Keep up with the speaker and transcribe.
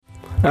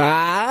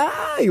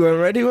You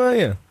weren't ready, were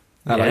you?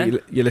 Hello, Yeah.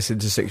 you listen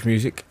to Six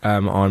Music.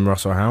 I'm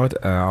Russell Howard.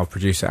 Our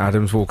producer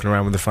Adam's walking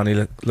around with a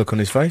funny look on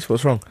his face.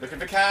 What's wrong? Looking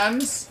for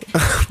cans.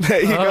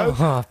 There you go.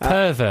 Oh,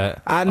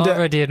 pervert. and,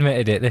 Already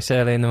admitted it this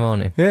early in the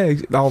morning. Yeah,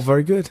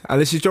 very good. And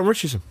this is Jon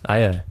Richardson.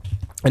 Hiya.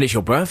 And it's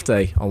your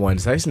birthday on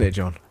Wednesday, isn't it,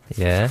 John?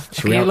 Yeah.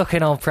 we You're have-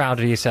 looking all proud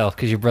of yourself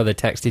because your brother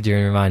texted you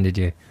and reminded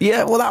you.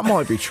 Yeah, well, that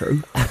might be true.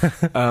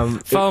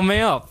 Phone me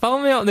up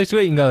this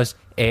week and goes,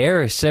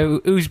 here,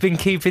 so who's been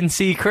keeping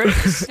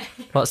secrets?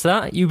 What's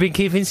that? You've been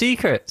keeping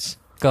secrets?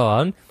 Go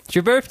on. It's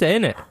your birthday,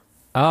 innit?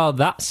 Oh,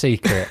 that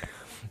secret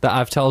that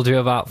I've told you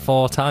about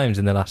 4 times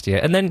in the last year.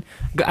 And then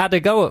had a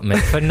go at me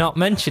for not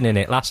mentioning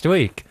it last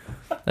week.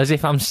 As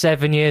if I'm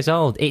 7 years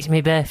old. It's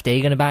my birthday,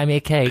 you're going to buy me a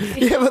cake.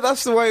 Yeah, but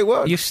that's the way it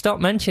works. You stop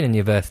mentioning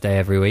your birthday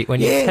every week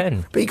when you're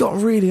 10. But he got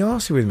really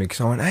arsey with me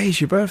because I went, hey, it's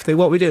your birthday,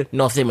 what we do?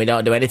 Nothing, we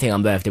don't do anything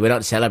on birthday, we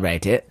don't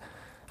celebrate it.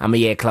 I'm a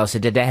year closer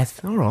to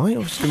death. All right, I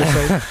was going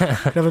to say,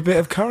 have a bit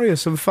of curry or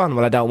some fun.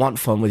 Well, I don't want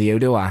fun with you,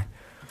 do I?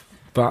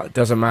 But it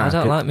doesn't I matter.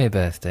 don't like my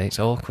birthday, it's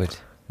awkward.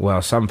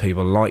 Well, some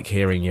people like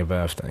hearing your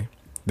birthday.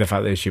 The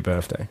fact that it's your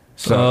birthday.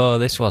 So, Oh,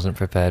 this wasn't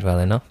prepared well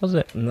enough, was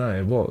it? no,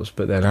 it was.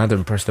 But then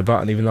Adam pressed the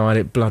button even though I had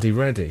it bloody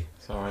ready.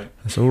 Sorry.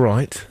 That's all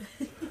right.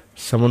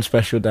 Someone's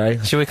special day.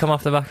 Should we come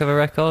off the back of a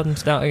record and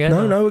start again?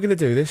 No, we're going to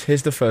do this.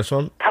 Here's the first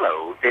one.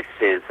 Hello, this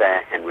is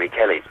Henry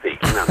Kelly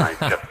speaking, and I've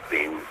just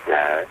been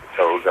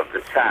told of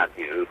the sad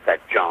news that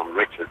Jon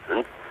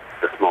Richardson,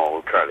 the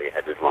small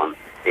curly-headed one,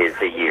 is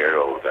a year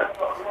older.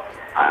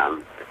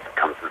 It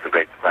comes as a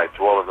great surprise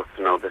to all of us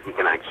to know that he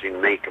can actually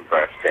make a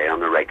birthday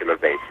on a regular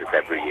basis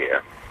every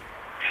year.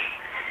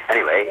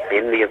 Anyway,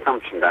 in the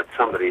assumption that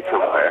somebody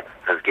somewhere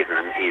has given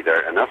him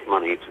either enough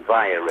money to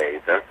buy a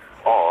razor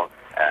or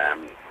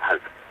has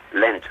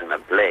lent him a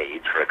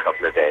blade for a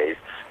couple of days,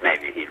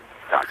 maybe he'll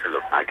start to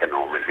look like a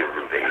normal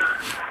human being.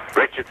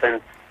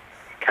 Richardson,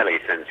 Kelly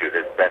sends you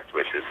his best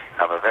wishes.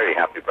 Have a very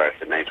happy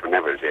birthday, mate,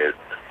 whenever it is.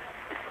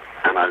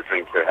 And I'll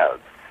drink your health.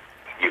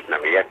 You've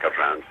never yet got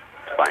round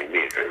to buying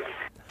me a drink.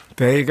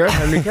 There you go,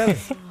 Henry Kelly.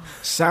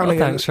 Sounding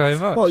Well, thanks very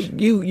much. Well,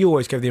 you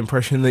always gave the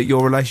impression that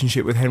your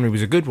relationship with Henry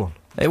was a good one.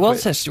 It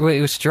was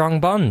a strong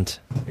bond.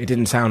 It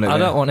didn't sound it. I then.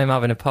 don't want him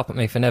having a pop at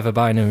me for never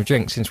buying him a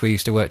drink since we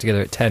used to work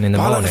together at 10 in the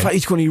But I like morning. the fact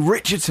he's calling you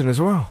Richardson as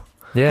well.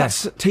 Yeah.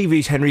 That's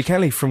TV's Henry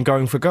Kelly from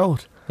Going for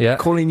Gold. Yeah.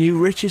 Calling you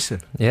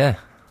Richardson. Yeah.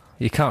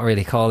 You can't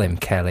really call him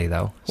Kelly,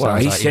 though. Well,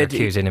 Sounds he like said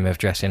you're accusing him of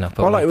dressing up at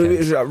Well, like, weekends. it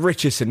was like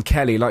Richardson,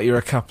 Kelly, like you're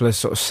a couple of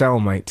sort of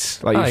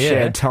cellmates. Like Oh, you yeah.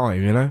 shared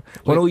time, you know?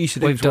 Well, all you used to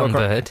do We've was done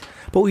work on, Bird.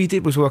 But all you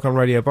did was work on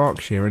Radio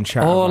Berkshire and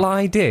chat. All about-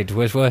 I did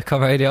was work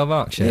on Radio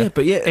Berkshire. Yeah,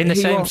 but yeah, In the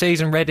he same was-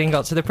 season Reading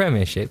got to the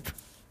Premiership.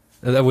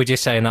 We're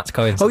just saying that's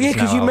coincidence. Oh, yeah,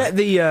 because now, you are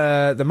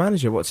met the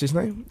manager. What's his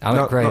name?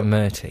 Alec Graham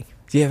Murty.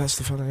 Yeah, that's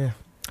the fella, yeah.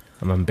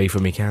 I'm having beef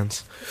with me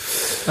cans.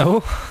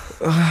 Oh,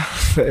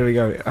 There we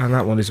go. And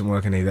that one isn't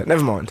working either.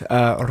 Never mind.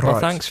 Right. well,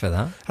 thanks for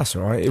that. That's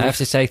all right. I have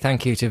to say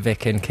thank you to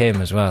Vic and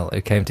Kim as well,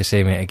 who came to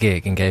see me at a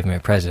gig and gave me a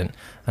present,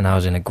 and I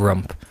was in a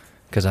grump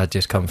because I'd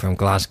just come from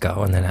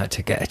Glasgow and then had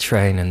to get a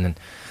train, and then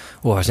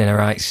I was in a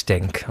right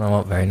stink. I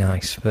wasn't very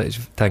nice, but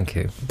thank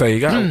you. There you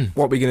go.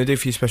 What are we going to do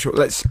for your special?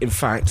 Let's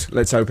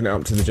open it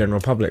up to the general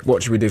public.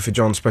 What should we do for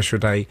John's special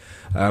day,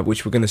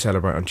 which we're going to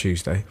celebrate on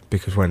Tuesday,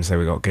 because Wednesday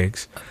we got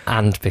gigs.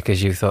 And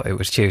because you thought it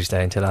was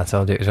Tuesday until I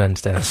told you it was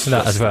Wednesday.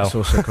 That as well. That's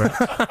also correct.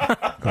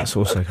 That's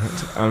also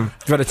correct.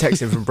 We've had a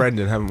text in from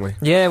Brendan, haven't we?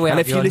 Yeah, we And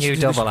have if you your listen new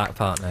to this- double act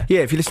partner. Yeah,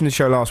 if you listened to the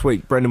show last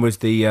week, Brendan was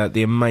the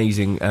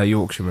amazing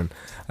Yorkshireman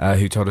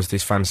who told us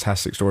this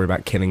fantastic story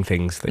about killing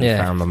things that he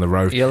found on the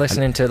road. You're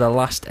listening to the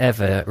last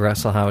ever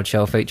Russell Howard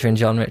show featuring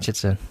Jon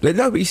Richardson.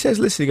 No, but he says,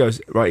 listen, he goes,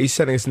 right, he's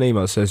sending us an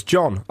email, says,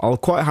 John, I'll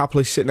quite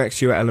happily sit next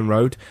to you at Ellen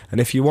Road, and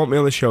if you want me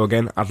on the show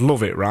again, I'd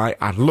love it, right?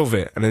 I'd love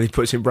it. And then he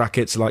puts in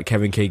brackets like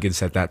Kevin Keegan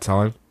said that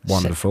time.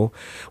 Wonderful.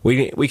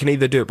 We can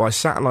either do it by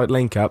satellite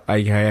link up,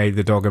 aka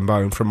the Dog and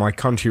Bone, from my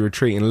country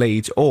retreat in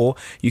Leeds, or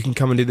you can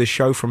come and do the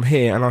show from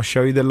here and I'll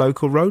show you the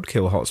local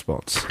roadkill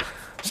hotspots.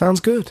 Sounds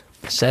good.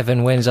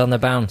 7 wins on the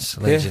bounce,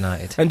 Leeds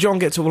United. And John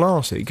gets all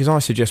arsey, because I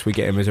suggest we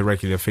get him as a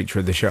regular feature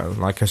of the show,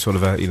 like a sort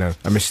of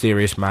a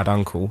mysterious mad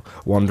uncle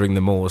wandering the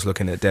moors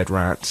looking at dead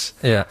rats.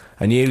 Yeah.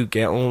 And you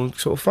get all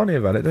sort of funny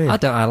about it, don't you?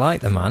 I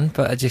like the man,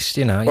 but I just,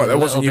 Well, that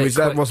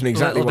wasn't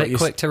exactly a what bit you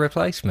quick to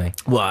replace me.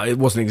 Well, it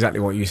wasn't exactly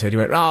what you said. You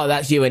went, Oh,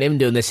 that's you and him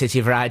doing the city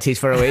varieties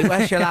for a week.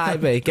 Where shall I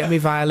be? get me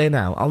violin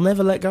out. I'll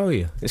never let go of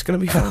you. It's going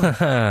to be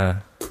fun.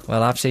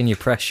 Well, I've seen your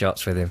press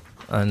shots with him,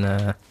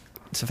 and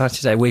suffice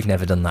to say, we've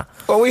never done that.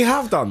 Well, we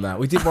have done that.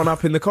 We did one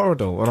up in the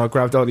corridor when I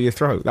grabbed onto your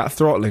throat. That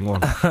throttling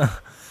one.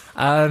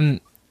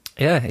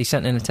 Yeah, he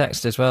sent in a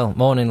text as well.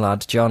 Morning,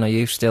 lad. John, are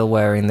you still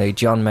wearing the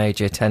John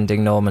Major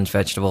tending Norman's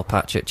vegetable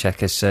patch at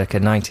Checkers circa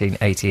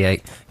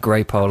 1988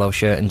 grey polo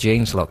shirt and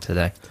jeans look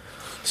today?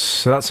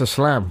 So that's a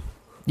slam.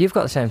 You've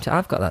got the same...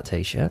 I've got that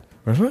T-shirt.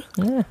 Have we?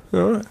 Yeah.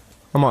 All right.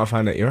 I might have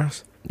found it at your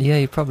ass. Yeah,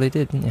 you probably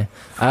did, didn't you?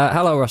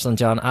 Hello, Russell and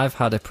John. I've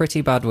had a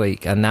pretty bad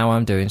week, and now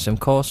I'm doing some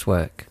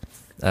coursework.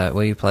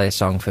 Will you play a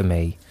song for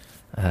me?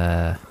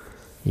 Yeah?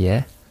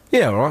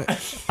 Yeah, all right.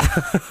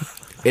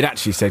 It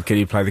actually said, "Can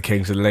you play the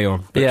Kings of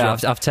Leon?" But Yeah,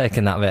 I've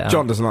taken that bit out.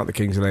 John doesn't like the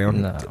Kings of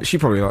Leon. No. She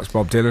probably likes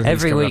Bob Dylan.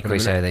 Every week we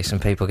say this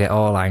and people get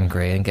all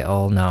angry and get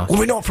all nasty. Well,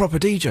 we're not proper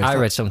DJs. I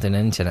read something on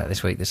the internet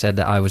this week that said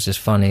that I was as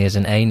funny as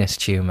an anus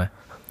tumour.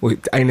 Well,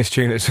 anus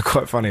tuners are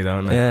quite funny, though,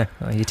 aren't they? Yeah,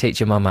 well, you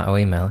teach your mum how to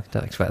email.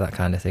 Don't expect that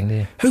kind of thing,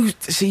 do you?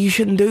 See, you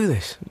shouldn't do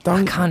this.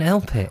 I can't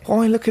help it.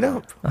 Why? Look it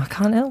up. I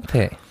can't help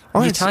it.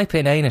 You type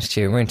in anus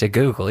tumour into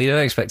Google, you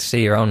don't expect to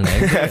see your own name.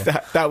 Do you?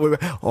 that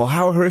would. Or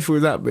how horrific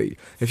would that be?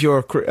 If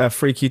you're a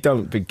freaky,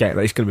 don't get that.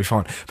 It's going to be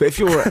fine. But if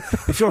you're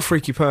a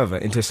freaky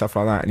pervert into stuff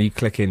like that, and you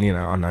click in,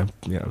 I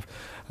don't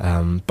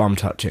know, bum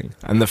touching,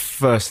 and the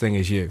first thing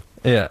is you.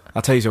 Yeah.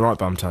 I'll tell you, he's a right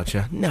bum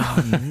toucher. No,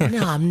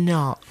 I'm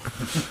not.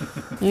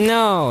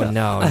 No.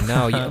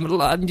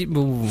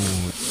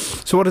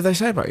 So what did they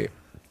say about you?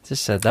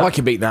 Just said that. I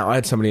can beat that. I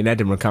had somebody in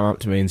Edinburgh come up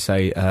to me and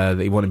say that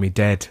he wanted me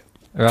dead.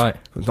 Right.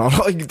 Not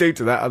what you can do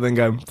to that, and then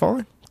go,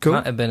 fine, cool.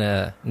 Might have been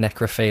a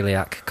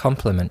necrophiliac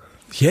compliment.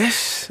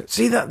 Yes.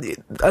 See that?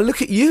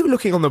 Look at you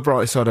looking on the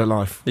bright side of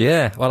life.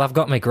 Yeah, well, I've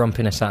got my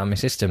grumpiness out of my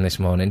system this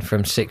morning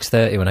from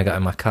 6:30 when I got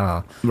in my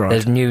car. Right.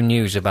 There's new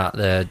news about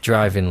the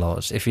driving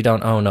laws. If you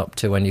don't own up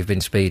to when you've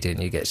been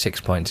speeding, you get 6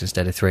 points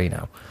instead of 3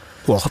 now.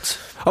 What?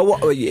 Oh,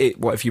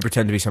 what if you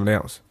pretend to be somebody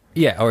else?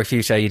 Yeah, or if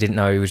you say you didn't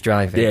know he was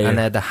driving. Yeah. And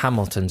they had the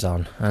Hamiltons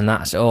on, and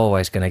that's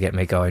always going to get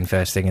me going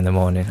first thing in the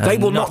morning. They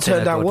will not in a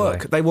turn down good work.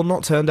 way. They will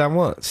not turn down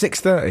work.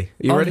 6:30.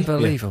 You ready?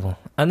 Unbelievable.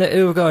 And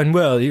they were going,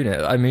 well,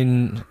 I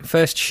mean,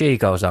 first she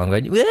goes on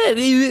going, well,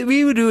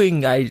 we were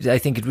doing, I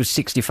think it was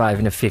 65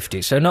 and a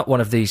 50, so not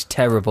one of these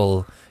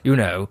terrible,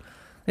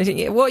 I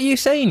think, what are you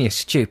saying, you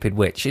stupid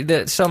witch?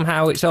 That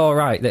somehow it's all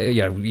right. That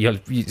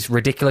it's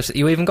ridiculous that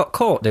you even got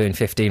caught doing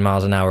 15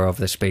 miles an hour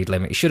over the speed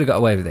limit. You should have got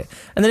away with it.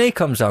 And then he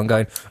comes on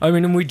going, I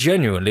mean, and we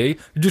genuinely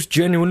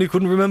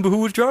couldn't remember who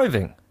was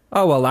driving.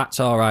 Oh, well, that's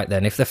all right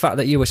then. If the fact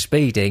that you were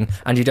speeding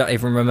and you don't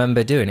even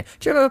remember doing it.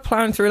 Do you remember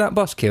ploughing through that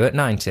bus queue at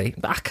 90?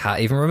 I can't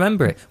even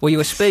remember it. Well, you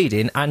were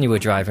speeding and you were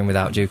driving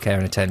without due care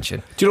and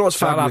attention. Do you know what's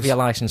so fabulous? I'll have your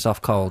licence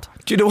off cold.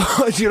 Do you know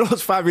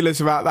what's fabulous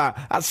about that?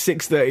 That's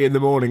 6:30 in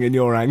the morning and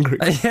you're angry.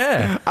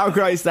 Yeah. How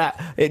great is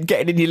that?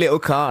 Getting in your little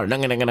car.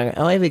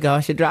 Oh, here we go. I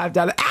should drive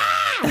down.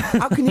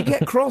 How can you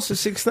get cross at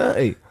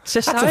 6:30?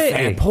 Society. That's a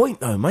fair point,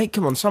 though, mate.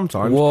 Come on,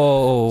 sometimes.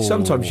 Whoa.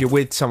 Sometimes you're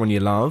with someone you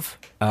love.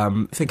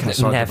 Think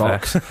outside Never. the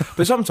box.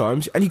 But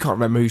sometimes, and you can't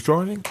remember who's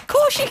driving. Of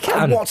course you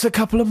can. And what's a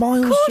couple of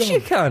miles? Of course John?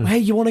 you can. Hey,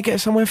 you want to get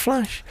somewhere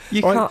flash?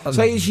 You Right, can't.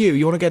 Say it's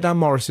you want to get down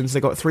Morrison's. They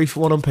got 3 for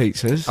 1 on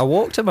pizzas. I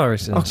walked to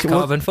Morrison's. Okay, well-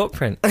 Carbon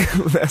footprint.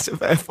 That's a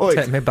fair point.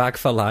 Take me back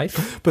for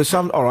life. But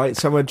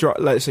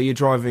let's say you're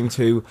driving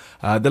to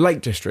the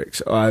Lake District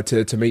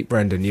to meet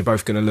Brendan. You're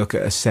both going to look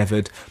at a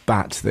severed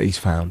bat that he's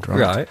found, right?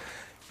 Right.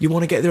 You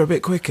want to get there a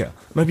bit quicker.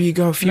 Maybe you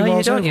go a few No, you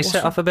miles don't. over. You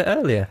set off a bit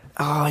earlier.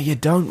 You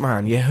don't,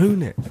 man. You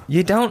hoon it.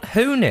 You don't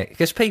hoon it,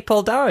 because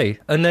people die.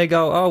 And they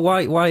go, oh,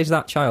 why is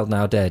that child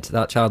now dead?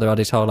 That child who had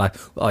his whole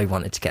life. Oh, he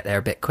wanted to get there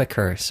a bit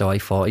quicker, so I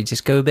thought he'd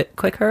just go a bit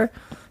quicker.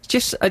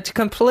 It's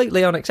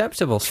completely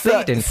unacceptable.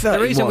 Speeding. The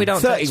reason we don't...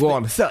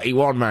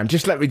 31, man.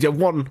 Just let me do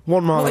one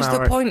mile What's an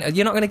hour. the point?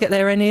 You're not going to get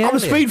there any earlier. I'm a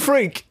speed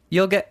freak.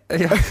 You'll get...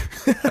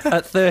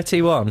 at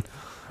 31.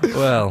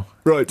 Well,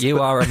 Right. you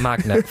are a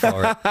magnet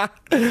for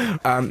it.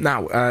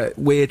 Now,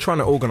 we're trying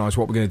to organise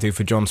what we're going to do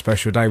for John's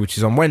special day, which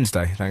is on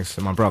Wednesday, thanks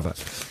to my brother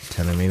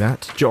telling me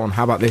that. John,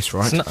 how about this,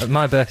 right? It's not,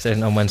 my birthday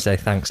isn't on Wednesday,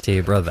 thanks to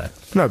your brother.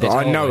 No, but It's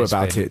I know always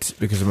about been. it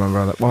because of my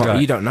brother. Well,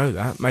 Right. you don't know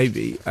that.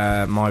 Maybe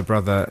my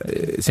brother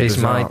is He's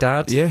my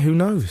bizarre- dad? Yeah, who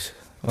knows?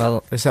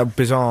 Well, It's a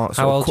bizarre... sort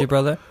how of old's your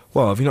brother?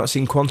 Well, have you not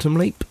seen Quantum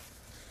Leap?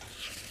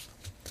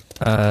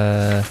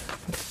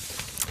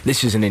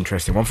 This is an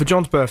interesting one. For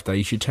John's birthday,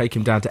 you should take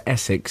him down to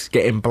Essex,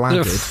 get him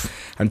bladdered,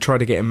 and try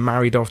to get him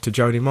married off to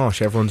Jodie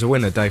Marsh. Everyone's a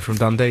winner, Dave from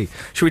Dundee.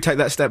 Should we take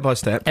that step by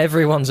step?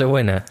 Everyone's a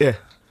winner. Yeah.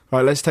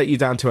 Right, let's take you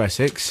down to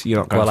Essex. You're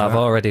not going Well, to I've that.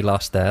 already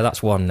lost there.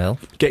 That's 1-0.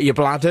 Get you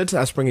bladdered,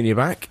 that's bringing you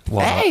back.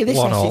 Hey, this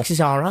 1-0. Essex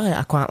is alright.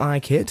 I quite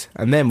like it.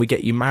 And then we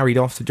get you married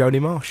off to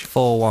Jodie Marsh.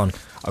 4-1.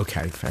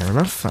 Okay, fair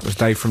enough. That was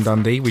Dave from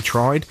Dundee. We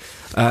tried.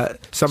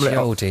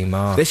 Jodie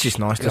Marsh. This is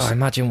nice. God,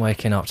 imagine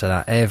waking up to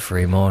that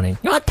every morning.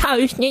 Not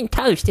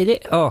toasted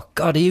it. Oh,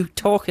 God, are you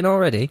talking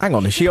already? Hang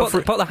on, is she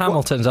offering... Put the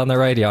Hamiltons on the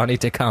radio. I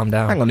need to calm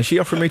down. Hang on, is she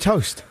offering me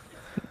toast?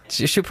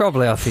 She should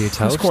probably offer you That's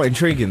toast. quite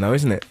intriguing, though,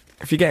 isn't it?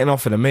 If you're getting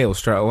offered a meal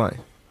straight away,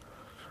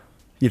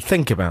 you'd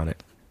think about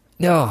it.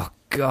 Oh,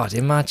 God,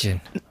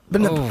 imagine.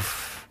 But no,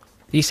 Oof.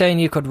 You saying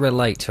you could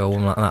relate to a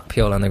woman like that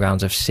purely on the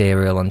grounds of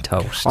cereal and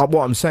toast?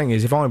 what I'm saying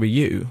is, if I were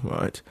you,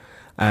 right,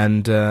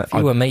 and If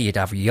you were me, you'd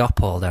have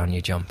yop all down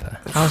your jumper.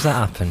 How's that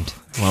happened?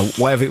 well,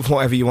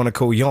 whatever you want to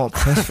call yop,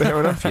 that's fair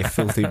enough, you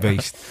filthy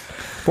beast.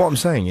 What I'm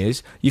saying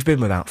is, you've been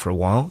without for a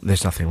while.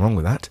 There's nothing wrong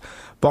with that.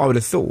 But I would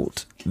have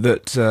thought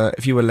that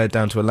if you were led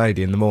down to a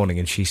lady in the morning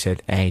and she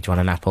said, "Hey, do you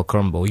want an apple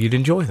crumble?" you'd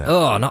enjoy that.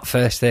 Oh, not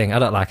first thing. I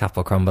don't like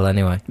apple crumble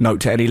anyway.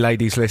 Note to any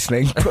ladies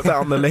listening, put that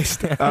on the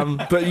list.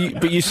 But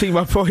you see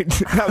my point.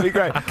 That'd be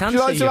great. I can Do you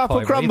like see some your apple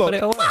point, but you crumble? put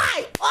it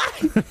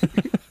away.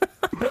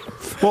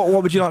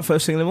 What would you like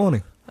first thing in the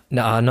morning?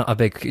 No, not a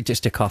big,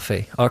 just a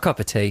coffee. Or a cup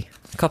of tea.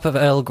 A cup of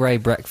Earl Grey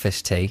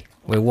breakfast tea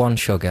with 1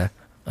 sugar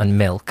and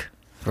milk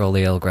for all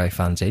the Earl Grey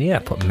fans in. Yeah,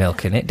 put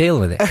milk in it, deal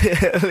with it.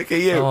 Look at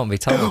you. I won't be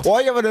told. Why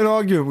are you having an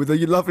argument with a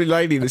lovely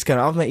lady that's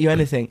going, I'll make you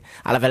anything.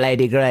 I'll have a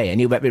Lady Grey,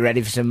 and you better be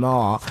ready for some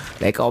more.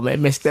 They call me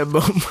Mr.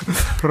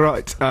 Bum.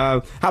 Right.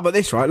 How about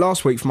this, right?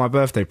 Last week for my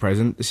birthday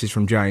present, this is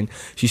from Jane,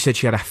 she said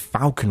she had a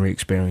falconry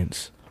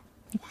experience.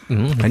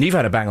 Mm. And you've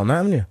had a bang on that,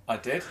 haven't you? I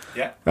did,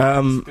 yeah.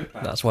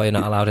 That's why you're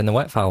not allowed in the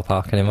wet fowl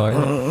park anymore,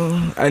 isn't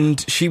it?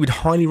 And she would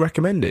highly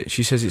recommend it.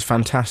 She says it's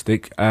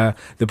fantastic. The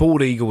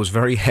bald eagle was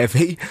very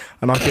heavy,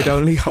 and I could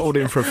only hold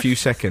him for a few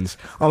seconds.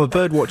 I'm a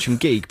bird-watching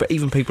geek, but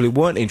even people who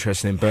weren't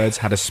interested in birds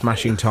had a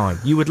smashing time.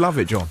 You would love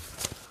it, John.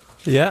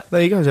 Yeah.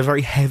 There you go. There's a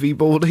very heavy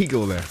bald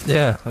eagle there.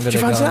 Yeah. Do you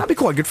fancy that? That'd be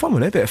quite good fun,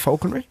 wouldn't it? A bit of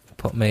falconry.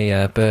 Put me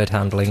bird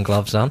handling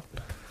gloves on,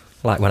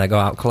 like when I go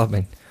out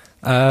clubbing.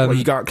 Well,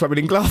 you go out clubbing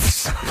in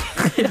gloves.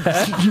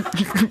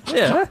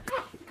 Yeah.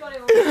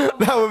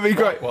 That would be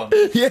great.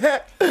 Yeah,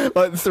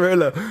 like the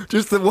Thriller.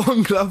 Just the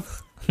one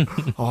glove.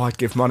 Oh, I'd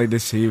give money to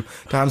see you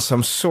down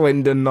some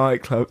Swindon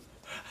nightclub.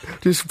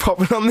 Just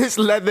popping on this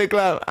leather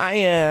glove. Ah,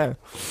 yeah.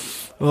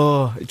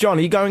 Oh, John,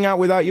 are you going out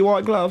without your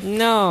white glove?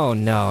 No.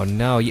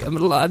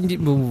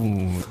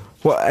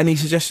 What, any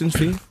suggestions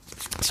for you?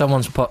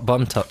 Someone's put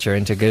bum toucher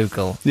into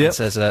Google. Yep. It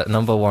says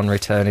number 1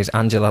 return is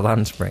Angela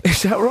Lansbury.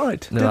 Is that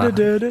right?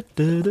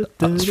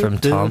 That's from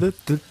Tom.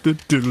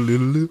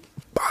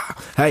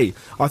 Hey,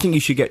 I think you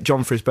should get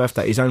John for his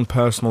birthday his own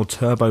personal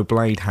turbo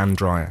blade hand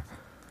dryer.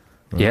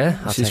 Yeah,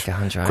 I'll This is take a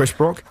hand dryer. Chris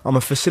Brock, I'm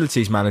a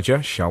facilities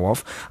manager, show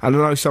off, and I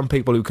know some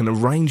people who can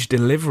arrange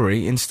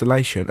delivery,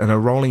 installation, and a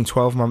rolling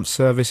 12-month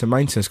service and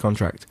maintenance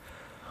contract.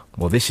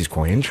 Well, this is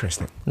quite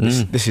interesting.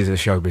 This is a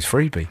showbiz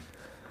freebie.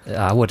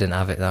 I wouldn't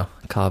have it though.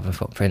 Carbon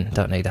footprint.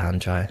 Don't need a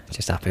hand dryer.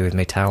 Just happy with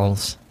me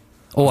towels.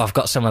 Oh, I've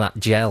got some of that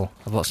gel.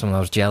 I bought some of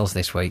those gels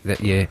this week that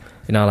you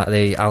know, like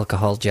the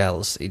alcohol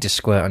gels. You just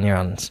squirt on your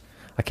hands.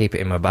 I keep it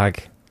in my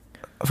bag.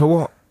 For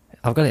what?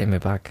 I've got it in my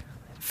bag.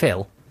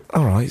 Phil.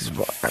 All right.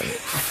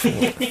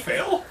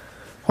 Phil?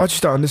 I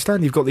just don't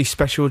understand. You've got these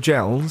special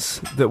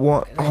gels that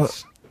what?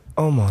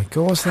 Oh my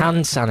God! What's that?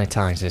 Hand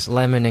sanitisers,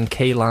 lemon and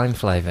key lime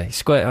flavour. You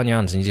squirt it on your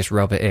hands and you just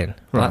rub it in,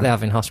 Right. like they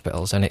have in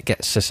hospitals, and it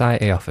gets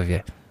society off of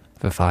you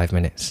for 5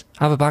 minutes.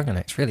 Have a bang on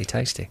it. It's really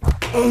tasty.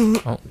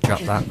 Oh,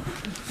 drop that.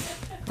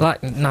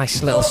 Like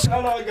nice little.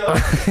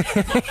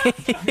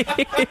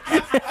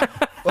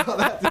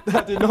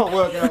 That did not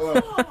work out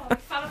well. Oh, he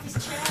fell off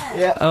his chair.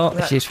 Yeah.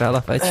 Oh, she's fell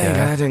off her That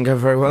chair. didn't go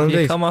very well Did you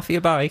indeed. come off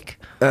your bike?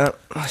 I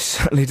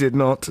certainly did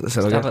not.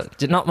 So we go.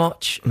 Not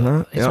much.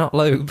 No, It's not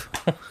lube.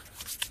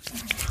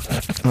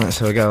 Right,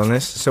 so we go on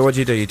this. So what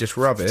do? You just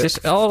rub it.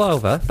 Just all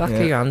over, back Yeah.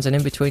 of your hands and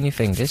in between your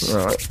fingers.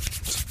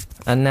 Right.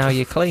 And now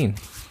you're clean.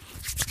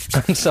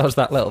 And so's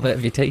that little bit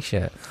of your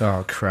t-shirt.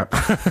 Oh, crap.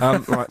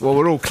 Right, well,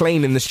 we're all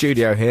clean in the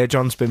studio here.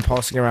 John's been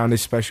passing around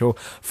his special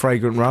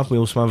fragrant rub. We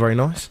all smell very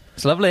nice.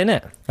 It's lovely, isn't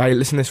it? Hey,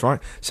 listen to this, right?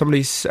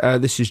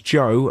 This is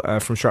Jo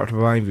from Stratford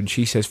upon Avon.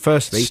 She says,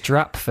 firstly...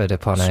 Stratford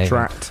upon Avon.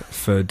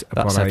 Stratford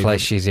upon That's Avon. a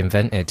place she's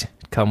invented.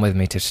 Come with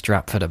me to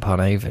Stratford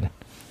upon Avon.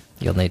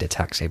 You'll need a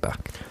taxi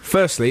back.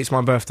 Firstly, it's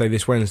my birthday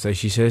this Wednesday.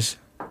 She says,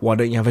 why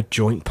don't you have a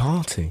joint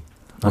party?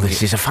 Well,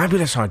 this is a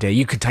fabulous idea.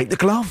 You could take the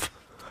glove.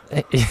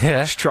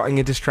 Yeah. Strutting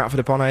into Stratford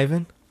upon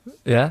Avon.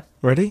 Yeah?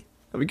 Ready?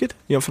 That'd be good.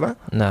 You up for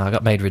that? No, I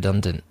got made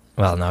redundant.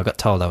 Well, no, I got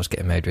told I was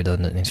getting made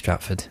redundant in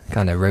Stratford.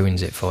 Kind of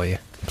ruins it for you,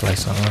 a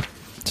place like that.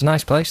 It's a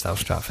nice place, though,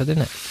 Stratford,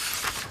 isn't it?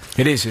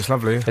 It is. It's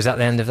lovely. Is that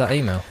the end of that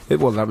email?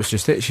 Well, that was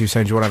just it. She was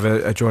saying, do you want to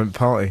have a joint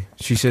party?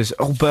 She says,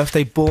 oh,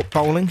 birthday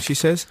bowling, she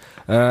says.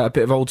 A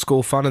bit of old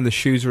school fun and the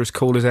shoes are as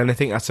cool as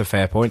anything. That's a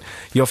fair point.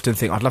 You often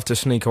think, I'd love to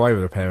sneak away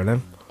with a pair of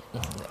them.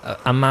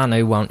 A man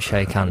who won't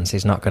shake hands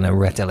is not going to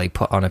readily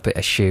put on a bit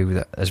of shoe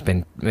that has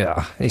been...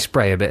 Yeah, you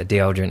spray a bit of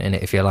deodorant in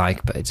it if you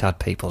like, but it's had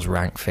people's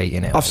rank feet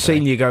in it. I've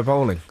seen you go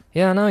bowling.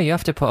 Yeah, I know, you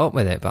have to put up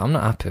with it, but I'm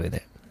not happy with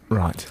it.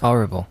 Right.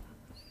 Horrible.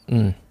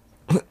 Oh.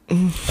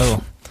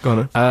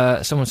 Go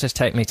on. Someone says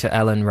take me to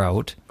Ellen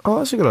Road. Oh,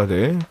 that's a good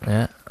idea.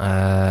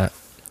 Yeah.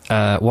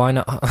 Why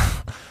not...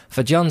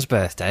 For John's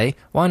birthday,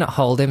 why not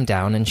hold him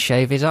down and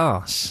shave his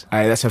arse?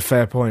 Hey, that's a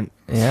fair point.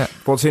 Yeah.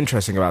 What's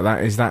interesting about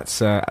that is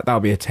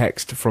that'll be a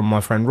text from my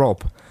friend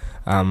Rob.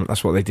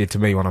 That's what they did to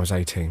me when I was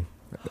 18.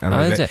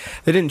 And Is it?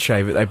 They didn't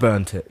shave it, they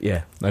burnt it,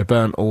 yeah. They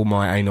burnt all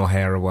my anal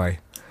hair away.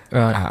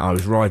 Right. I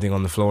was riding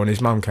on the floor and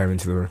his mum came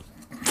into the room.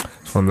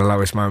 It's one of the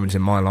lowest moments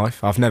in my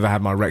life. I've never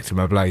had my rectum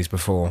ablaze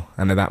before,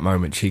 and at that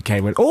moment she came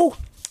and went, oh,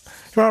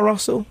 you're right,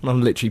 Russell? And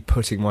I'm literally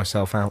putting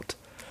myself out.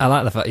 I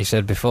like the fact you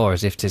said before,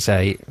 as if to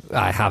say,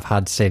 I have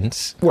had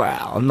since.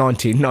 Well,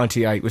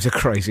 1998 was a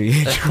crazy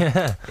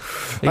year.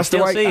 You're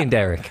still seeing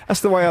Derek?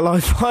 That's the way I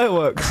like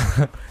fireworks.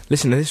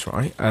 Listen to this,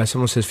 right?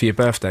 Someone says, for your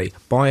birthday,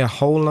 buy a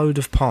whole load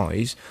of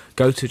pies,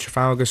 go to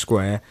Trafalgar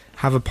Square,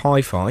 have a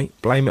pie fight,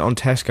 blame it on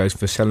Tesco's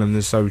for selling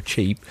them so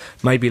cheap,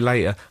 maybe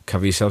later,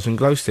 cover yourselves in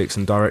glow sticks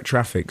and direct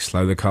traffic,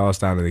 slow the cars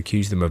down and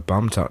accuse them of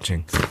bum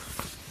touching.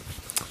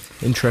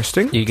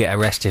 Interesting. You get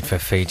arrested for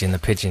feeding the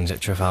pigeons at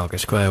Trafalgar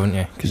Square, wouldn't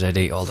you? Because they'd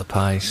eat all the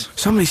pies.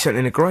 Somebody sent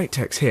in a great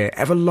text here.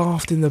 Ever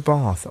laughed in the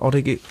bath?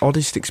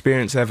 Oddest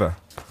experience ever.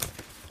 I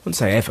wouldn't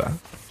say ever,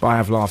 but I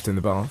have laughed in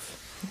the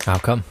bath. How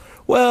come?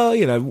 Well,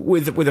 you know,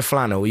 with a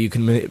flannel, you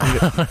can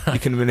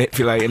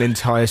manipulate an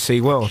entire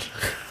sea world.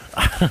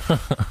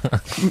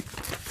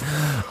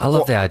 I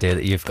love the idea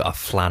that you've got a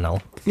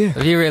flannel. Yeah.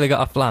 Have you really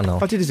got a flannel?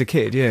 I did as a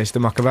kid, yeah, used to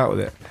muck about with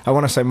it. I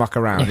want to say muck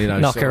around, you know.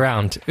 Knock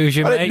around. Who's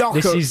your mate? knock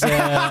This up. is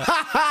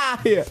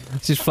Yeah.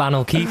 this is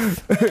Flannel Keith.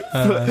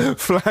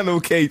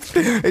 Flannel Keith.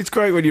 It's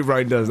great when your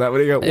brain does that.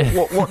 When you go,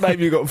 what name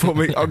you got for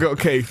me? I've got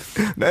Keith.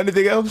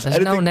 Anything else?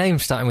 There's no name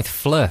starting with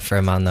Fleur for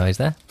a man, though, is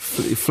there?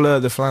 Fleur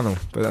the Flannel,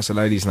 but that's a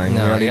lady's name.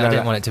 No, I know didn't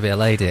that. want it to be a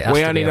lady. It has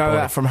We to only be a know boy.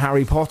 that from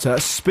Harry Potter.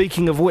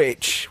 Speaking of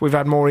which, we've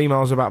had more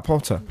emails about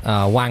Potter.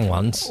 Wang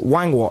ones.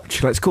 Wang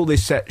Watch. Let's call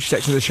this section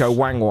of the show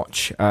Wang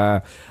Watch.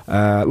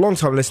 Long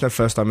time listener,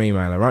 first time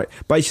emailer, right?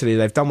 Basically,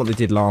 they've done what they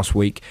did last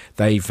week.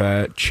 They've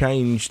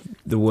changed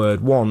the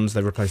word wands.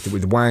 They replaced it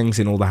with wangs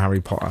in all the Harry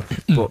Potter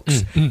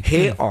books.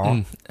 Here are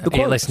the You're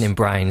quotes. listening,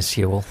 Brian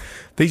Sewell.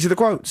 These are the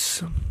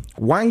quotes.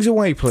 Wangs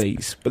away,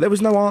 please. But there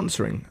was no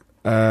answering.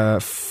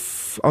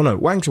 Oh no,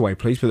 wangs away,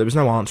 please. But there was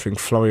no answering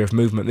flurry of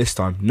movement this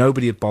time.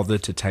 Nobody had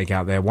bothered to take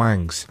out their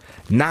wangs.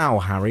 Now,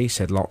 Harry,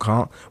 said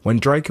Lockhart, when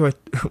Draco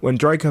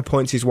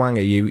points his wang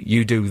at you,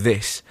 you do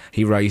this.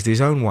 He raised his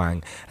own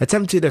wang,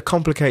 attempted a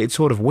complicated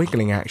sort of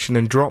wiggling action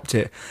and dropped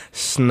it.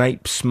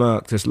 Snape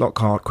smirked as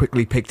Lockhart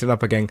quickly picked it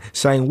up again,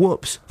 saying,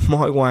 whoops,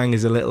 my wang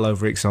is a little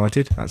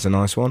overexcited. That's a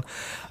nice one.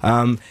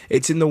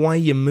 It's in the way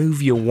you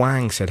move your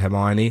wang, said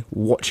Hermione,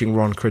 watching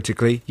Ron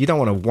critically. You don't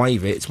want to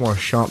wave it, it's more a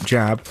sharp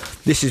jab.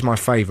 This is my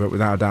favourite,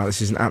 without a doubt.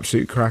 This is an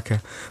absolute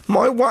cracker.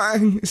 My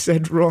wang,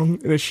 said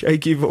Ron in a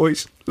shaky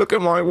voice. Look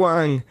at my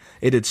wang.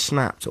 It had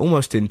snapped,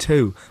 almost in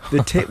two.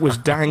 The tip was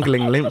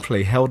dangling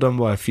limply, held on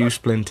by a few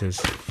splinters.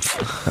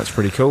 That's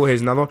pretty cool.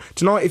 Here's another one.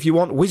 Tonight, if you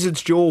want,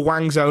 wizard's jaw,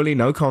 wangs only,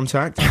 no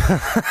contact.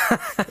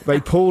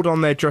 They pulled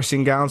on their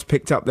dressing gowns,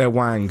 picked up their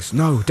wangs.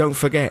 No, don't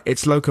forget,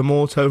 it's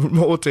locomotor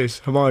mortis,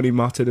 Hermione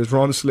muttered as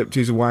Ron slipped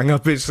his wang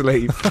up his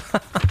sleeve.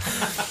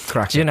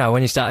 Do you know,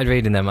 when you started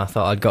reading them, I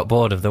thought I'd got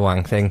bored of the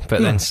wang thing,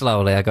 but then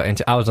slowly I got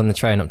into... I was on the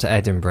train up to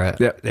Edinburgh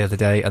the other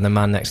day, and the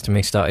man next to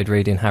me started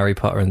reading Harry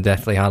Potter and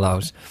Deathly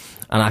Hallows,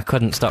 and I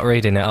couldn't stop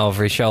reading it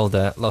over his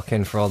shoulder,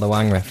 looking for all the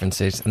wang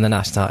references, and then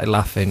I started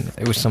laughing.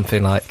 It was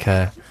something like...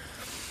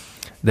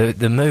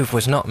 The move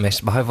was not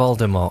missed by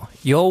Voldemort.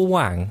 Your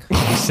wang,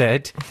 he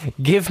said.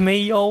 Give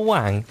me your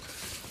wang.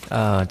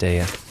 Oh,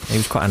 dear. He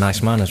was quite a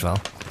nice man as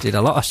well. Did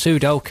a lot of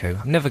Sudoku.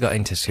 I've never got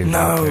into Sudoku.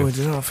 No, it's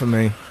not for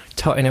me.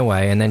 Totting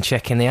away and then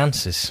checking the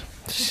answers.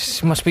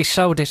 It must be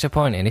so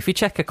disappointing. If you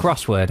check a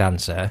crossword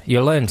answer,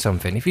 you learn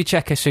something. If you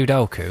check a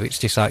Sudoku, it's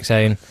just like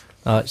saying,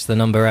 oh, it's the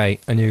number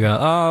 8. And you go,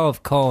 oh,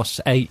 of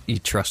course, 8, you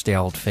trusty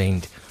old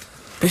fiend.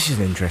 This is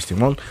an interesting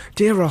one.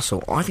 Dear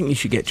Russell, I think you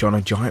should get John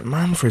a giant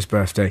man for his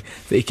birthday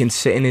that he can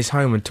sit in his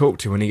home and talk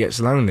to when he gets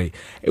lonely.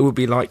 It would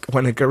be like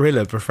when a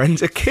gorilla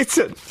befriends a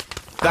kitten.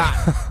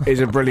 That is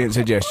a brilliant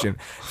suggestion.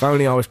 If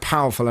only I was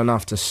powerful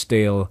enough to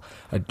steal,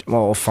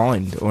 or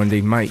find, or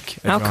indeed make.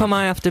 How come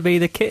I have to be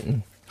the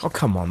kitten? Oh,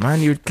 come on,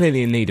 man. You're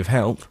clearly in need of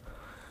help.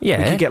 Yeah.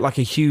 We could get like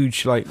a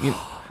huge, like the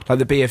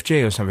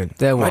BFG or something.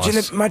 There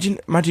was.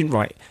 Imagine,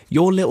 right,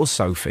 you're little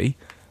Sophie,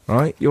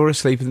 right? You're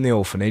asleep in the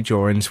orphanage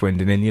or in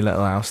Swindon in your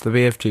little house. The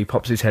BFG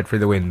pops his head through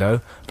the window,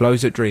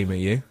 blows a dream at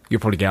you. You'll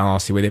probably get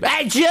arsey with him.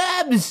 Hey,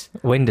 Jubs!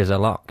 Windows are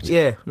locked.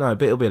 Yeah, no,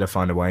 but he'll be able to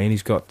find a way, and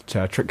he's got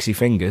tricksy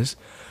fingers.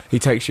 He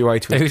takes you away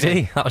to his... Who's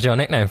he? That was your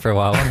nickname for a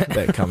while, wasn't it?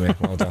 There, come in.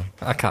 Well done.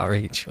 I can't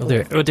reach. We'll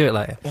do it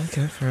later.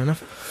 Okay, fair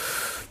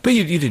enough. But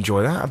you'd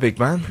enjoy that, a big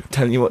man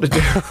telling you what to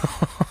do.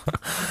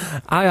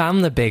 I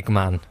am the big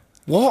man.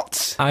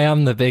 What? I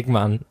am the big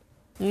man.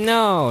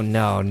 No.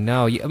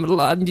 You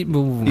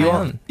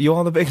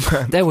are the big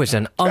man. There was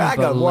an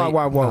unbelievable... Hang on,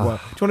 why? Do you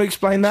want to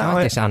explain that? I've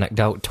had this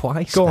anecdote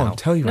twice Go now. on,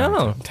 tell you.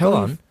 No, tell go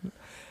on.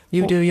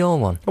 You do your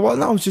one. Well,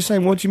 no, I was just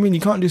saying, what do you mean? You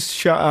can't just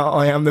shout out,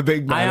 I am the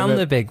big man. I am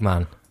the big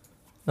man.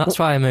 That's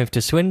why I moved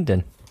to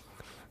Swindon.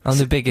 I'm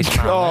the biggest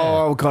man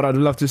Oh, God, I'd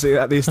love to see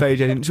that at the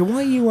estate agent. So why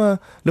are you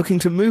looking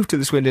to move to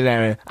the Swindon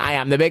area? I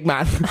am the big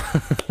man.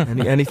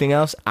 Anything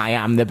else? I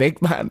am the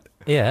big man.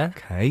 there. Yeah.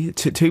 Okay,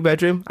 two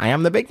bedroom? I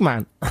am the big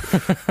man.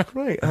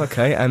 Right,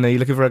 okay. And are you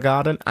looking for a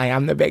garden? I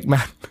am the big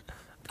man.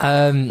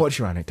 What's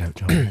your anecdote,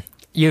 John?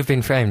 You've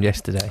been framed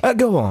yesterday.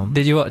 Go on.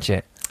 Did you watch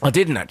it? I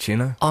didn't actually,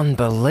 no.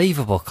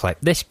 Unbelievable clip.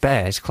 This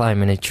bear's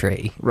climbing a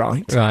tree.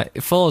 Right. Right.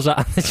 It falls out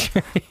of the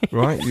tree.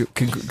 Right, you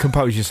can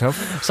compose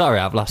yourself. Sorry,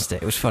 I've lost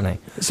it. It was funny.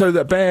 So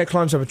the bear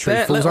climbs up a tree,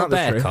 falls little out the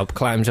bear tree. cub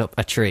climbs up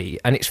a tree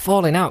and it's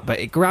falling out, but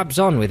it grabs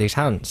on with his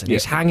hands and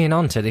he's hanging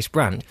on to this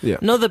branch. Yeah.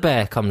 Another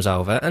bear comes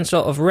over and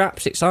sort of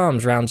wraps its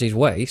arms round his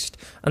waist,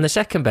 and the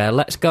second bear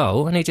lets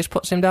go and he just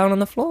puts him down on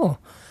the floor.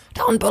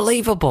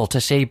 Unbelievable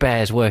to see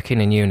bears working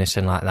in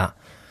unison like that.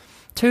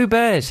 Two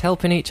bears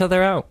helping each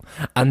other out.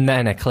 And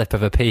then a clip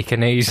of a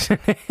Pekingese.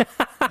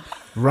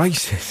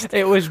 Racist.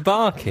 It was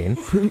barking.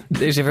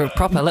 It was a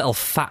proper little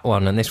fat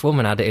one, and this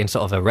woman had it in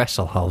sort of a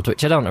wrestle hold,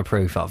 which I don't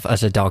approve of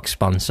as a dog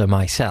sponsor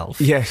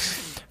myself.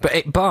 Yes. But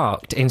it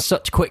barked in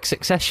such quick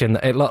succession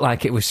that it looked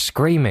like it was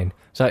screaming.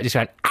 So it just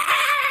went,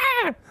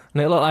 ah!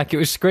 And it looked like it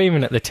was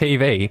screaming at the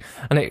TV.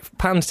 And it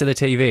pans to the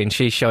TV, and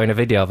she's showing a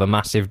video of a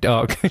massive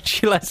dog.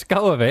 She lets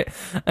go of it,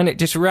 and it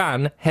just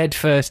ran head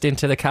first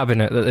into the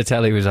cabinet that the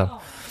telly was on.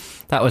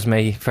 That was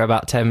me for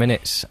about 10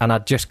 minutes, and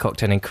I'd just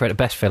cooked an incredible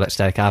best fillet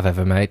steak I've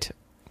ever made.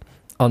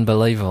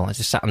 Unbelievable. I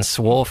just sat and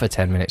swore for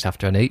 10 minutes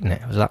after I'd eaten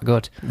it. It was that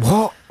good.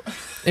 What?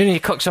 You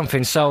cook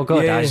something so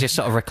good, Yeah. I was just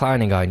sort of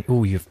reclining going,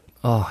 ooh,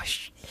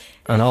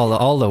 and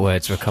all the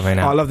words were coming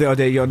I out. love the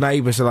idea your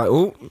neighbours are like,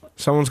 oh,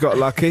 someone's got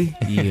lucky.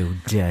 You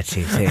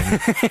dirty thing.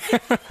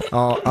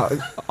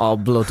 All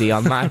bloody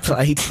on my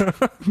plate.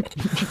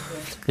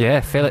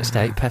 Yeah, fillet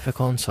steak,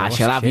 peppercorn sauce. I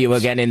shall have you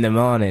chips. again in the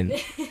morning.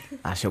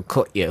 I shall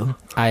cut you.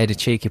 I had a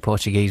cheeky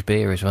Portuguese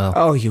beer as well.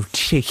 Oh, you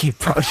cheeky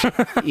push.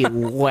 You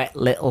wet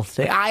little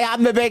thing. I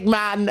am the big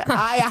man.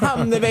 I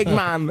am the big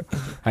man.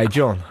 Hey,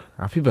 John,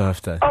 happy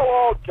birthday.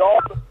 Hello,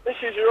 John. This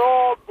is your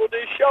old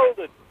buddy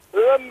Sheldon.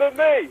 Remember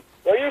me?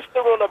 We used to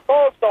run a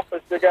post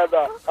office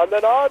together, and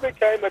then I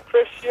became a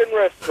Christian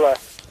wrestler.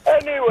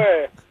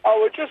 Anyway, I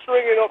was just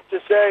ringing up to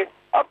say,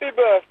 happy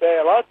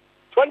birthday, lad.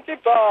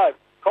 25,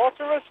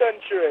 quarter of a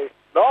century.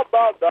 Not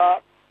bad,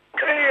 that.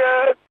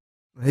 Cheers.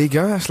 There you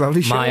go, that's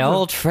lovely. My Sheldon.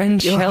 old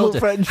friend Your old Sheldon.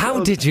 friend How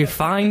Sheldon. did you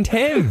find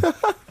him?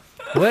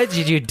 Where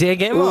did you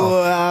dig him off?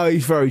 Wow,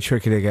 he's very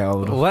tricky to get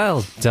hold of.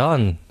 Well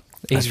done.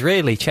 He's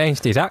really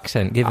changed his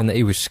accent, given that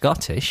he was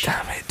Scottish.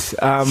 Damn it.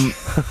 Damn,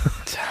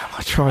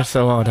 I tried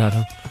so hard,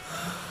 Adam.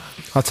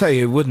 I'll tell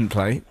you who wouldn't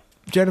play.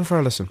 Jennifer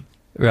Ellison.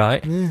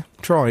 Right, Yeah,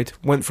 tried.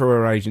 Went through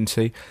her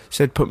agency.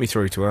 Said put me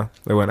through to her.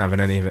 They weren't having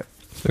any of it.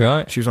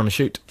 right. She was on a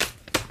shoot.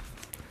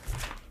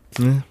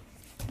 Yeah.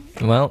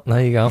 Well,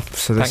 there you go.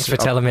 So Thanks for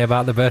telling me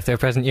about the birthday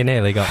present you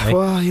nearly got me.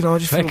 Well, you know, I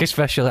just Make think... a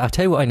special... I'll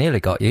tell you what I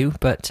nearly got you,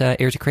 but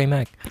here's a cream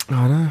egg.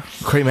 I know.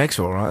 Cream eggs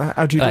are all right.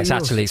 How do you do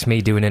yours? It's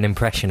me doing an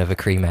impression of a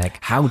cream egg.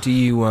 How do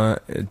you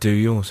do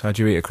yours? How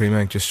do you eat a cream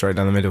egg? Just straight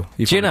down the middle?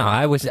 Do you know,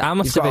 I must You've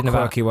have got been a about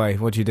quirky way.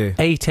 What do you do?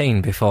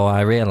 18 before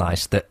I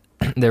realised that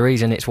the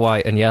reason it's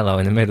white and yellow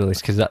in the middle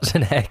is because that's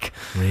an egg.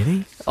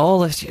 Really? All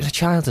the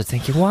childhood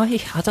thinking, why?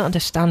 I don't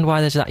understand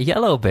why there's that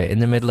yellow bit in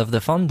the middle of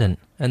the fondant.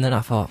 And then I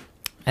thought,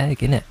 egg,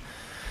 innit?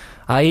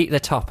 I eat the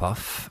top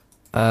off.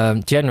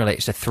 Generally,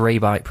 it's a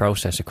 3-bite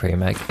process of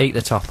cream egg. Eat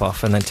the top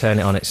off and then turn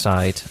it on its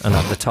side and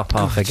have the top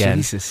off again.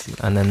 Jesus.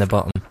 And then the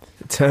bottom.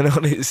 Turn it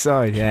on its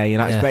side. Yeah, you're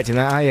not Yeah. expecting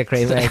that, are you,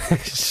 cream egg?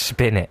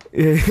 Spin it.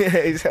 Yeah,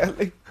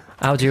 exactly.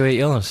 How do you eat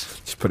yours?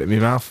 Just put it in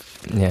my mouth.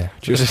 Yeah,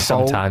 just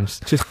whole-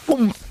 sometimes. Just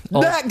boom. Oh.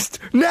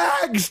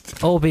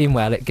 Next. All being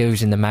well, it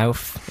goes in the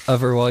mouth.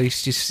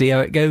 Otherwise, just see how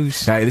it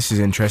goes. Hey, this is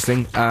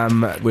interesting.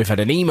 We've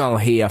had an email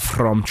here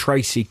from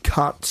Tracy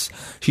Cutts.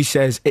 She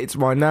says, it's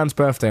my nan's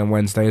birthday on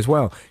Wednesday as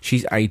well.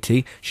 She's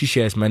 80. She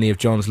shares many of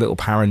John's little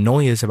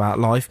paranoias about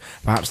life.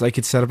 Perhaps they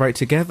could celebrate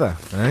together.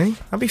 Eh?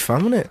 That'd be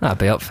fun, wouldn't it? I'd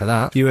be up for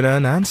that. You and her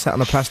nan sat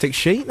on a plastic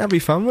sheet. That'd be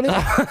fun, wouldn't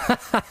it?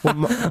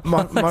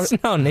 Well,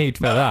 There's no need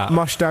for that.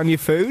 mush down your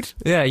food.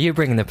 Yeah, you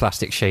bringing the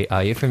plastic sheet,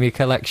 are you, from your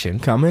collection?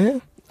 Come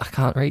here. I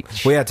can't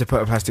reach. We had to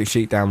put a plastic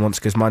sheet down once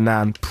because my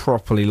nan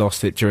properly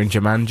lost it during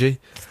Jumanji.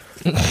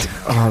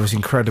 Oh, it was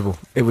incredible.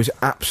 It was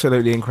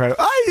absolutely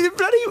incredible.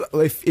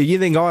 If you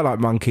think I like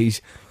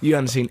monkeys, you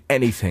haven't seen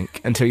anything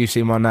until you've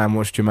seen my nan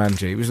watch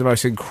Jumanji. It was the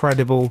most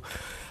incredible...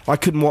 I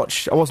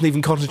wasn't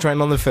even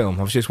concentrating on the film.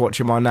 I was just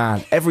watching my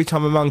nan. Every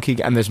time a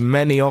monkey, and there's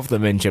many of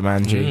them in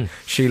Jumanji,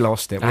 she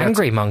lost it. We had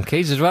Angry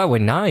monkeys as well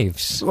with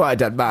knives. to- Well, it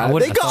doesn't matter. I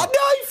wouldn't They have got a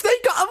knife! They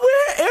got a...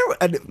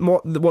 And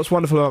what's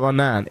wonderful about my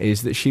nan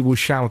is that she will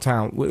shout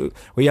out...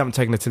 We haven't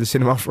taken her to the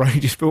cinema for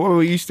ages, but when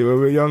we used to when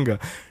we were younger,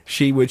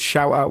 she would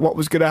shout out what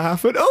was going to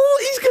happen. Oh,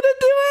 he's going to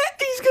do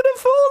it! He's going to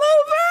fall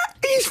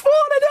over! He's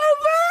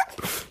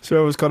falling over!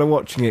 So I was kind of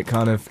watching it,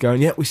 kind of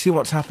going, yeah, we see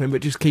what's happening,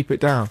 but just keep it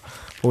down.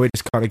 Or we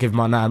just kind of give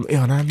my nan,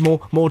 yeah, nan,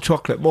 more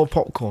chocolate, more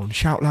popcorn,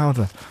 shout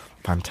louder.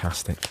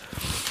 Fantastic.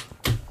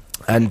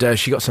 And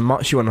she got some...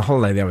 She went on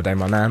holiday the other day,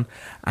 my nan,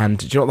 and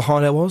do you know what the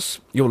highlight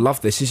was? You'll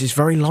love this. This is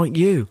very like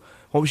you.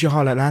 What was your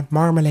highlight, nan?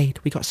 Marmalade.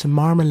 We got some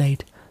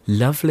marmalade.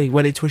 Lovely.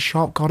 Went into a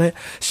shop, got it.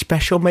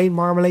 Special made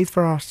marmalade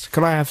for us.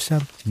 Can I have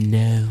some?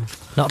 No.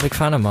 Not a big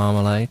fan of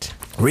marmalade.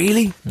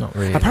 Really? Not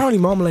really. Apparently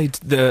marmalade...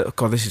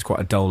 God, this is quite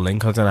a dull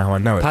link. I don't know how I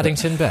know it. but-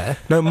 Paddington Bear?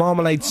 No,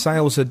 marmalade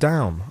sales are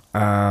down,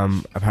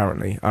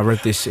 apparently. I read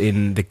this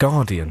in The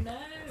Guardian.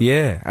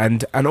 Yeah,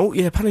 and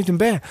Paddington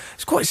Bear.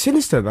 It's quite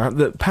sinister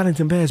that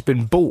Paddington Bear's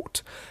been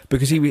bought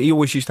because he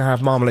always used to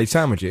have marmalade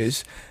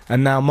sandwiches,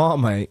 and now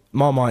Marmite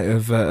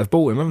have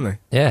bought him, haven't they?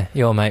 Yeah,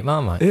 your mate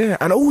Marmite. Yeah,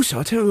 and also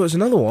I tell you, there's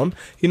another one.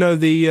 You know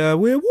the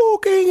We're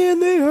Walking in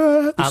the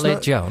Earth. the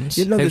Alec Jones?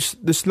 You know Who's-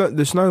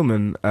 the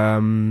Snowman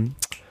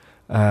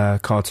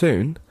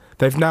cartoon.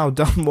 They've now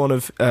done one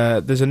of.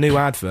 There's a new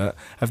advert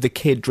of the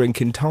kid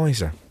drinking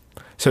Tizer.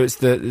 So it's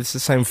the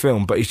same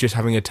film, but he's just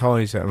having a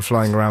Tizer and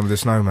flying around with a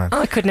snowman.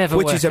 I could never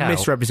Which work is a out.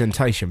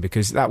 misrepresentation,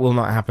 because that will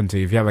not happen to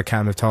you. If you have a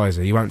can of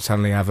Tizer, you won't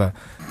suddenly have a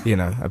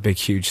big,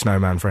 huge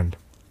snowman friend.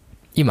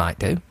 You might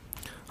do.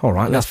 All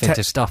right, Nothing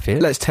to stop you.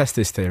 let's test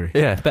this theory.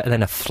 Yeah, better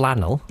than a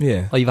flannel.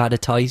 Yeah. Or you've had a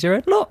Tizer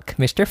and look,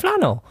 Mr.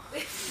 Flannel.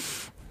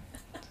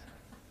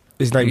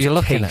 His name's You're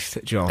looking Keith,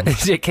 John.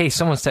 Is it Keith?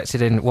 Someone's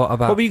texted in, what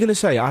about... What were you going to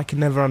say? I can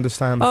never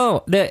understand.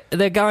 Oh,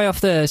 the guy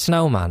off the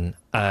snowman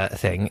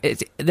thing.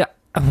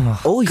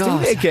 Oh, he's God,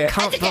 doing it again. I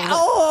can't believe-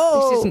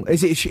 Oh! This isn't-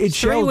 Is it? It's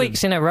 3 Sheldon.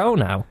 weeks in a row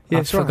now. Yeah,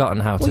 I've it's all right. forgotten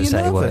how Well, to you're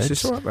say nervous. words.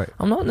 It's all right, mate.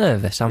 I'm not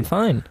nervous. I'm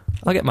fine.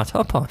 I'll get my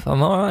top off.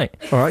 I'm all right.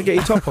 All right, get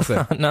your top off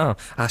there. No,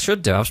 I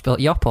should do. I've spilt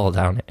yop all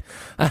down it.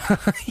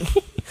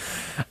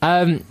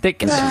 I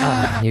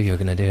knew you were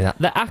going to do that.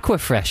 The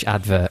Aquafresh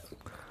advert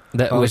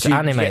that was do you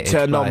animated. Get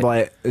turned on by- by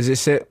it.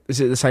 Is it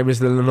the same as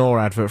the Lenore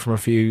advert from a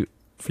few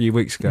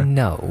weeks ago?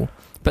 No.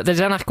 But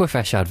there's an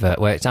Aquafresh advert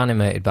where it's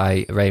animated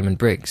by Raymond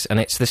Briggs, and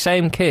it's the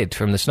same kid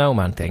from the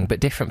Snowman thing, but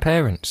different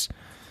parents.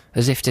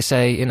 As if to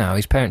say,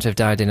 his parents have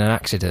died in an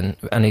accident,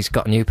 and he's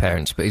got new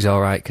parents, but he's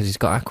all right because he's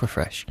got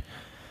Aquafresh.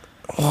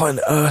 What on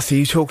earth are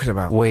you talking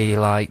about? We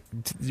like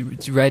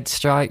red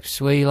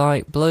stripes, we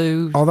like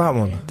blue. Oh, that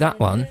one. That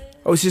one.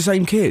 Oh, it's the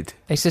same kid.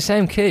 It's the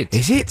same kid.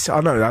 Is it? I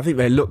know. I think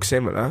they look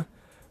similar.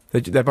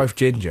 They're both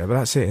ginger, but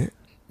that's it.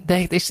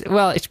 It's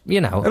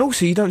And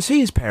also, you don't see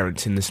his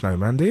parents in the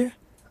Snowman, do you?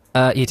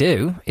 You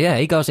do. Yeah,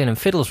 he goes in and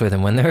fiddles with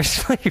them when they're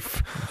asleep.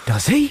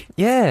 Does he?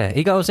 Yeah,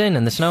 he goes in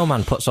and the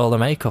snowman puts all the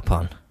makeup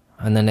on.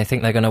 And then they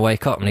think they're going to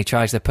wake up and he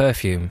tries the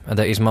perfume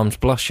that his mum's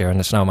blusher and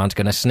the snowman's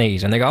going to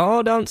sneeze. And they go,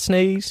 oh, don't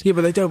sneeze. Yeah,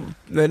 but they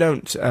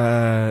don't,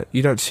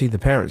 you don't see the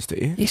parents, do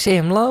you? You see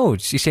him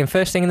loads. You see him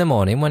first thing in the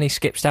morning when he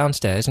skips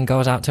downstairs and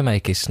goes out to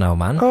make his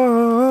snowman.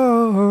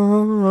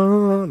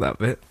 Oh, that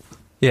bit.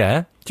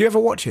 Yeah. Do you ever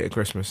watch it at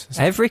Christmas?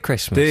 Every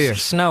Christmas. Do you?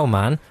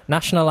 Snowman,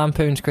 National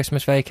Lampoon's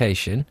Christmas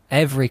Vacation,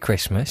 every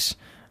Christmas.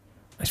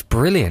 It's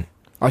brilliant.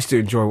 I used to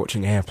enjoy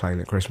watching Airplane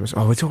at Christmas.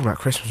 Oh, we're talking about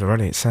Christmas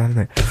already. It's sad,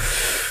 isn't it?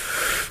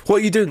 What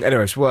are you doing?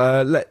 Anyways,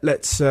 well,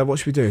 let's. What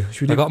should we do?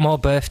 I've got more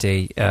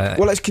birthday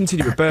well, let's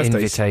continue with birthdays.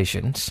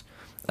 invitations.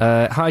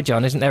 Hi,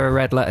 John. Isn't there a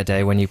red letter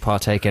day when you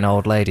partake in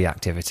old lady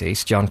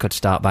activities? John could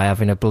start by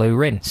having a blue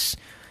rinse.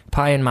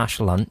 Pie and mash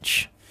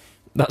lunch.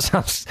 That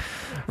sounds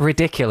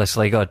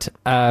ridiculously good.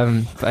 Except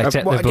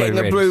the blue getting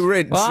rinse. a blue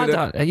rinse. Well, I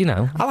don't,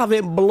 I'll have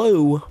it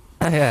blue.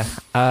 Yeah.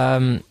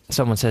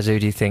 Someone says, who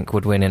do you think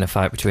would win in a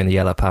fight between the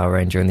yellow Power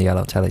Ranger and the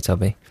yellow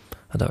Teletubby?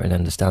 I don't really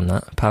understand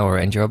that. Power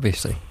Ranger,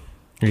 obviously.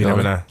 You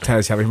never know.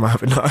 Teletubby might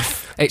have a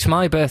knife. It's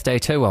my birthday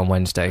too on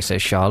Wednesday,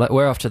 says Charlotte.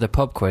 We're off to the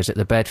pub quiz at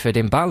the Bedford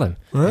in Balham.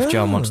 If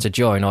John wants to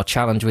join or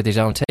challenge with his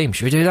own team,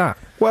 should we do that?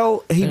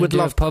 Well, he would Do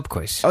a love. pub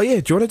quiz. Oh yeah,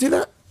 do you want to do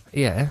that?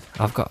 Yeah,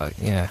 I've got.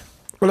 Yeah.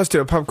 Well, let's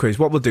do a pub quiz.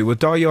 What we'll do, we'll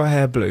dye your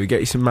hair blue,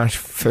 get you some mashed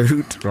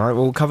food, right?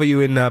 We'll cover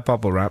you in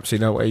bubble wrap so you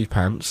don't wear your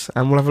pants,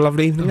 and we'll have a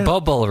lovely evening out.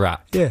 Bubble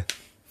wrap. Yeah.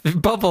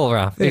 Bubble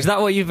wrap. Yeah. Is that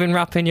what you've been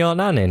wrapping your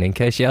nan in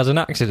case she has an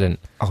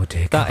accident? Oh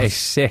dear. That God. is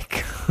sick.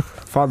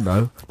 Fun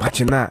though.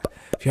 Imagine that.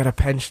 If you had a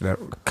pensioner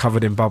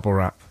covered in bubble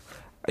wrap,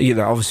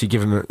 obviously give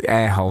them the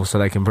air hole so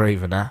they can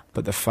breathe and that,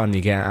 but the fun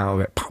you get out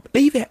of it. Pop,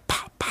 leave it.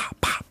 Pop, pop,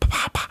 pop,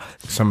 pop, pop.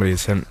 Somebody had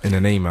sent in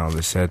an email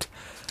that said,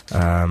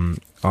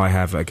 I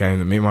have a game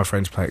that me and my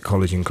friends play at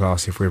college in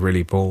class if we're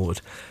really bored.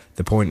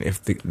 The point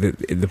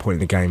the point of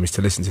the game is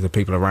to listen to the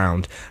people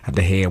around and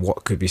to hear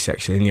what could be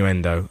sexual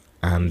innuendo.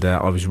 And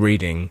I was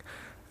reading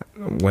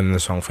when the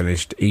song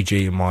finished,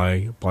 e.g.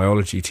 my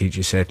biology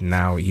teacher said,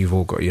 now you've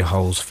all got your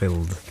holes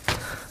filled.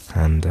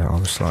 And I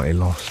was slightly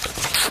lost.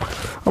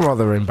 I'm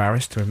rather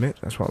embarrassed to admit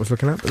that's what I was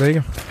looking at, but there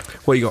you go.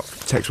 What you got,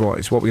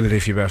 text-wise? What are we going to do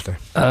for your birthday?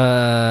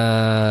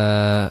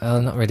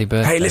 Not really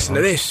birthday. Hey, listen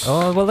to this.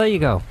 Oh, well, there you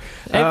go.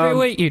 Every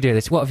week you do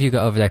this. What have you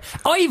got over there?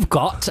 I've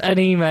got an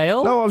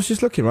email. No, I was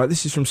just looking, right?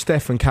 This is from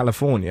Steph in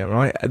California,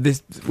 right?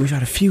 We've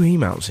had a few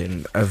emails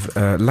in of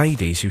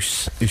ladies who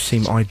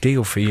seem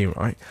ideal for you,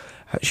 right?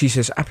 She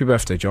says, happy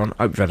birthday, John.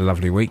 Hope you've had a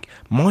lovely week.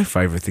 My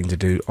favourite thing to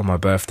do on my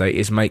birthday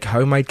is make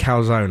homemade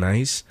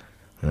calzones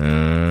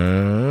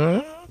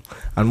and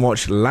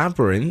watch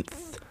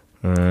Labyrinth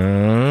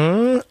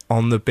on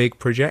the big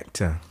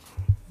projector.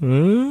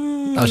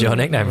 That was your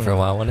nickname for a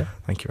while, wasn't it?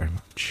 Thank you very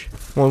much.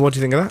 Well, what do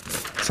you think of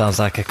that? Sounds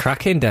like a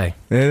cracking day.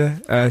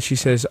 Yeah, she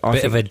says...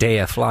 Bit of a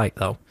dear flight,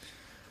 though.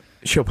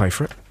 She'll pay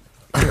for it.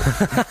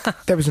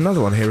 There was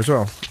another one here as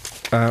well.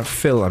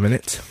 Phil, a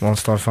minute,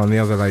 whilst I find the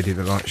other lady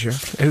that likes you.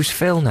 Who's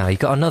Phil now? You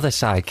got another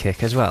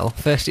sidekick as well.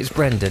 First it's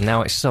Brendan,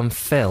 now it's some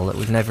Phil that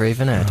we've never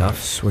even heard of.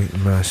 Sweet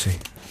mercy.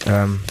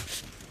 God,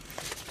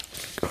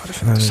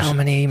 if I know So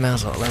many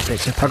emails, all those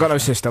bits of I got no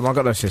system.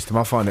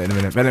 I'll find it in a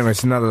minute. But anyway,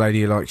 it's another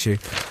lady who likes you.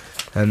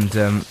 And,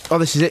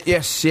 this is it.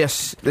 Yes.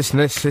 Listen,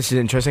 this is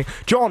interesting.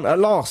 John, at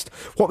last,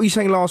 what were you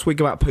saying last week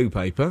about poo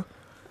paper?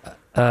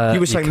 You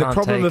were saying the can't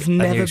problem take of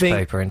never a being...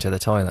 newspaper into the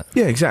toilet.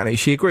 Yeah, exactly.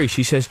 She agrees.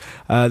 She says,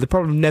 the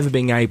problem of never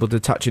being able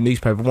to touch a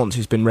newspaper once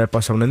it's been read by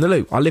someone in the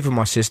loo. I live with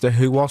my sister,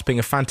 who, whilst being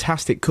a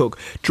fantastic cook,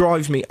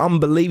 drives me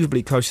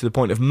unbelievably close to the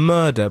point of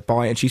murder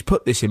by, and she's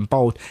put this in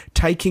bold,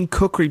 taking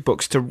cookery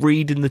books to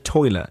read in the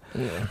toilet.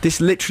 Yeah.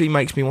 This literally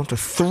makes me want to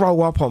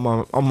throw up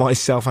on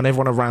myself and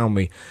everyone around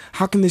me.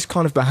 How can this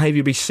kind of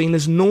behaviour be seen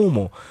as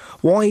normal?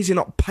 Why is it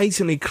not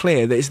patently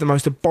clear that it's the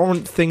most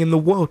abhorrent thing in the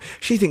world?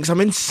 She thinks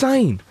I'm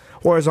insane.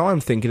 Whereas I'm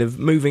thinking of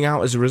moving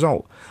out as a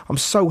result. I'm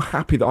so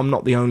happy that I'm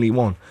not the only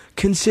one.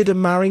 Consider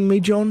marrying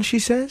me, John, she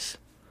says.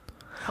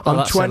 Oh,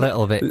 that's a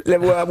little bit...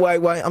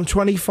 Wait. I'm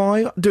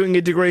 25, doing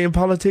a degree in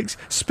politics,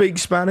 speak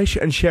Spanish,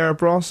 and share a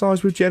bra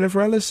size with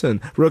Jennifer Ellison.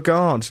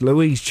 Regards,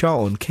 Louise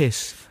Charlton,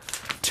 kiss.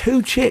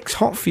 2 chicks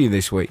hot for you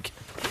this week.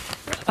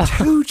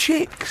 2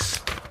 chicks.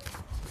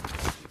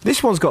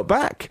 This one's got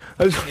back.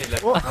 And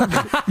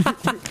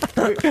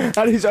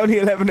it's only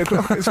 11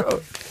 o'clock as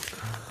well.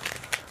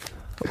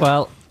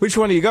 Well... Which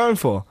one are you going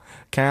for?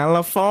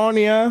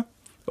 California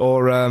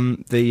or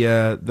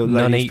the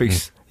lady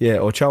speaks, yeah,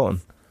 or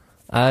Charlton?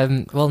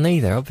 Well,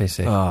 neither,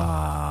 obviously.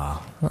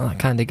 Ah, Not that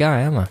kind of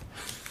guy, am I?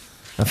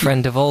 A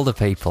friend of all the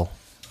people.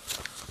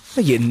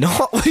 No, you're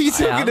not. What are you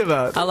talking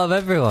about? I love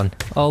everyone,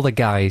 all the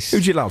guys. Who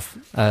do you love?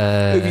 Who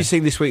have you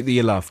seen this week that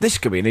you love? This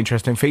could be an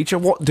interesting feature.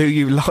 What do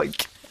you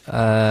like?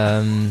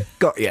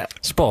 Got ya.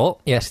 Sport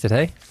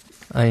yesterday.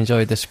 I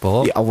enjoyed the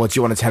sport. Yeah, what do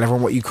you want to tell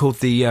everyone what you called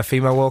the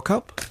Female World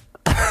Cup?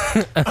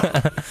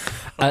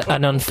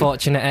 An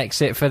unfortunate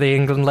exit for the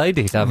England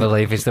ladies, I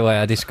believe, is the way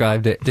I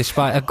described it.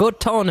 Despite a good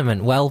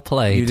tournament, well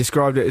played. You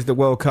described it as the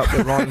World Cup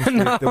that rhymes with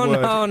the word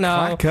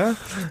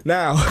clacker.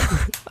 Now,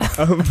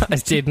 I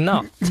did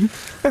not.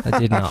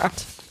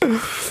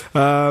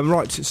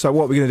 Right. So,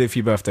 what are we going to do for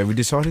your birthday? We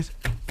decided.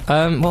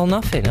 Well,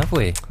 nothing, have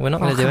we? We're not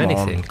going to do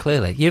anything. On.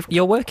 Clearly,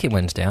 you're working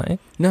Wednesday, aren't you?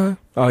 No.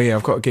 Oh yeah,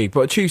 I've got a gig,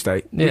 but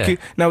Tuesday. Yeah.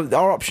 Now,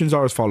 our options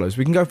are as follows: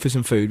 we can go for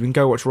some food. We can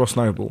go watch Ross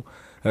Noble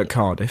at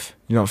Cardiff.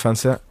 You not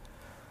fancy that?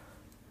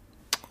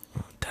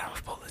 Oh, damn,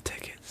 I've bought the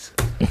tickets.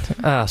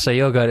 So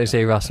you're going to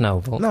see Ross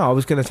Noble? No, I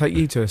was going to take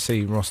you to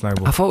see Ross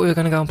Noble. I thought we were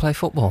going to go and play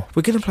football.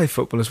 We're going to play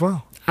football as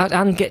well.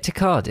 And get to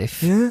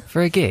Cardiff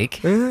for a gig?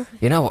 Yeah.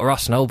 You know what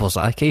Ross Noble's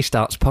like? He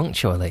starts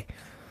punctually.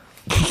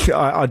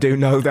 I do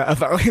know that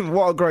about him.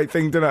 What a great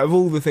thing to know. Of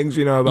all the things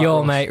we know about Your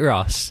Ross. mate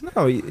Ross?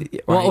 No,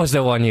 what was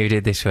the one you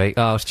did this week?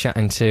 Oh, I was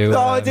chatting to... No,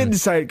 I didn't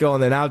say it. Go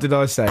on then. How did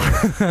I say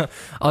it?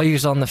 I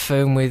was on the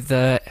phone with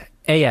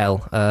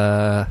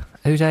AL.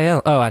 Who's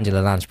AL? Oh,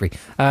 Angela Lansbury.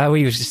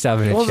 We was just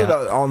having a Wasn't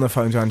chat. on the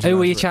phone to Angela Who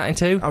were you Lansbury?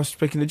 chatting to? I was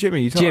speaking to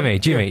Jimmy.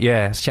 Jimmy,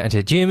 yeah. I was chatting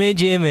to Jimmy.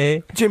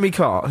 Jimmy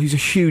Carr, who's a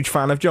huge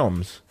fan of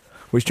John's,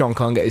 which John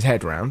can't get his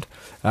head round.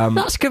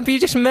 You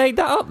just made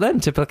that up then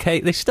to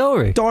placate this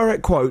story.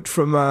 Direct quote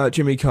from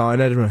Jimmy Carr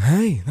in Edinburgh.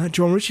 Hey, that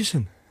Jon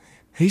Richardson.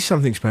 He's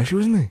something special,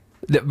 isn't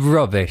he?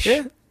 Rubbish.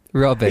 Yeah.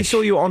 Rubbish. He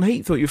saw you on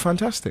Heat, thought you were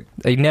fantastic.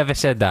 He never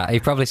said that. He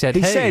probably said,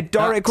 He hey, said,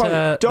 direct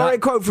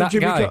quote from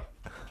Jimmy Carr.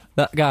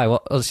 That guy,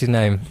 what's his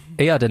name?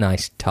 He had a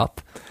nice top.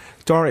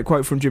 Direct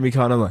quote from Jimmy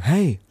Carr. And I'm like,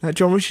 hey, that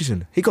Jon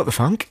Richardson. He got the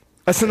funk.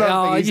 That's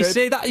another thing he said.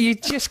 See that? You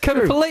just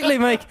completely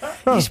make...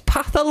 He's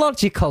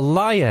pathological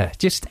liar.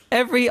 Just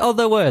every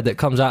other word that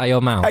comes out of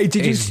your mouth. Hey,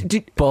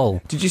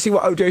 bull. Did you see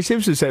what O.J.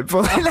 Simpson said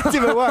before they let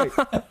him away?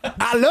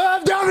 I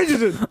love Jon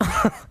Richardson.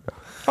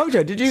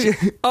 O.J., did you...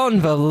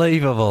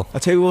 Unbelievable. I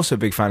tell you, also a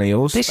big fan of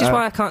yours. This is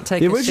why I can't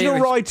take the it original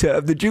serious. writer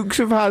of the Dukes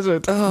of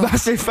Hazzard.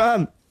 Massive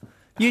fan.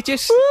 You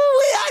just... Ooh,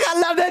 I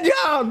love that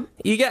John.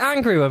 You get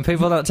angry when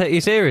people don't take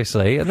you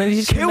seriously, and then you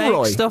just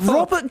make stuff up.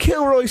 Robert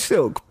Kilroy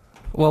Silk.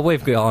 Well,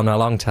 we've got on a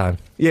long time.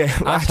 Yeah,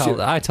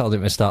 I told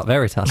him to start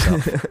Veritas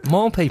off.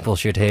 More people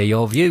should hear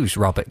your views,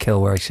 Robert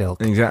Kilroy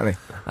Silk. Exactly.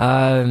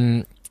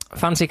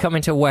 Fancy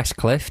coming to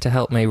Westcliff to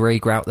help me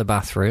regrout the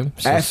bathroom,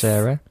 says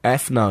Sarah.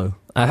 No.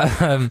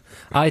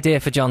 Idea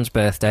for John's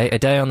birthday: a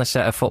day on the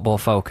set of Football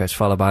Focus,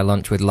 followed by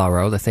lunch with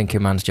Lauro, the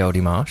thinking man's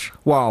Jodie Marsh.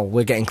 Well,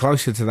 we're getting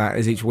closer to that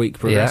as each week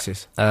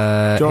progresses.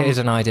 Here's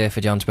an idea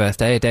for John's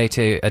birthday: a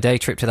day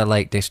trip to the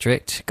Lake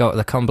District, go to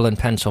the Cumberland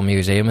Pencil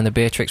Museum, and the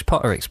Beatrix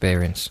Potter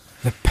Experience.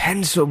 The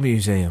Pencil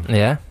Museum.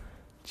 Yeah.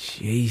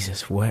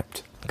 Jesus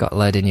wept. Got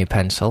lead in your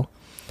pencil.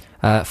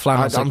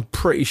 I'm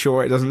pretty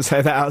sure it doesn't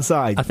say that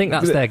outside. I think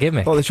that's their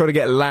gimmick. Oh, they're trying to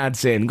get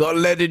lads in. Got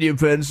lead in your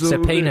pencil. It's a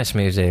penis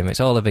museum. It's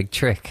all a big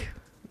trick.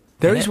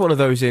 There is one of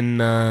those in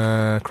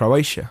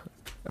Croatia,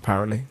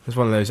 apparently. There's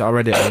one of those. I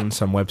read it on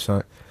some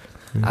website.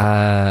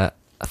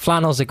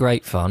 Flannels are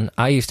great fun.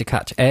 I used to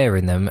catch air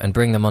in them and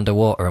bring them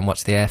underwater and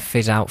watch the air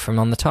fizz out from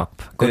on the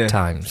top. Good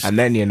times. And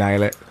then you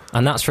nail it.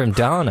 And that's from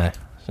Dana.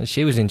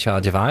 She was in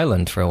charge of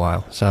Ireland for a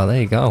while. So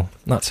there you go.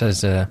 That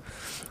says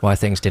why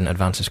things didn't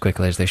advance as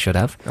quickly as they should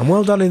have. And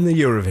well done in the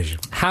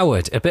Eurovision.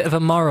 Howard, a bit of a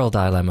moral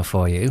dilemma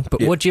for you,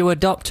 but would you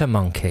adopt a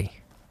monkey?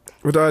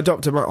 Would I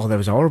adopt a monkey? Oh, there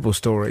was a horrible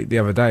story the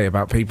other day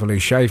about people who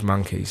shave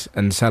monkeys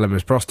and sell them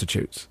as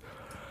prostitutes.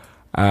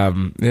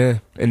 In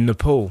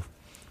Nepal.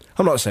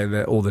 I'm not saying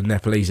that all the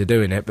Nepalese are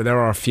doing it, but there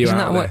are a few Isn't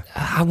out that there.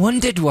 what I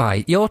wondered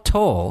why your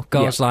tour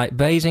goes like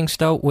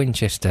Basingstoke,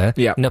 Winchester,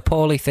 Yeah.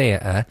 Napoli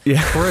Theatre,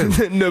 Yeah. Crewe.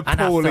 And I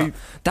Napoli. thought,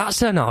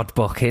 that's an odd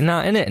booking,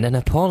 that, isn't it? In the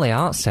Napoli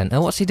Arts Centre.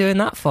 What's he doing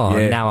that for?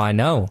 Yeah. Now I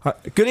know.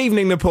 Good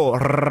evening, Nepal.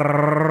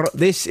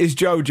 This is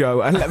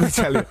Jojo, and let me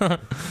tell you,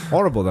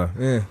 horrible though.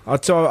 Yeah, I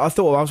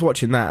thought I was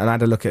watching that and I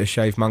had a look at a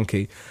shaved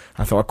monkey.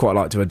 I thought I'd quite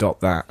like to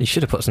adopt that. You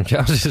should have put some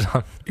trousers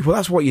on. Well,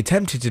 that's what you're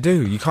tempted to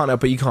do. You can't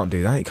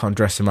do that. You can't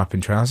dress them up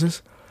in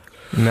trousers.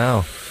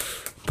 No.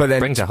 But then,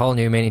 Brings a whole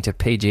new meaning to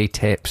PG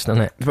tips,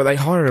 doesn't it? but they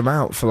hire him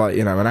out for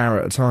an hour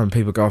at a time.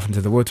 People go off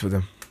into the woods with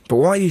him. But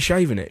why are you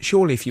shaving it?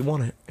 Surely, if you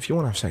want to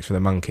have sex with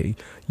a monkey,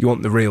 you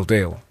want the real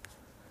deal.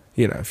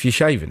 If you're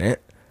shaving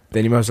it,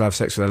 then you might as well have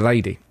sex with a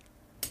lady.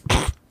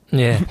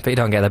 Yeah, but you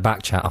don't get the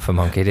back chat off a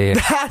monkey, do you?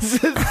 That's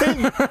the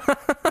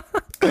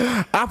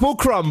thing. Apple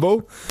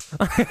crumble.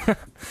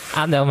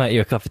 And they'll make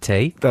you a cup of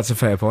tea. That's a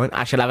fair point.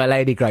 I shall have a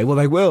lady grey. Well,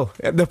 they will.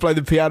 They'll play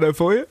the piano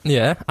for you.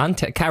 Yeah, and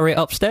carry it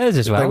upstairs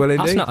as well. They will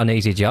That's indeed. not an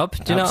easy job.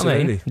 Do you know what I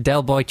mean? Absolutely.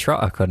 Del Boy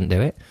Trotter couldn't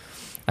do it.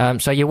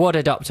 So you would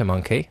adopt a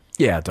monkey.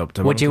 Yeah, adopt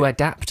a Would you monkey.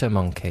 adapt a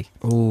monkey?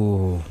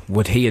 Ooh,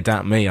 would he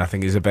adapt me? I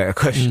think is a better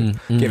question.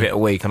 Give it a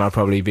week, and I'd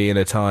probably be in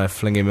a tyre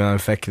flinging my own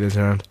feculars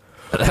around.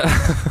 I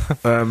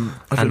don't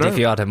And know. if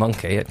you had a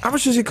monkey, How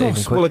much does it even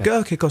cost? Well, a quicker.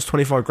 gherkin costs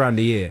 25 grand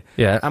a year.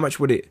 Yeah, How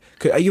much would it?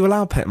 Are you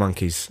allowed pet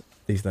monkeys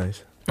these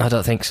days? I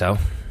don't think so.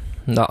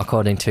 Not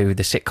according to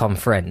the sitcom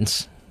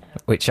Friends,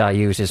 which I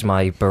use as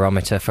my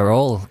barometer for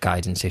all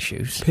guidance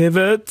issues.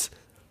 Pivot.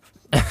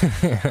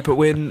 But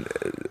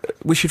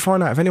we should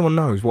find out if anyone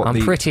knows what I'm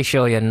the. pretty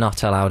sure you're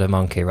not allowed a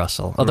monkey,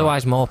 Russell.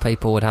 Otherwise, more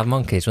people would have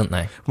monkeys, wouldn't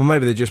they? Well,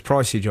 maybe they're just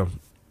pricey, John.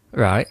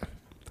 Right.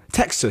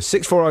 Text us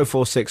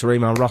 64046 or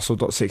email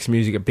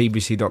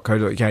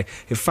russell.6music@bbc.co.uk.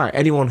 In fact,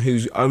 anyone who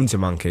owns a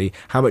monkey,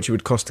 how much it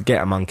would cost to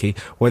get a monkey,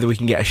 whether we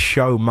can get a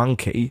show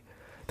monkey,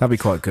 that'd be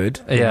quite good.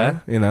 Yeah.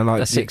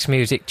 Like A Six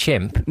Music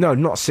chimp. No,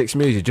 not Six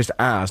Music, just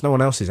ours. No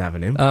one else is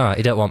having him. All right,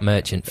 you don't want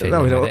merchant feeling.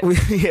 No, we with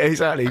don't. it. Yeah,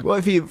 exactly. What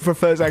if he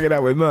prefers hanging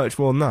out with Merch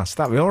more than us?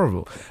 That'd be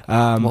horrible.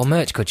 Well,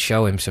 Merch could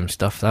show him some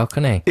stuff, though,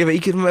 couldn't he? Yeah, but he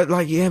could but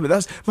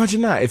that's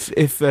imagine that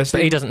if But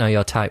he doesn't know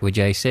you're tight with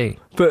JC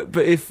but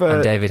if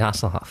and David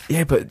Hasselhoff.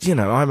 yeah, but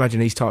I imagine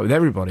he's tight with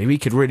everybody. We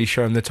could really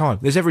show him the time.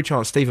 There's every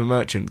chance Stephen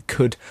Merchant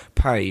could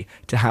pay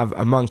to have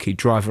a monkey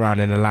drive around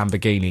in a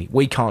Lamborghini.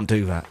 We can't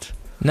do that.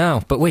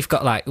 No, but we've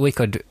got we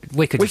could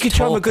just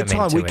show him a talk good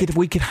time. into it.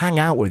 We could hang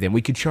out with him.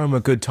 We could show him a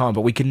good time,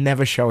 but we could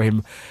never show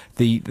him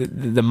the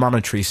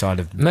monetary side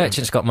of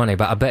Merchant's got money,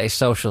 but I bet his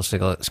social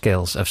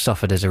skills have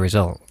suffered as a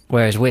result.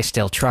 Whereas we're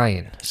still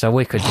trying, so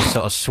we could just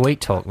sort of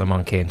sweet talk the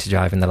monkey into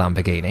driving the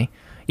Lamborghini.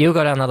 You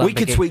go down the Lamborghini. We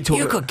could sweet talk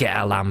You the- could get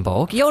a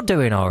Lambo. You're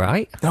doing all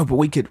right. No, but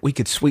we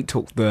could sweet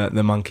talk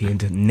the monkey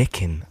into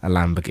nicking a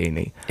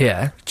Lamborghini.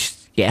 Yeah.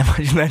 Yeah,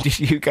 imagine that. Just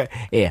you go,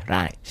 here,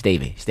 right,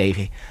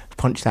 Stevie,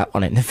 punch that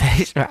one in the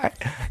face, right?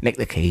 Nick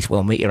the keys,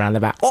 we'll meet you around the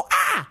back. Oh,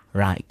 ah!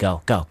 Right,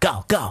 go.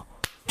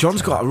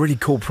 John's got a really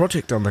cool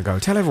project on the go.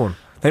 Tell everyone.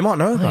 They might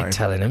know I about ain't him.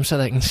 telling them so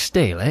they can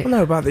steal it. I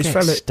know about this Get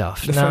fella.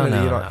 stuff. The No, fella that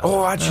no, you like. no, Oh,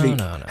 no, actually,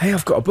 no. hey,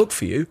 I've got a book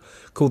for you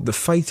called The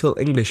Fatal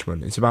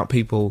Englishman. It's about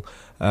people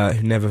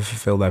who never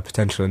fulfil their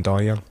potential and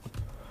die young.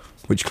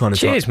 Which kind of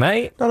Cheers,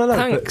 mate. No,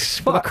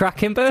 Thanks. but What a that-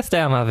 cracking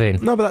birthday I'm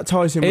having. No, but that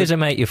ties in. Here's a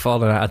mate you've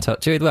fallen out of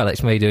touch with. Well,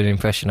 it's me doing an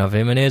impression of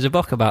him, and here's a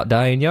book about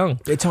dying young.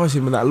 It ties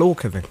in with that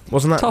Lorca thing,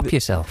 wasn't that? Top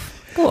yourself.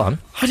 Go on.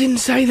 I didn't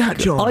say that,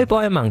 John. I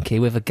buy a monkey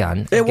with a gun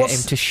and Yeah, get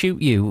what's- him to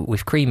shoot you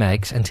with cream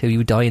eggs until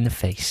you die in the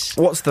face.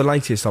 What's the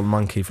latest on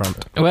monkey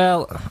front?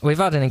 Well, we've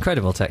had an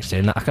incredible text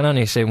in that I can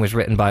only assume was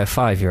written by a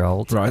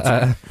 5-year-old.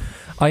 Right.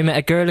 I met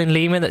a girl in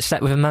Lima that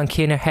slept with a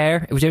monkey in her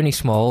hair. It was only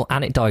small,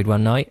 and it died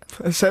one night.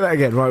 Say that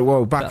again. Right.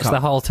 Whoa. Back That's up. the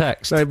whole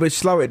text. No, but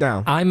slow it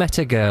down. I met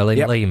a girl in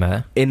Yep.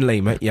 Lima, In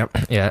Lima. Yep.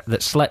 yeah,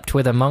 that slept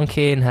with a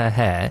monkey in her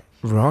hair.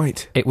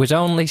 Right. It was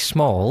only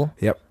small,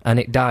 Yep. and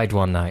it died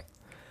one night.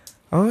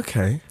 Oh,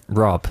 okay.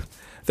 Rob.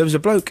 There was a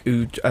bloke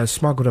who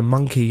smuggled a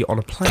monkey on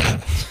a plane.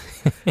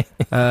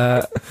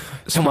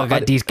 Someone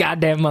got these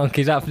goddamn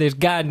monkeys out for this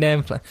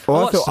goddamn plane.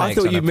 Well, What I snakes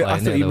thought on a you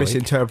plane the other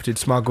misinterpreted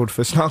smuggled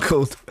for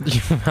snuggled. week?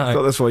 I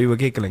thought that's why you were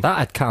giggling.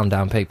 That'd calm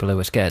down people who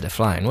were scared of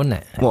flying, wouldn't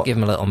it? What? Give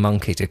them a little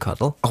monkey to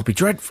cuddle. I'll be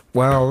dreadful.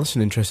 Well, that's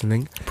an interesting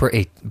thing.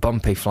 Pretty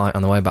bumpy flight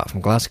on the way back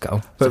from Glasgow.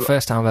 It's But- the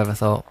first time I've ever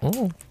thought,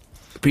 oh,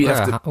 But you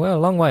have to. well, a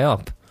long way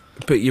up.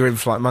 But you're in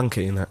flight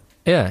monkey in that.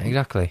 Yeah,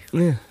 exactly.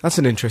 Yeah, that's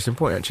an interesting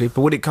point actually.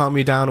 But would it calm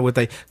you down, or would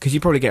they? Because you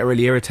probably get a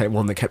really irritating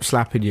one that kept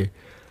slapping you,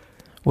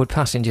 Would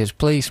passengers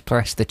please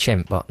press the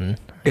chimp button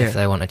Yeah. if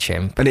they want a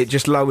chimp? and it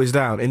just lowers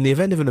down. In the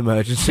event of an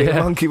emergency, Yeah.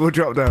 a monkey will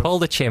drop down. Pull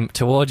the chimp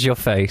towards your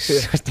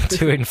face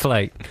to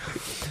inflate.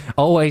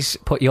 Always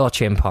put your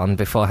chimp on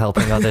before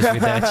helping others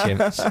with their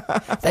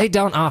chimps. They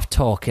don't half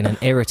talk in an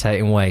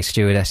irritating way,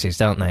 stewardesses,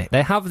 don't they?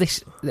 They have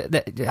this...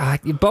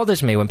 it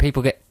bothers me when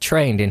people get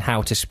trained in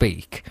how to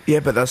speak, Yeah,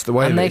 but that's the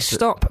way. and of they it.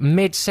 stop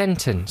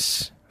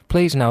mid-sentence.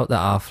 Please note that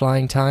our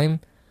flying time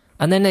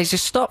And then they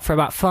just stop for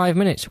about 5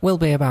 minutes. Will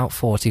be about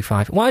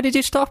 45. Why did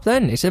you stop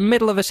then? It's in the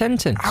middle of a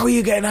sentence. How are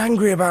you getting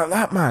angry about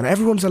that, man?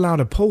 Everyone's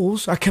allowed a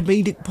pause, a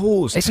comedic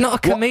pause. It's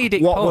not a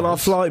comedic What pause. will our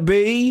flight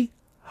be?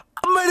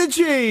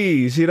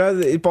 Amenities! You know,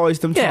 it buys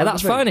them time. Yeah,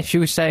 that's fine if she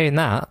was saying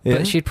that, Yeah.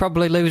 but she'd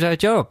probably lose her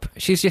job.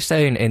 She's just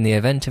saying, in the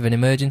event of an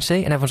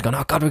emergency, and everyone's going,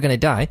 oh, God, we're going to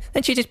die.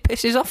 Then she just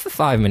pisses off for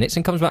 5 minutes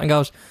and comes back and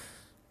goes,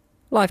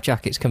 life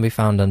jackets can be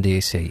found under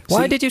your seat.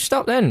 Why did you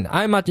stop then?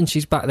 I imagine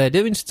she's back there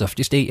doing stuff,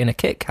 just eating a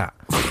Kit Kat.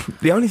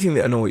 The only thing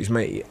that annoys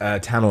me,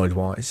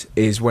 tannoid-wise,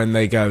 is when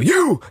they go,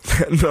 you!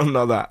 No,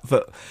 not that.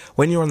 But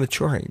when you're on the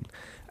train,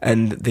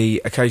 and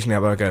occasionally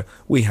I go,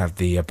 we have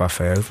the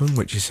buffet oven,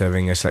 which is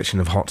serving a selection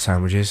of hot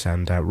sandwiches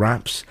and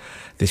wraps.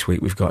 This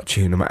week we've got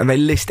tuna and they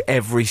list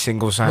every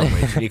single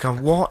sandwich. And you go,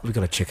 what? We've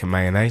got a chicken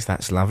mayonnaise,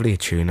 that's lovely, a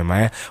tuna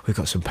mayo. We've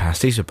got some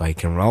pasties, a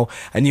bacon roll.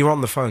 And you're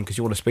on the phone because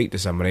you want to speak to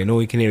somebody and all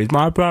you can hear is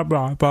blah, blah,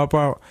 blah, blah,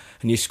 blah.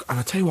 And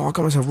I tell you what, I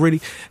got myself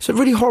it's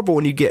really horrible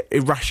when you get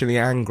irrationally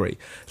angry.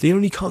 You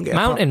only can't get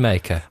Mountain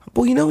Maker.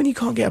 Well, you know when you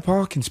can't get a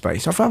parking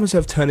space? I found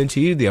myself turning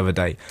to you the other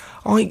day.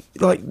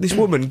 This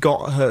woman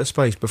got her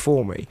space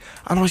before me,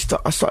 and I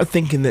started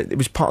thinking that it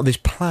was part of this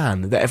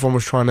plan that everyone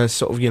was trying to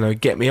sort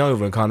of, get me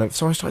over and kind of...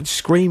 So I started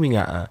screaming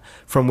at her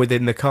from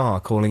within the car,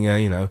 calling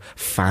her,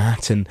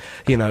 fat and,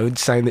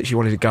 saying that she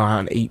wanted to go out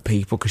and eat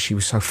people because she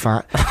was so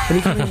fat. And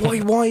you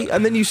go, why?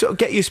 And then you sort of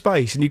get your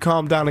space and you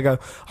calm down and go,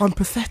 I'm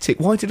pathetic.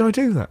 Why did I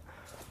do that?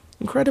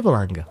 Incredible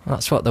anger.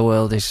 That's what the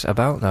world is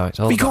about, though. It's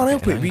all But you about can't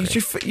help getting it.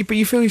 angry. But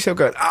you feel yourself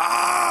going,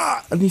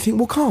 ah! And you think,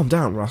 well, calm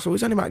down, Russell.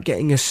 It's only about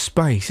getting a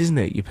space, isn't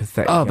it? You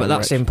pathetic. Oh, but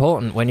that's wretch.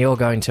 important when you're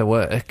going to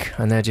work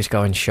and they're just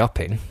going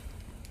shopping.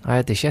 I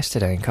had this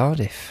yesterday in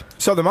Cardiff.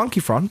 So the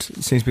monkey front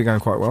seems to be going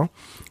quite well.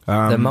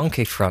 The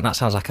monkey front, that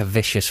sounds like a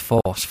vicious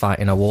force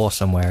fighting a war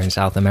somewhere in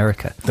South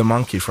America. The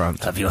monkey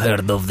front. Have you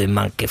heard of the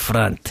monkey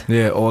front?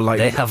 Yeah, or like...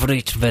 They have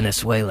reached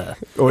Venezuela.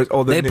 Or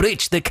the They new,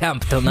 breached the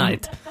camp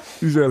tonight.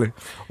 exactly.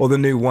 Or the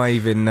new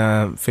wave in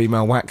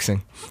female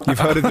waxing. You've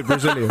heard of the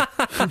Brazilian.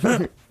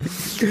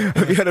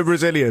 Have you heard of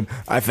Brazilian?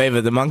 I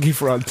favour the monkey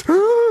front.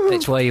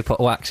 It's where you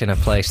put wax in a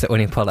place that when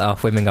you pull it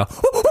off, women go...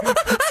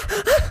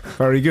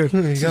 Very good.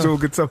 This is all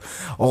good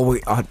stuff.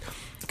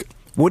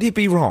 Would it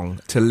be wrong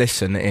to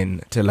listen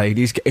in to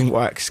ladies getting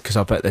waxed? Because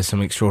I bet there's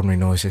some extraordinary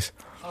noises.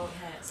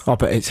 I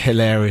bet it's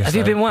hilarious. Have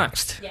you though. been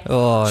waxed? Yes.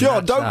 Oh, John,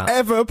 nudge don't that.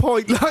 ever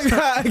point like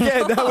that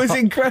again. That was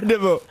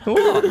incredible.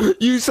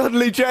 You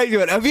suddenly changed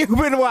it. Have you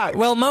been waxed?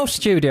 Well, most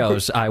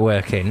studios I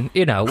work in,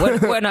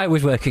 when I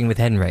was working with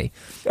Henry,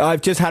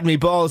 I've just had me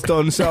balls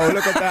done, so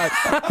look at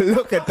that.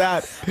 Look at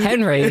that.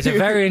 Henry is a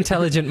very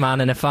intelligent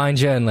man and a fine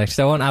journalist.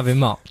 I won't have him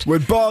mocked.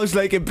 With balls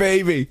like a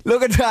baby.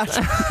 Look at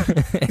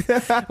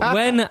that.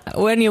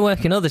 When you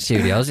work in other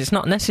studios, it's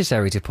not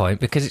necessary to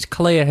point because it's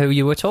clear who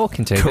you were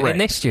talking to. But Correct. in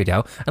this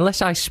studio,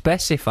 unless I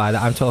specify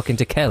that I'm talking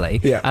to Kelly,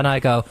 Yeah. and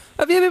I go,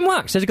 have you been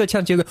waxed? There's a good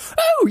chance you go,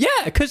 oh,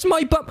 yeah, because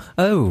my bum...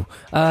 Oh,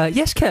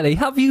 yes, Kelly,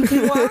 have you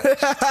been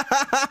waxed?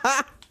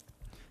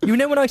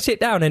 When I sit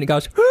down and it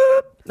goes,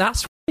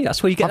 that's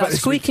where you get that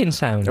squeaking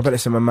sound. I bet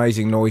there's some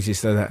amazing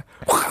noises though. That.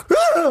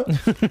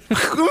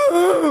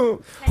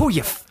 Oh,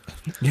 you...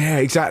 Yeah,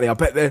 exactly. I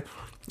bet there's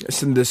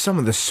some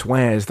of the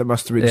swears that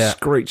must have been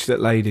screeched at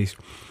ladies.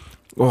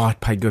 Oh,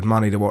 I'd pay good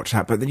money to watch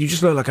that. But then you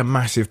just look like a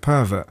massive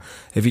pervert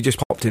if you just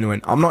popped in and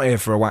went, I'm not here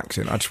for a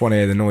waxing, I just want to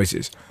hear the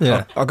noises.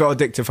 Yeah. I've got a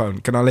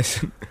dictaphone, can I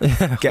listen?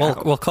 Get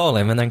out. We'll call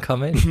him and then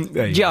come in.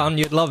 There you John,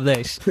 you'd love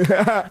this.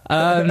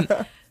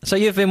 So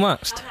you've been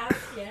waxed? I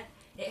have, yeah.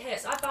 It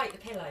hurts. I bite the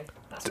pillow.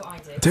 That's what I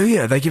do. Do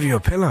you? They give you a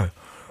pillow.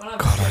 When I'm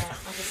God, there,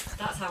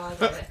 that's how I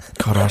do it.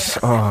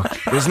 God,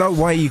 there's no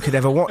way you could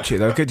ever watch it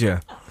though, could you?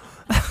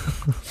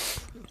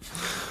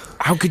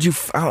 How could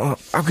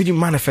you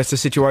manifest a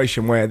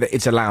situation where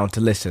it's allowed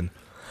to listen?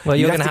 Well,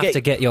 you're You'd going to have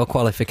to get your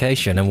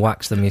qualification and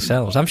wax them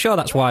yourselves. I'm sure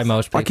that's why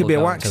most people I could be a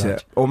go into waxer,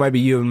 that. or maybe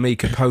you and me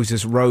could pose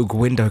as rogue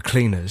window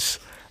cleaners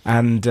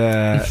and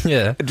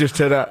Yeah. just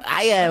turn out,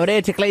 we're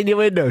here to clean your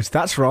windows.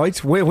 That's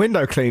right, we're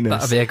window cleaners.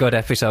 That'd be a good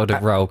episode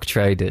of Rogue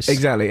Traders.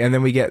 Exactly, and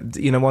then we get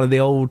one of the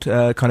old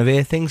kind of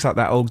ear things like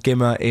that old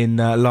Gimmer in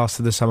Last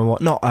of the Summer.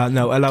 Hello,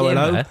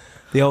 Gimmer?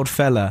 the old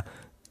fella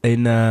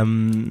in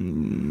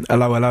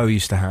Hello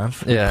used to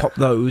have. Yeah. Pop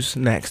those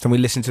next, and we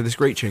listen to the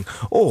screeching.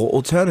 Or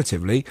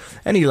alternatively,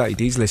 any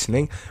ladies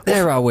listening,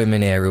 There are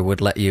women here who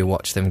would let you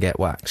watch them get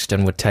waxed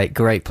and would take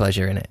great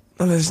pleasure in it.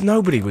 well, there's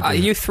nobody would do that.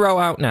 You throw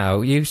out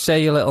now, you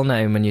say your little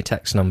name and your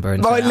text number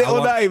and My say,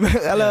 little name.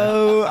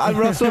 Hello, I'm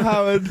Russell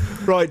Howard.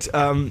 Right,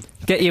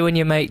 Get you and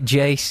your mate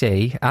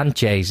JC and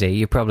Jay-Z,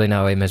 you probably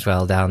know him as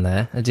well down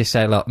there, and just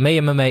say, look, me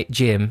and my mate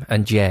Jim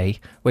and Jay,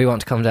 we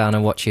want to come down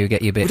and watch you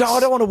get your bits I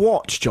don't want to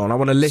watch, John. I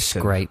want to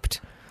listen. scraped.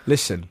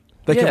 Listen.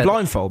 They Yeah. can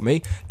blindfold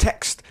me.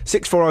 Text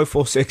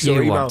 64046 or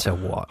You email. want to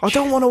watch. I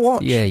don't want to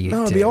watch. Yeah, you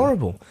No, it'd do. be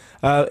horrible.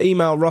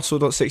 Email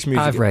russell.6music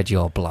I've read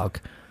your blog.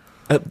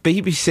 at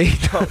BBC.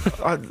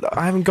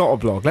 I haven't got a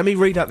blog. Let me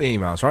read out the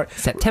emails, right?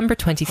 September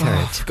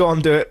 23rd. Go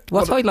on, do it.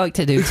 What I'd like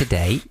to do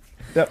today...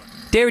 Yep.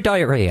 Dear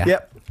Diarrhea,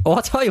 Yep.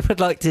 What I would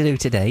like to do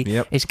today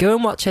Yep. is go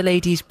and watch a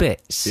lady's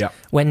bits Yep.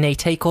 when they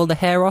take all the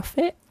hair off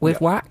it with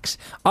Yep. wax.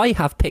 I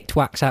have picked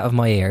wax out of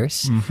my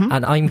ears,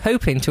 and I'm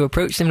hoping to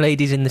approach some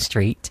ladies in the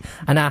street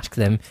and ask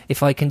them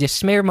if I can just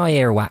smear my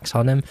ear wax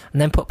on them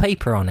and then put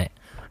paper on it,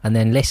 and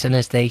then listen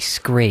as they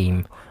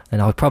scream.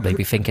 And I'll probably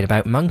be thinking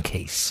about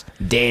monkeys.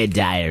 Dear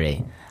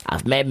diary,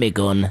 I've made me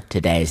gun.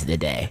 Today's the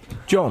day.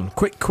 John,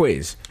 quick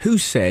quiz. Who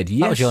said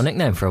yes? That was your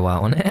nickname for a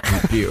while, wasn't it?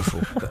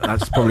 Beautiful.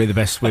 That's probably the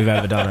best we've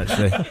ever done,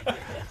 actually.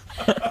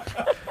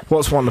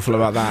 What's wonderful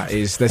about that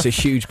is there's a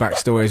huge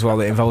backstory as well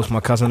that involves my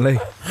cousin Lee.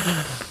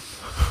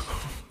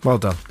 Well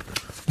done.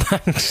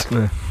 Thanks.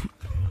 Yeah.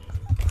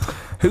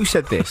 Who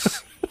said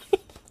this?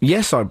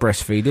 Yes, I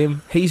breastfeed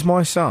him. He's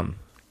my son.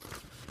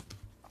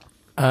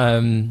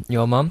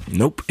 Your mum?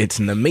 Nope, it's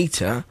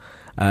Namita.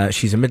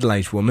 She's a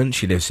middle-aged woman.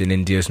 She lives in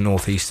India's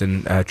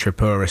northeastern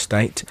Tripura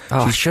state.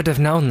 Oh, I should have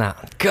known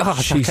that. God,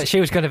 She's- she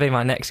was going to be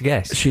my next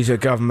guest. She's a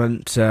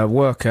government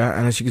worker,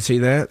 and as you can see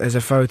there's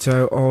a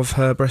photo of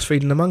her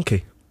breastfeeding a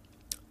monkey.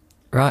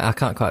 Right, I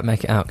can't quite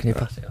make it out. Can you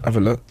pass it on? Have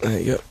a look. There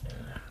you go.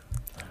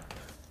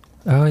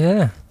 Oh,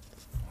 yeah.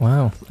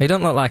 Wow. He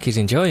don't look like he's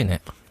enjoying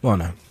it. Well,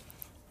 no.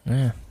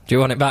 Yeah. Do you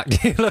want it back?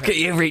 Look at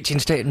you reaching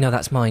straight. No,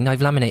 that's mine.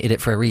 I've laminated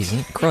it for a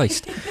reason.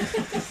 Christ.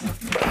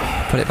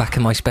 Put it back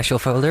in my special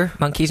folder.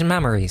 Monkeys and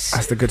memories.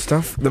 That's the good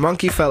stuff. The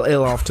monkey fell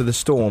ill after the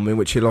storm in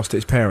which he lost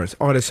its parents.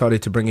 I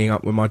decided to bring him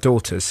up with my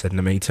daughters, said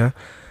Namita.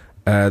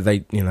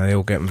 They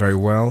all get on very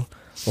well.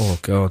 Oh,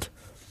 God.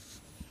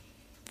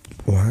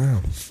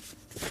 Wow.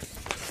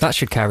 That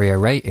should carry a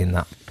rating,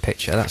 that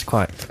picture. That's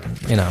quite,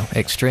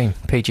 extreme.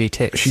 PG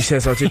tits. She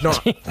says I did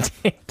not...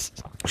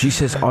 She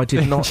says, I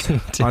did not...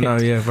 I know,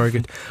 yeah, very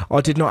good.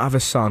 I did not have a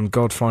son.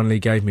 God finally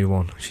gave me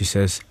one, she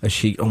says. As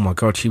she... Oh, my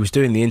God, she was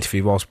doing the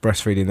interview whilst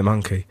breastfeeding the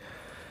monkey.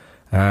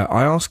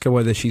 I ask her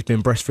whether she's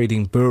been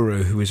breastfeeding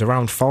Buru, who is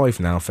around 5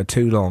 now, for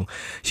too long.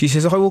 She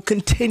says, I will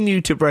continue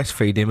to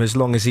breastfeed him as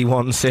long as he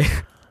wants it.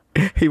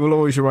 He will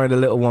always remain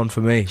a little one for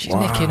me. She's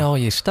nicking all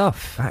your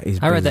stuff. That is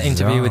I read that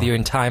interview bizarre. with you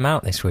in Time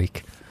Out this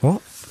week.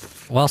 What?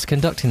 Whilst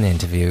conducting the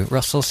interview,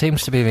 Russell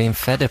seems to be being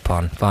fed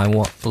upon by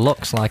what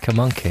looks like a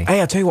monkey. Hey,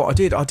 I'll tell you what I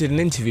did. I did an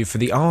interview for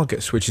the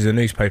Argus, which is a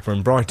newspaper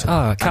in Brighton. Oh,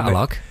 a And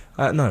catalogue?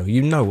 no,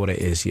 you know what it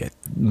is, you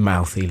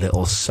mouthy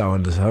little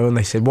so-and-so. And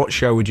they said, what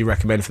show would you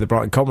recommend for the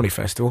Brighton Comedy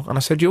Festival? And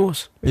I said,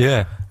 yours.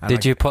 Yeah. And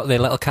Did you put the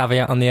little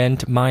caveat on the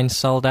end, mine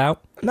sold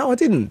out? No, I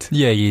didn't.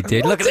 Yeah, you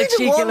did. Look at the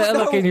cheeky little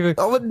look in your...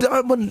 I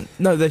wouldn't.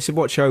 No, they said,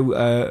 what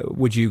show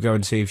would you go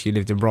and see if you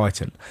lived in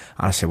Brighton?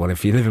 And I said, well,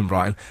 if you live in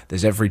Brighton,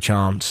 there's every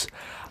chance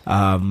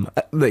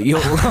that you'll,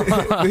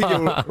 that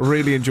you'll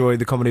really enjoy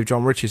the comedy of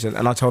Jon Richardson.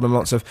 And I told them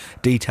lots of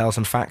details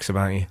and facts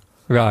about you.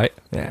 Right.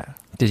 Yeah.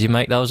 Did you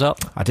make those up?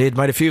 I did,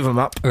 made a few of them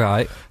up.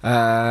 Right. Keen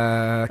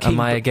Am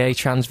I a gay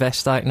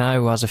transvestite now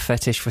who has a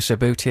fetish for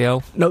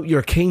Sabutio? No, you're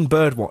a keen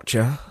bird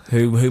watcher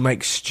who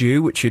makes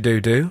stew, which you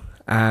do.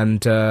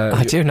 And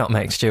I do not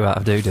make stew out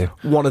of doo-doo.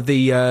 one of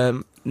the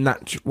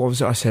what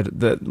was it I said?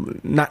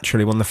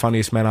 Naturally one of the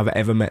funniest men I've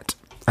ever met.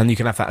 And you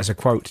can have that as a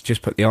quote.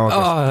 Just put the Argus.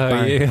 Oh,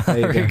 Bang. you There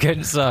you go.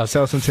 arrogant son.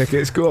 Sell some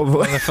tickets. Go on,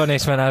 boy. The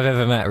funniest man I've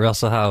ever met,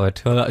 Russell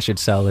Howard. Well, that should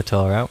sell the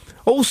tour out.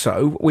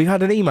 Also, we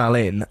had an email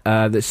in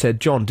that said,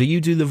 John, do you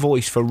do the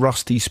voice for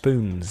Rusty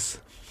Spoons?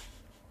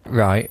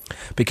 Right.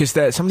 Because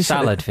somebody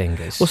Salad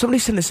fingers. Well, somebody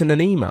sent us in an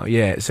email.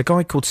 Yeah, it's a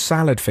guy called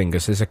Salad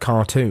Fingers. There's a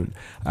cartoon,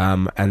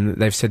 and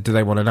they've said, do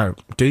they want to know?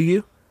 Do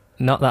you?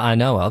 Not that I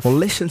know of. Well,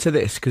 listen to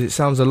this, because it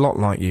sounds a lot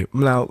like you.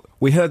 Now,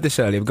 we heard this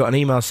earlier. We've got an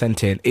email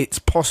sent in. It's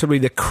possibly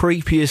the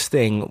creepiest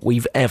thing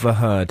we've ever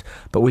heard,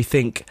 but we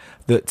think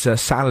that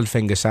Salad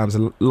Finger sounds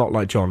a lot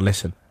like John.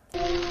 Listen.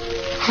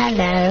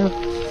 Hello.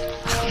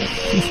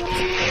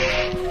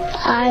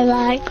 I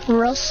like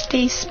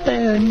rusty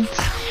spoons.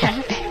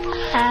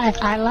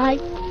 I like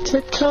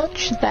to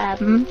touch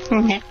them.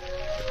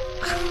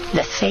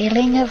 The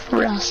feeling of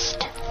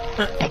rust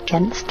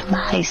against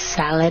my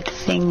salad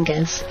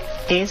fingers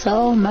is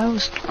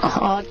almost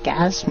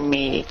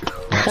orgasmic.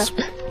 That's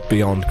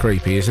beyond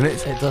creepy, isn't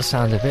it? It does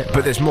sound a bit.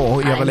 But there's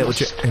more. You have a I little...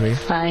 must Here we go.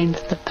 find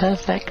the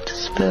perfect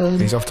spoon.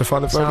 He's off to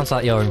find the Sounds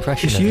like your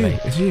impression It's of you. me.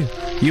 It's you.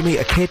 You meet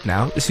a kid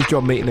now. This is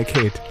John meeting a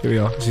kid. Here we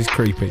are. This is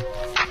creepy.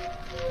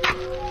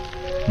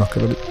 Knock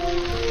on it.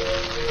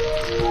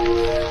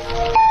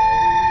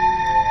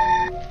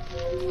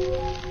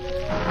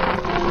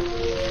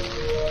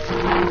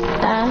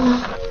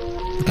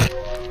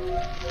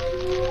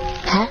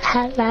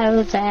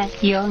 Hello there,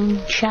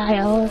 young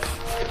child.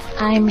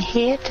 I'm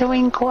here to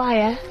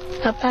inquire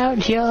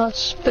about your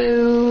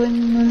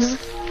spoons.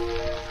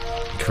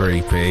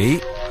 Creepy.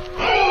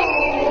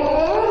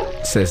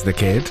 Says the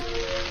kid.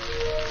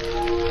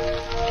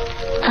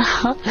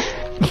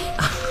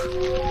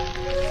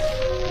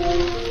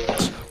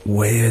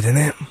 Weird, isn't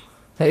it?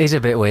 It is a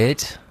bit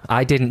weird.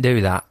 I didn't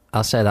do that.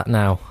 I'll say that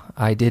now.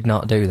 I did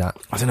not do that.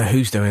 I don't know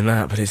who's doing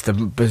that, but it's the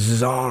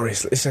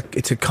bizarrest.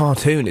 It's a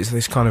cartoon. It's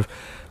this kind of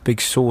big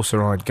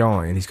saucer-eyed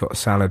guy, and he's got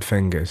salad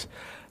fingers,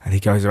 and he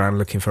goes around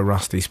looking for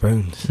rusty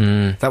spoons.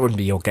 That wouldn't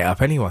be your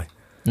get-up anyway.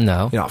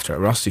 No. You're not after a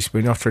rusty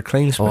spoon, you're after a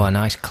clean spoon. Oh, a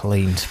nice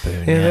clean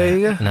spoon. Yeah, there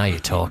you go. Now you're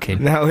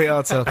talking. Now we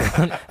are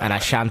talking. And I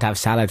shan't have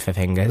salad for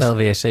fingers. There'll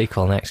be a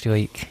sequel next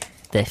week.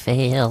 The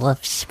Feel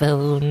of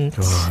Spoons.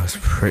 Oh, that's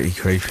pretty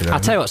creepy, though. I'll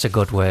tell you what's a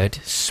good word.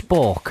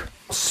 Spork.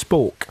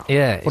 Spork.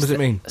 Yeah. What does it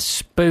mean?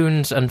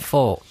 Spoons and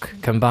fork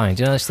combined.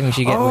 You know those things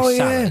you get with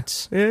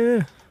salads?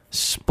 Yeah.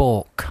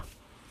 Spork.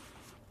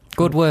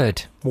 Good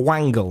word.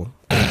 Wangle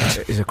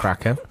is a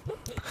cracker.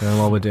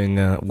 While we're doing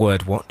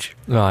Word Watch.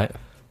 Right.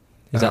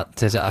 Is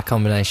that a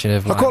combination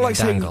of I quite wang like and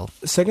saying... dangle?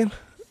 Second?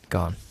 Go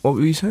on. What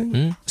were you saying?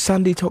 Hmm?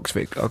 Sandy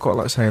Toksvik. I quite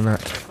like saying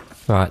that.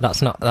 Right,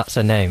 that's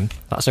a name.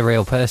 That's a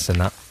real person,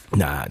 that.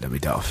 Nah, don't be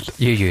daft.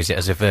 You use it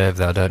as a verb,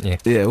 though, don't you?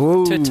 Yeah,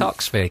 whoa. To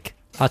Toksvig.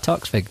 I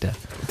Toksvigged her.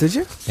 Did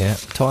you? Yeah,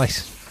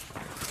 twice.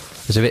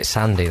 It was a bit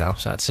sandy, though,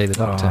 so I had to see the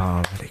doctor.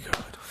 Oh, very good.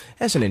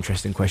 That's an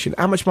interesting question.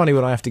 How much money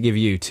would I have to give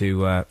you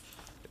to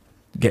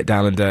get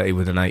down and dirty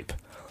with an ape?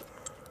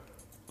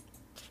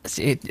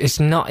 It's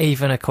not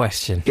even a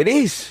question. It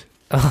is.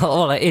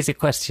 Oh, it is a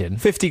question.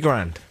 50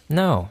 grand.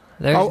 No.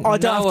 There is I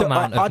don't no amount of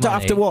money. I don't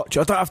have to watch.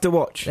 I don't have to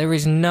watch. There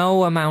is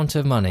no amount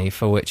of money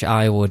for which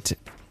I would,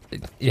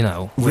 with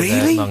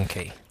Really? a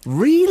monkey.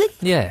 Really?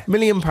 Yeah. £1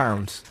 million.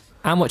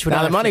 How much would Now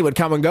I the have money to- would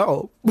come and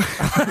go.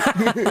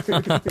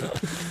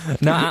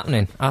 Not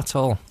happening at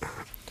all.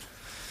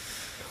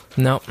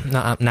 No,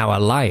 now a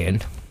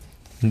lion,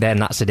 then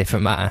that's a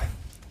different matter.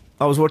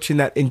 I was watching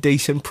that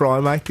Indecent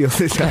Primate the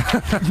other day.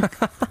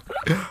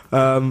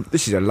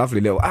 This is a lovely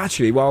little...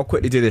 Actually, well, I'll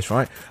quickly do this,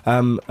 right?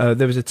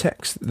 There was a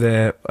text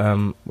there,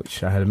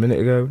 which I had a minute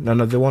ago.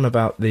 No, the one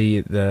about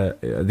the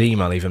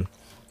email, even.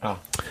 Oh.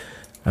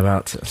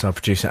 So our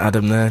producer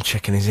Adam there,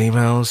 checking his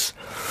emails.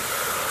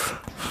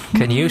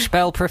 Can you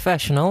spell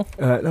professional?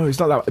 No, it's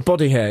not that one.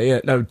 Body hair,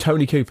 yeah. No,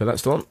 Tony Cooper,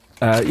 that's the one.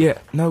 Yeah,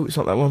 no, it's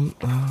not that one.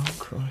 Oh,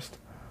 Christ.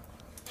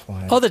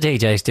 Other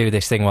DJs do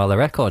this thing while the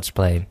record's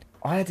playing.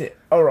 I had it.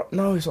 All right,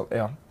 no, it's not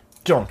there.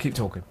 John, keep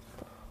talking.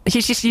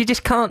 You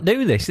just can't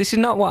do this. This is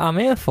not what I'm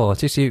here for.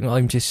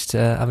 I'm just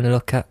having a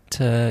look at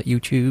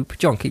YouTube.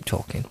 John, keep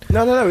talking.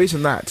 No,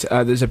 isn't that?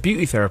 There's a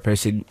beauty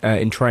therapist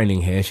in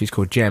training here. She's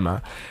called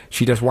Gemma.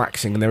 She does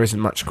waxing, and there isn't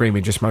much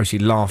screaming, just mostly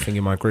laughing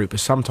in my group.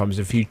 But sometimes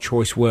a few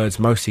choice words,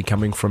 mostly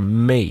coming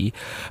from me.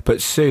 But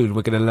soon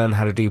we're going to learn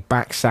how to do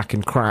back, sack,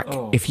 and crack.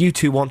 Oh. If you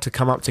two want to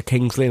come up to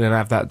Kings Lynn and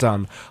have that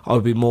done, I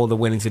would be more than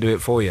willing to do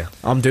it for you.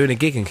 I'm doing a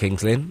gig in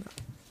Kings Lynn.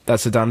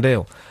 That's a done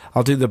deal.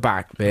 I'll do the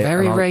back bit.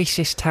 Very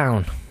racist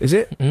town. Is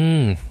it?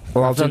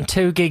 Well, I've done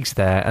 2 gigs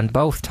there, and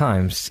both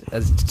times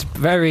it's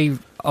very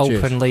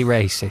openly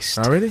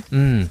racist. Oh, really?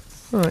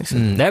 Oh,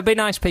 excellent. There'll be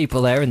nice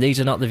people there, and these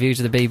are not the views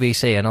of the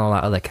BBC and all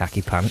that other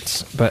khaki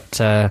pants.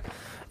 But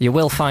you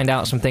will find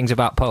out some things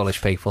about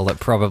Polish people that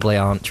probably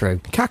aren't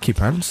true. Khaki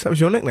pants? That was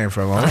your nickname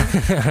for a while.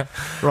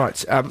 Right,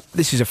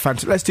 this is a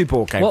fantastic... Let's do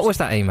board games. What was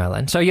that email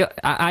then? So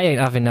I ain't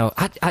having no...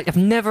 I've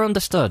never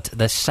understood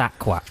the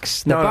sack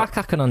wax. The back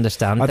I can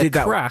understand. The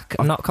crack,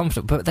 I'm not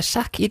comfortable. But the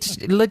sack,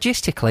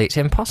 logistically, it's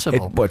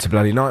impossible. It's a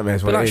bloody nightmare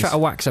is what but it I is. try to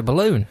wax a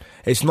balloon.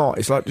 It's not.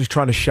 It's like just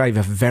trying to shave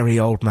a very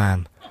old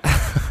man.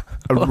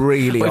 A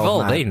really We've old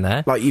all man. been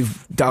there. Like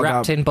you've dug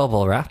Wrapped in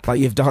bubble wrap. Like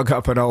you've dug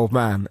up an old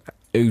man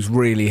who's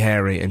really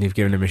hairy and you've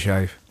given him a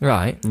shave.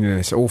 Right. Yeah,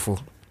 it's awful.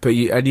 But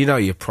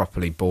you're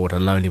properly bored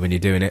and lonely when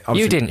you're doing it.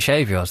 You didn't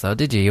shave yours, though,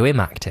 did you? You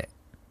imacked it.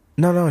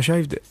 No, I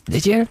shaved it.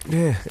 Did you?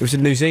 Yeah, it was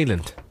in New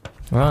Zealand.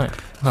 Right.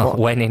 Oh,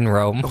 when in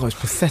Rome. Oh, it's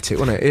pathetic,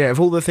 wasn't it? Yeah, of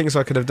all the things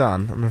I could have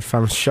done,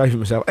 I'm shaving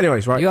myself.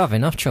 Anyways, right. You have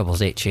enough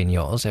troubles itching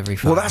yours every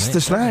 5 Well, minutes. that's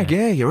the snag,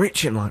 yeah. You're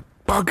itching like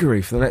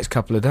buggery for the next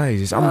couple of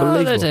days. It's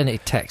unbelievable. There's a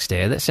text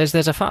here that says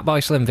there's a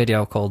Fatboy Slim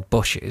video called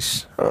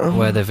Bushes,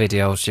 where the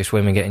video's just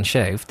women getting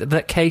shaved,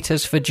 that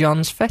caters for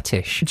John's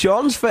fetish.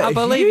 John's fetish? I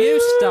believe you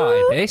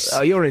started this.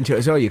 Oh, you're into it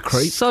as well, you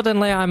creep.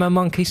 Suddenly I'm a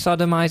monkey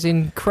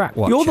sodomising crack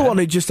watcher. You're the one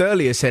who just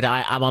earlier said,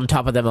 I'm on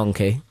top of the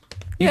monkey.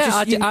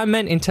 I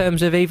meant in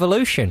terms of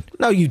evolution.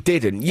 No, you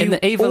didn't. In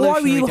the evolutionary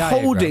why were you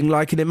diagram. holding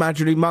like an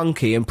imaginary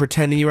monkey and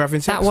pretending you were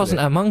having sex That wasn't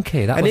with it? a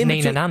monkey. That was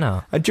Nina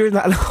Nana. And during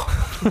that,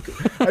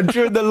 and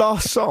during the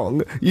last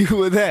song, you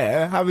were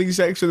there having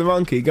sex with a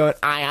monkey, going,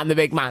 "I am the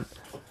big man.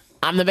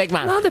 I'm the big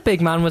man." No, the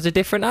big man was a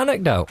different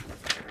anecdote.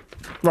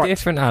 Right.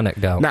 Different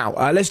anecdote. Now,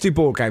 let's do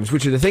board games,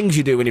 which are the things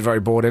you do when you're very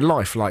bored in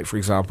life, like, for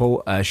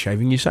example,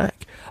 shaving your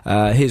sack.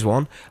 Here's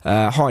one.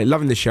 Hi,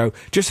 loving the show.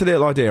 Just a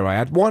little idea I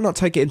had. Why not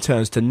take it in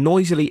turns to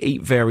noisily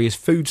eat various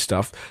food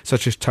stuff,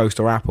 such as toast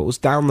or apples,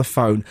 down the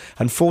phone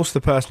and force the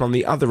person on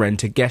the other end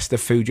to guess the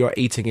food you're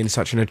eating in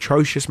such an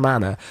atrocious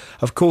manner?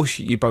 Of course,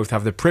 you both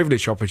have the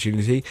privileged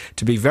opportunity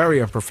to be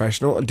very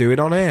unprofessional and do it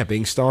on air,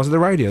 being stars of the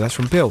radio. That's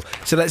from Bill.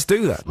 So let's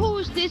do that.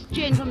 Who's this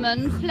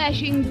gentleman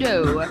flashing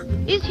dough?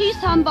 Is he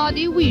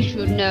somebody we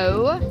should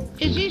know?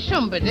 Is he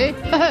somebody?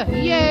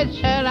 Yes,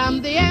 sir,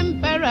 I'm the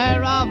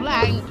Emperor of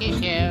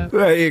Lancashire.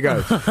 There you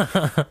go.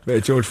 Bit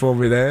of George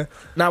Formby there.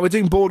 Now, we're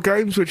doing board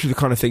games, which are the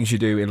kind of things you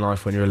do in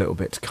life when you're a little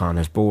bit kind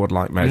of bored,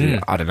 like maybe,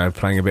 I don't know,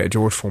 playing a bit of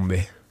George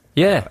Formby.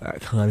 Yeah.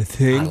 That kind of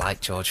thing. I like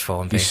George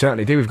Formby. You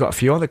certainly do. We've got a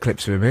few other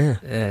clips of him here.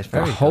 Yeah, it's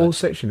very a whole good.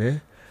 section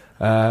here.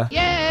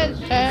 Yes,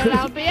 sir,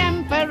 I'll be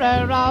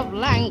Emperor of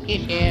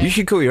Lancashire. You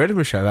should call your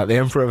Edinburgh show that, the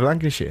Emperor of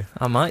Lancashire.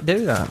 I might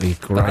do that. That'd be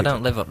great. But I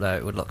don't live up there,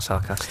 it would look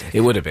sarcastic.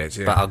 It would have been,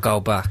 yeah. But I'll go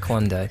back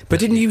one day. But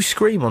didn't you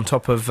scream on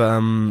top of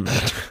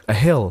a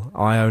hill,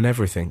 I own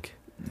everything?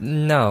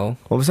 No.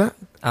 What was that?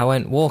 I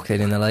went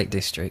walking in the Lake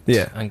District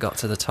and got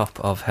to the top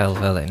of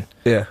Helvellyn.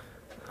 Yeah.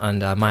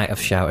 And I might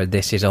have shouted,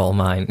 "This is all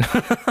mine."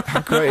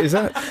 How great is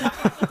that?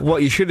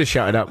 What you should have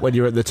shouted at when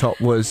you were at the top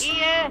was...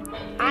 Yeah,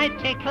 I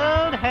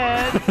tickled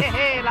her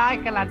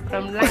like a lad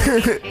from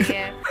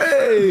Lancashire.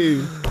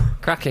 Hey!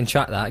 Cracking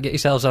track that. Get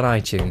yourselves on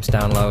iTunes.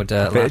 Download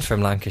Lad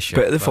from Lancashire.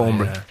 Bit of the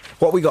Fourble.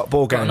 What we got?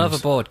 Board games. Got another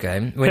board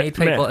game. We need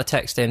people to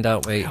text in,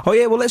 don't we? Oh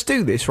yeah, well let's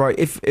do this, right?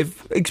 If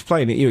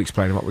explain it, you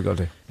explain what we got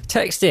to do.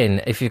 Text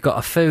in if you've got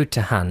a food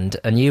to hand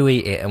and you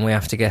eat it and we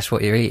have to guess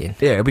what you're eating.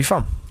 Yeah, it'll be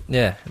fun.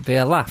 Yeah, it'd be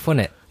a laugh,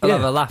 wouldn't it? I'll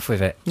have a laugh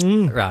with it.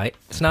 Right.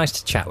 It's nice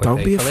to chat with Don't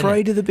people. be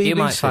afraid isn't it? of the BBC. You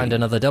might find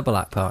another double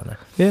act partner.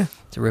 Yeah.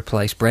 To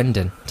replace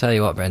Brendan. Tell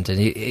you what, Brendan,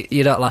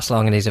 you don't last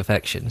long in his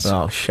affections.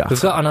 Oh, shut We've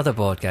up. got another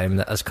board game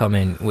that has come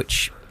in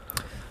which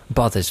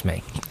bothers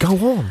me. Go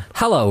on.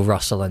 Hello,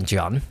 Russell and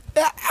John.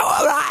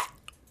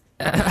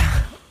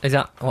 Is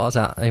that, what was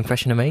that, an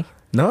impression of me?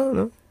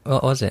 No.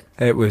 What was it?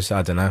 It was,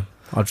 I don't know.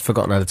 I'd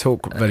forgotten how to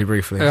talk very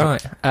briefly.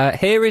 Right.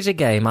 Here is a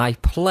game I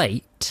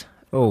played.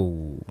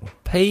 Oh.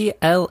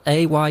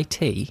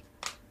 Playt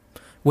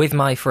with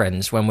my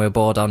friends when we're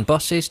bored on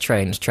buses,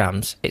 trains,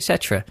 trams,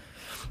 etc.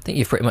 I think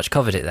you've pretty much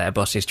covered it there,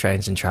 buses,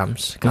 trains and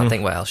trams. Can't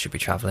think what else you'd be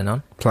travelling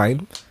on.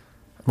 Plane.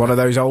 One of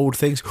those old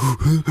things,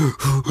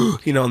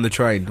 you know, on the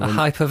train. A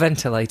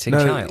hyperventilating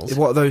child.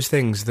 What are those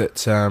things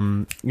that,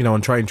 you know,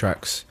 on train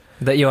tracks?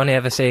 That you only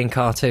ever see in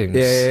cartoons.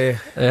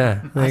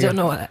 Yeah. I don't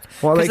know. What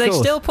are Because they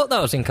called? still put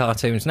those in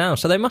cartoons now,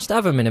 so they must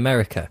have them in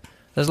America.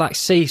 There's like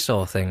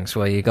seesaw things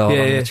where you go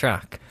along the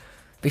track.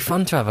 Be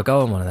fun to have a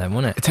go on one of them,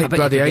 wouldn't it? It'd take I bet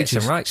bloody you could ages.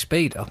 get some right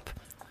speed up.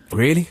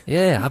 Really?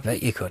 Yeah, I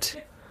bet you could.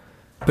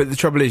 But the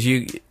trouble is,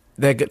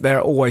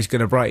 they're always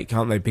going to break,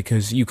 aren't they?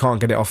 Because you can't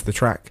get it off the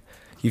track.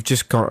 You've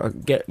just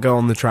got to go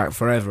on the track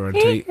forever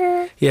until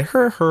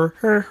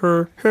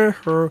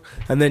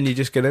and then you're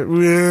just gonna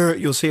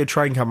you'll see a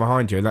train come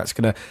behind you, and that's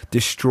gonna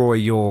destroy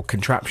your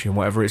contraption,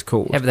 whatever it's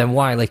called. Yeah, but then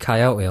Wile E.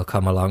 Coyote will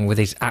come along with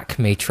his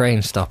Acme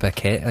train stopper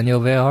kit, and you'll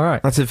be all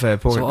right. That's a fair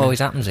point. That's what always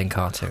happens in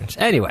cartoons.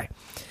 Anyway.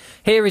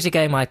 Here is a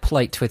game I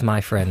played with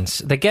my friends.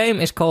 The game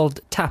is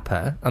called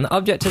Tapper, and the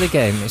object of the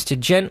game is to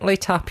gently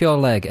tap your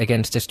leg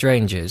against a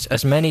stranger's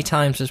as many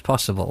times as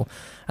possible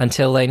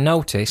until they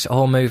notice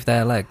or move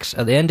their legs.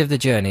 At the end of the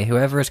journey,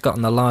 whoever has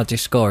gotten the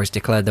largest score is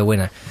declared the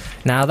winner.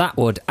 Now, that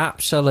would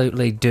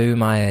absolutely do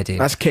my head in.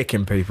 That's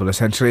kicking people,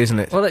 essentially, isn't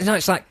it? Well,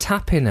 it's like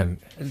tapping them,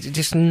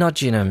 just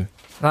nudging them.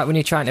 Like when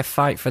you're trying to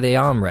fight for the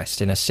armrest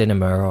in a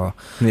cinema or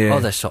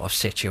other sort of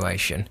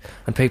situation,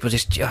 and people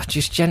just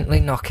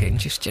gently knocking,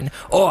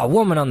 a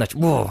woman on the...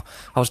 Whoa!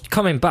 I was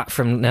coming back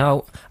from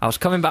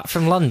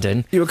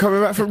London. You were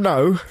coming back from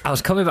I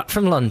was coming back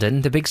from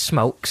London, the big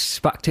smokes,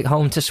 back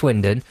home to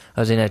Swindon. I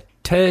was in a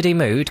turdy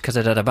mood because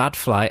I'd had a bad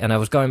flight, and I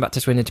was going back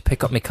to Swindon to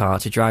pick up my car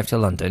to drive to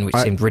London, which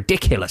seemed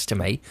ridiculous to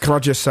me. Can I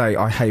just say,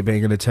 I hate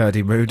being in a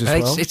turdy mood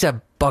as well. It's a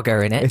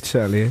bugger, innit? It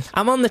certainly is.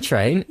 I'm on the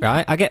train,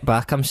 right? I get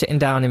back, I'm sitting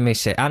down in my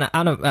seat, and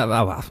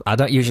I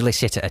don't usually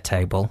sit at a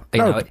table.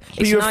 But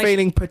you were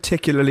feeling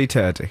particularly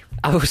turdy.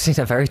 I was in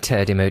a very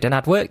turdy mood, and I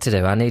had work to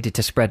do. I needed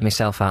to spread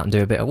myself out and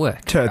do a bit of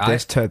work. Turd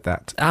this, turd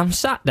that. I'm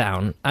sat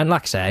down, and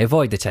like I say, I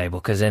avoid the table,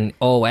 because then,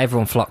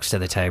 everyone flocks to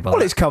the table.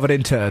 Well, it's covered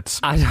in turds.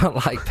 I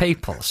don't like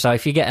people, so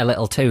if you get a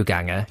little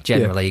two-ganger,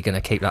 generally you're going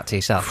to keep that to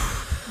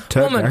yourself.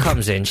 Woman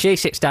comes in, she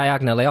sits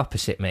diagonally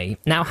opposite me.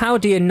 Now, how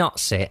do you not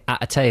sit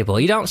at a table?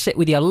 You don't sit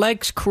with your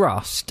legs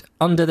crossed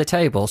under the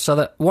table so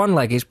that one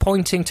leg is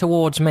pointing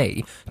towards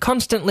me,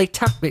 constantly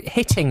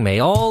hitting me,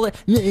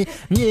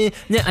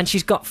 and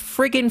she's got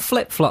friggin'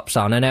 flip-flops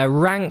on and her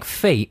rank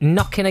feet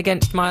knocking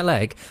against my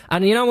leg.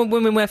 And you know when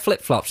women wear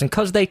flip-flops, and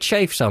because they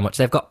chafe so much,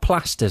 they've got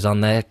plasters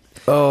on their...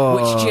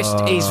 which just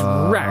is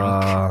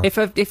rank.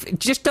 If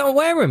just don't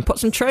wear them, put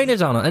some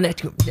trainers on, and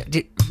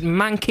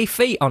manky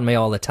feet on me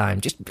all the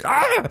time.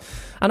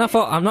 And I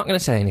thought, I'm not going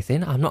to say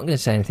anything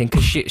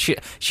because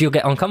she'll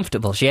get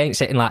uncomfortable. She ain't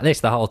sitting like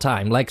this the whole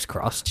time, legs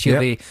crossed. She'll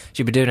be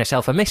doing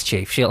herself a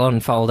mischief. She'll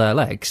unfold her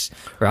legs,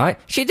 right?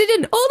 She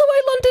didn't. All the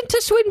way London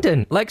to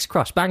Swindon, legs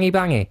crossed, bangy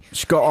bangy.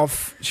 She got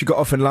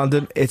off in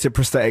London. It's a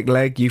prosthetic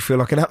leg. You feel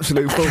like an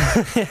absolute fool.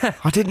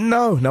 I didn't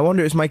know. No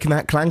wonder it was making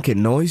that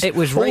clanking noise. It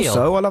was real.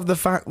 Also, I love the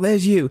fact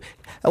there's you.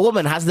 A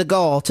woman has the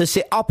gall to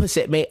sit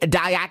opposite me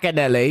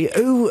diagonally.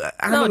 No,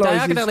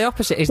 diagonally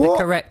opposite is the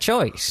correct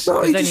choice.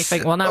 No, then you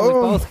think, well, now we've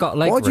both got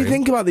leg room. What do you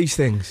think about these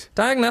things?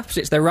 Diagonally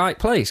opposite's the right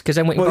place, because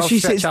then we can both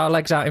stretch our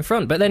legs out in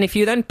front. But then if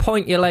you then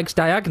point your legs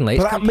diagonally,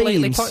 it's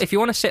completely... If you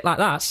want to sit like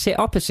that, sit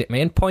opposite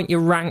me and point your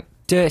rank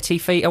dirty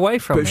feet away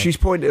from me. But if she's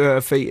pointing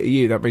her feet at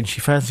you, that means she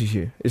fancies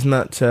you. Isn't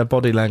that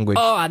body language?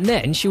 Oh, and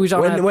then she was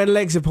on when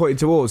legs are pointed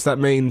towards, that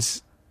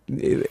means...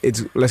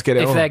 let's get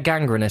it If on. they're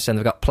gangrenous and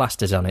they've got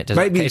plasters on it,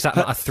 is that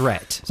not a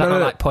threat? Is that No, not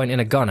no. like pointing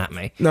a gun at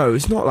me? No,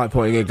 it's not like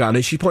pointing a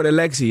gun. She's pointing her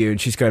legs at you and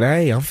she's going,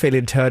 hey, I'm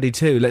feeling turdy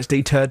too. Let's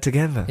de-turd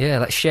together. Yeah,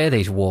 let's share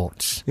these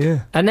warts.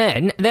 Yeah. And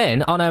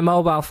then on her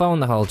mobile phone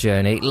the whole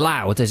journey,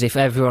 loud as if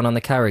everyone on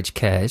the carriage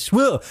cares.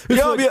 Well,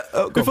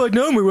 if I'd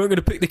known we weren't going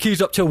to pick the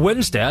keys up till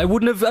Wednesday, I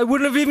wouldn't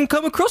have even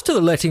come across to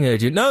the letting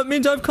agent. Now it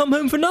means I've come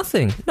home for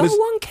nothing. No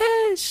one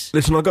cares.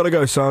 Listen, I've got to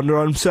go,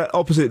 Sandra. I'm set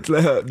opposite,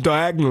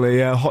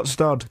 diagonally, hot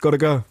stud. Got to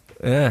go.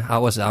 Yeah, I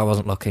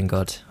wasn't looking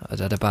good. I'd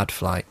had a bad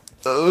flight.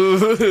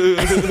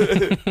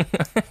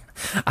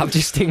 I've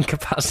just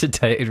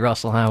incapacitated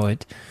Russell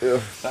Howard.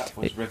 That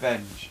was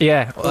revenge.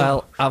 Yeah,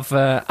 well,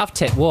 I've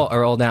tipped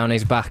water all down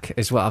his back,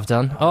 is what I've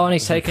done. Oh, and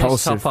he's taken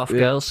his top off,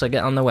 girls, so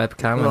get on the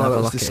webcam and have a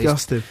look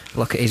disgusting.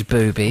 Look at his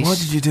boobies. Why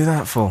did you do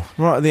that for?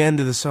 Right at the end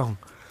of the song.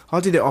 I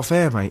did it off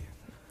air, mate.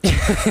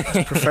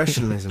 It's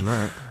professionalism,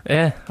 that.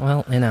 Yeah,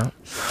 well, you know,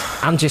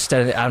 I'm just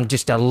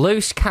a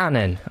loose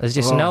cannon. There's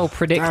just no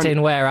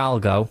predicting where I'll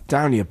go.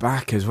 Down your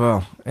back as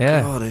well.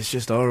 Yeah. God, it's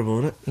just horrible,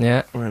 isn't it?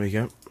 Yeah. There we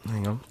go.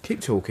 Hang on.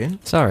 Keep talking.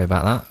 Sorry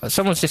about that.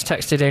 Someone's just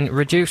texted in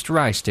reduced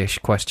rice dish ?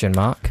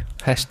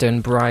 Heston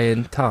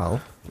Brian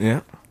Tal.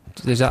 Yeah.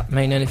 Does that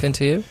mean anything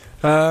to you?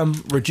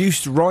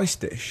 Reduced rice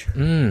dish.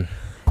 No,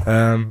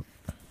 I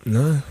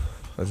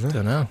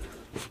don't know.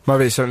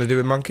 Maybe it's something to do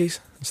with monkeys.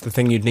 It's the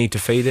thing you'd need to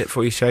feed it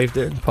before you shaved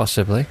it.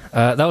 Possibly.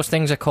 Those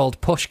things are called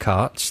push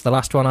carts. The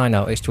last one I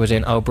noticed was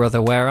in Oh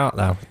Brother Where Art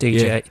Thou?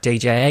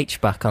 DJ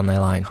H back on their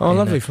line. Oh,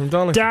 lovely, from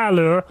Darlington.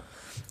 Dallar.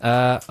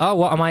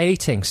 What am I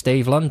eating?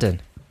 Steve London.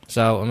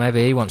 So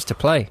maybe he wants to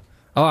play.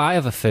 Oh, I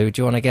have a food.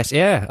 Do you want to guess?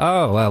 Yeah.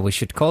 Oh, well, we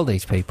should call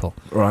these people.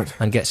 Right.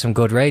 And get some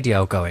good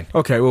radio going.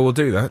 Okay, well, we'll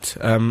do that.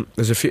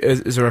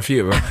 Is there a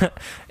few of them?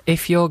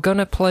 If you're going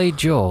to play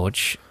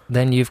George,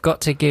 then you've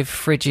got to give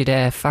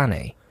Frigidaire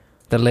Fanny.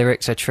 The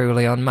lyrics are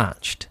truly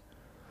unmatched.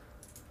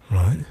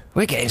 Right.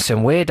 We're getting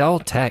some weird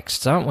old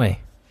texts, aren't we?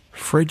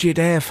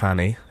 Frigidaire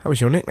Fanny. That was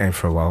your nickname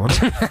for a while,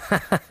 wasn't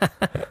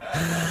it?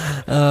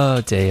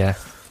 Oh, dear.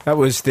 That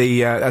was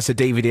that's a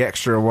DVD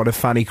extra on one of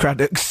Fanny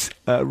Craddock's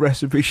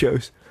recipe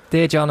shows.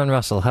 Dear John and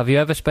Russell, have you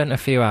ever spent a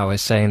few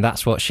hours saying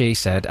that's what she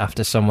said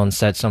after someone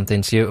said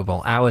something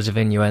suitable? Hours of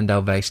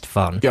innuendo-based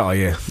fun. Oh,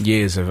 yeah.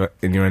 Years of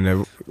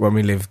innuendo. When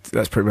we lived,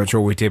 that's pretty much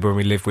all we did when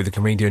we lived with the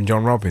comedian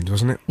John Robbins,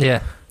 wasn't it?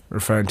 Yeah.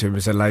 Referring to him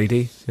as a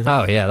lady. You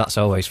know? Oh, yeah, that's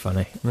always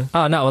funny. Yeah.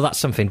 Oh, no, well, that's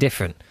something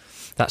different.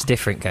 That's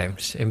different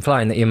games.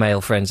 Implying that your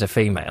male friends are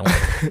female.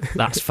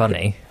 That's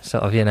funny.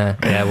 Sort of, you know.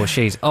 Yeah, well,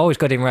 she's always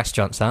good in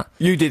restaurants, that.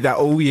 You did that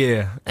all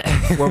year.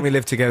 When we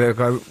lived together,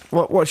 go,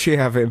 what's she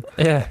having?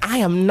 Yeah. I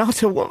am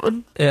not a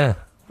woman. Yeah.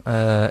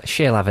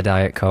 She'll have a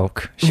Diet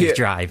Coke. She's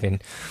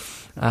driving.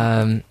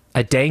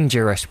 A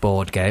dangerous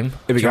board game.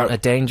 Here we go. A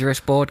dangerous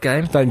board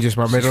game? Dangerous,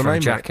 my middle name.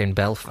 Jack in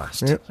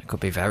Belfast. Yep. It could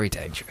be very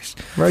dangerous.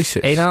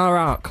 Racist. In our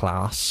art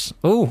class...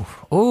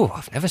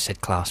 I've never said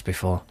class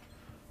before.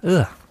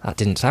 Ugh, that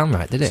didn't sound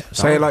right, did it?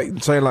 Say it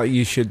like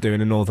you should do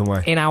in a northern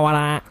way. In our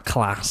art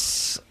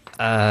class,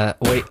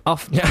 we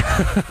often...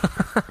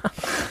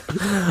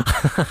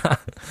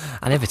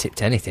 I never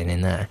tipped anything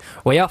in there.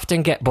 We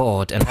often get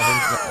bored and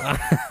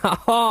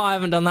I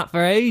haven't done that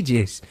for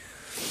ages.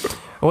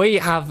 We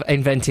have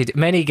invented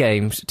many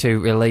games to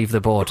relieve the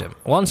boredom.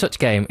 One such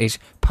game is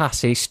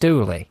Passy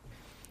Stoolie.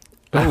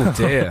 Oh,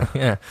 dear.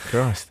 Yeah.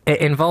 Christ.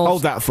 It involves...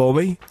 Hold that for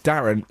me.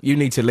 Darren, you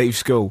need to leave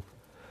school.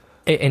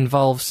 It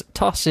involves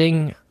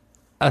tossing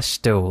a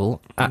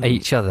stool at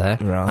each other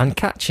and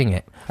catching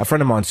it. A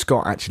friend of mine,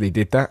 Scott, actually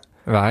did that.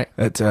 Right.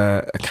 At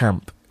a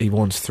camp. He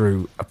once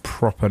threw a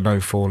proper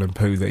no-falling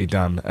poo that he'd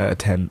done at a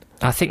tent.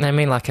 I think they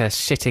mean like a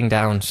sitting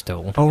down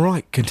stool. Oh,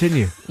 right.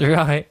 Continue.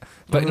 Right.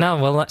 But no,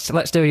 well,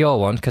 let's do your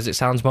one, because it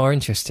sounds more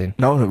interesting.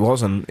 No, it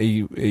wasn't.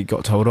 He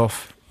got told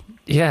off.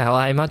 Yeah, well,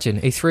 I imagine.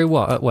 He threw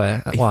what? At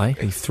where? At why?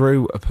 He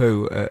threw a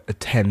poo at a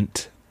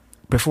tent.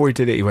 Before he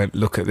did it, he went,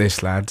 "Look at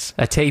this, lads."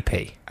 A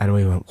teepee. And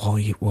we went,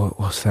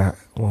 what's that?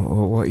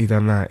 What you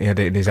done that? He had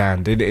it in his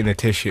hand, did it in a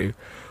tissue.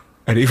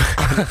 And he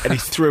and he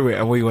threw it,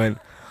 and we went,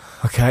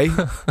 okay.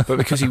 But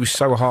because he was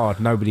so hard,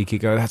 nobody could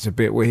go, that's a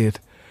bit weird.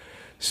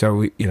 So,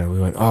 we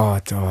went,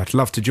 I'd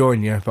love to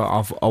join you, but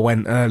I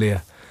went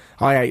earlier.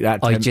 I ate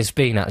that tent. I'd just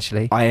been,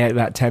 actually. I ate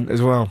that tent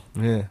as well.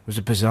 Yeah, it was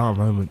a bizarre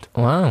moment.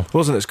 Wow. It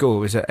wasn't at school,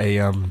 it was at a...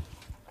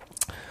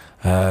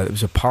 it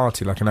was a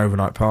party, like an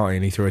overnight party,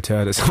 and he threw a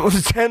turd at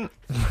someone's tent.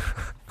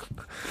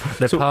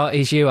 The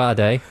parties you had,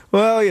 eh?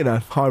 Well,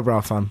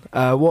 highbrow fun.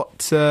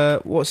 What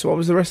was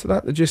the rest of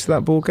that? The gist of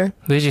that board game?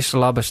 They just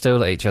lob a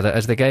stool at each other.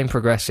 As the game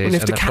progresses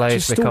and the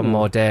players become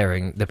more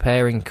daring, the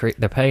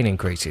pain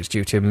increases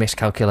due to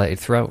miscalculated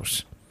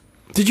throws.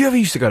 Did you ever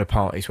used to go to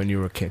parties when you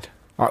were a kid?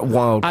 Like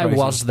wild, crazy? I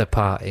was the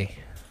party.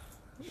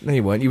 No,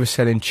 you weren't. You were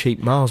selling cheap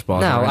Mars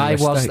bars. No,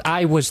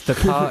 I was the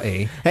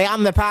party. Hey,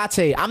 I'm the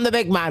party. I'm the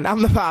big man.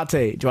 I'm the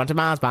party. Do you want a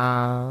Mars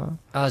bar?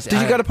 Did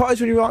you go to parties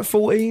when you were like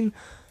 14?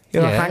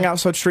 Hang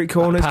outside street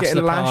corners, pass getting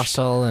the lashed.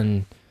 parcel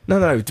and No,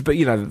 but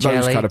those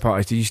jelly. kind of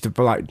parties. You used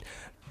to like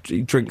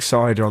he drinks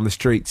cider on the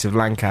streets of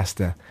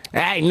Lancaster.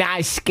 Hey,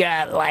 nice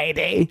skirt,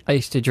 lady. I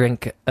used to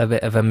drink a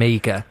bit of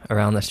Amiga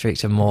around the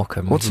streets of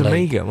Morecambe. What's with Lee.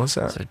 Amiga? What's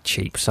that? It's a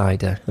cheap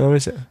cider. Oh,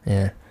 is it?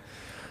 Yeah.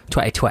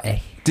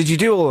 2020. Did you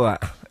do all of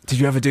that? Did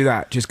you ever do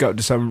that? Just go up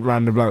to some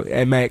random bloke,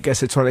 hey mate,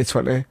 gets a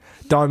 2020.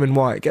 Diamond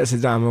White, gets a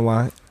Diamond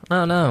White.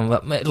 No,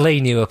 but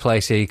Lee knew a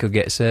place where you could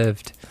get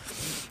served.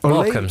 Oh,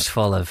 Morecambe's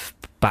full of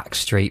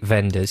backstreet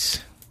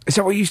vendors. Is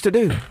that what you used to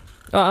do?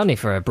 Oh, only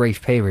for a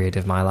brief period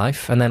of my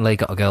life. And then Lee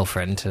got a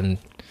girlfriend, and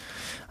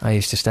I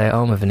used to stay at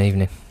home of an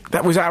evening.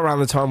 That was around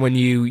the time when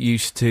you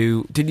used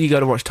to... Didn't you go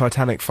to watch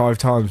Titanic 5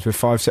 times with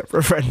 5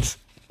 separate friends?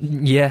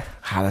 Yeah.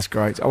 Ah, that's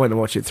great. I went to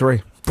watch it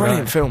 3.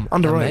 Brilliant film.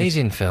 Underrated.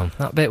 Amazing film.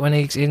 That bit when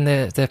he's in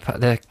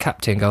the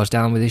captain goes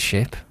down with his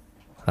ship.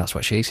 That's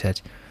what she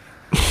said.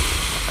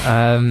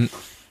 Now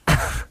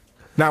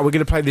we're going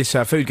to play this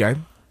food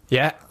game.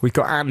 Yeah. We've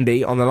got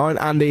Andy on the line.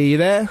 Andy, are you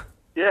there?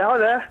 Yeah, hi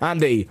there.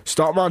 Andy,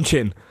 start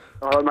munching.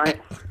 All right, mate.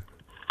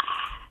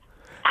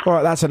 All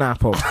right, that's an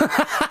apple.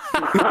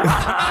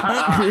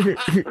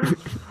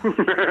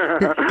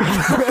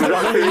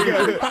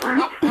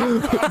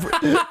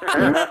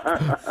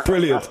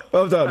 Brilliant.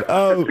 Well done.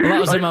 Oh, that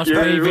was the most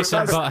Beavis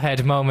and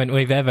Butthead moment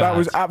we've ever had. That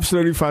was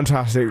absolutely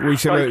fantastic. We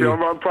should. Thank you,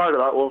 I'm proud of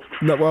that one.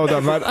 No, well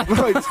done, lad.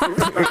 Right.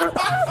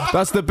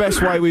 That's the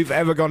best way we've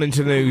ever gone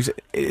into news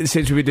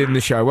since we've been doing the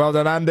show. Well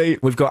done, Andy.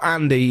 We've got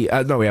Andy.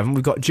 No, we haven't.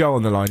 We've got Joe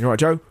on the line. You all right,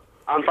 Joe?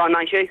 I'm fine,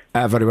 thank you.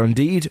 Very well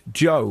indeed.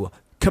 Joe,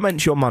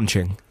 commence your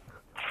munching.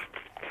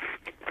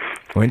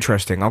 Oh,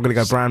 interesting. I'm going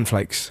to go bran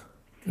flakes.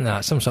 No,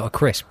 it's some sort of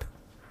crisp.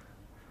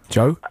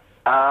 Joe?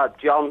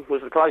 John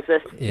was the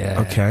closest. Yeah.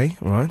 Okay,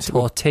 right.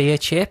 Tortilla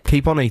chip.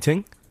 Keep on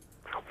eating.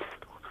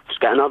 Just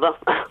get another.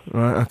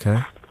 Right,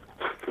 okay.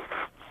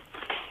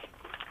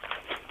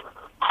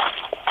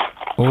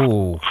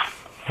 Oh,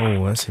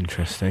 that's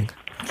interesting.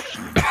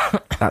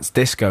 That's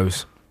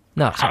Disco's.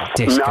 No, it's not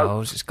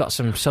Disco's. It's got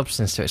some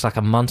substance to it. It's like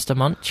a Monster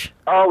Munch.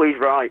 Oh, he's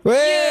right.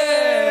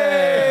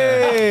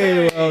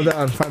 Yay! Well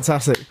done.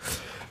 Fantastic.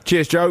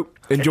 Cheers, Joe.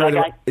 Enjoy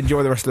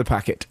the rest of the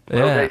packet.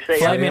 Yeah. See you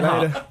Flaming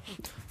later. hot.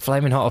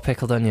 Flaming hot or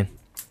pickled onion.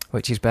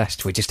 Which is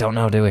best? We just don't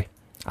know, do we?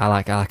 I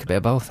like a bit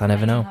of both. I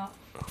never know.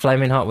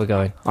 Flaming hot we're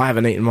going. I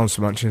haven't eaten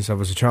Monster Munch since I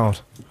was a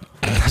child.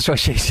 That's what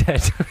she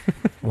said.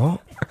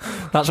 What?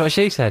 That's what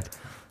she said.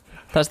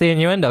 That's the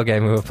innuendo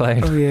game we were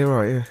playing. Oh, yeah,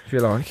 right, yeah. If you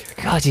like.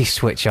 God, you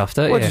switch off,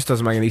 don't Well, you? it just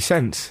doesn't make any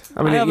sense.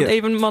 I mean, it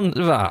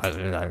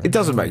it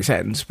doesn't make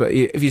sense, but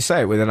if you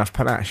say it with enough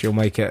panache, you'll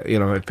make it,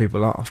 make people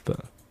laugh,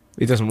 but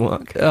it doesn't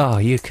work. Oh,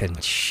 you can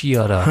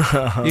shut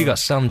up. You got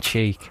some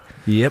cheek.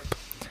 Yep.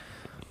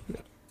 You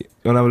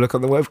want to have a look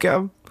on the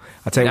webcam?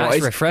 I'll tell you what.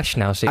 It's refreshed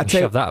now, so you can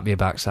shove that up your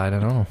backside, I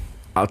know.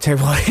 I'll tell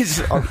you what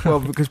is. Well,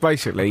 because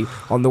basically,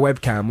 on the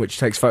webcam, which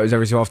takes photos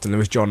every so often, there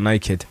was John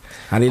naked.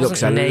 And he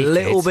looks a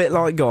little bit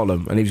like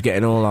Gollum, and he was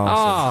getting all arsed.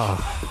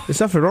 Oh. There's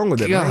nothing wrong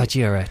with it, God, mate.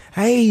 you're a...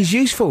 Hey, he's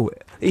useful.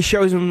 He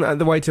shows him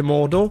the way to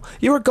Mordor.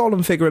 You're a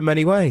Gollum figure in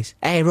many ways.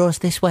 Hey, Ross,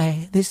 this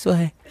way, this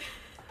way.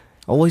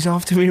 Always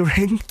after me,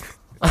 ring.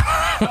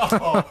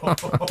 I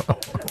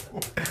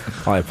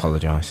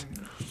apologise.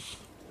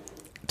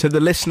 To the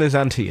listeners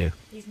and to you.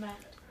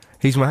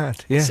 He's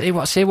mad, yeah.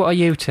 See what a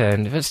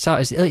U-turn.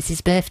 It's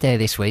his birthday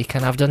this week,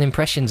 and I've done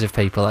impressions of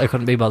people that I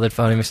couldn't be bothered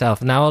phoning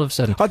myself. Now all of a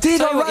sudden, I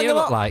did. Tell you what you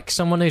look like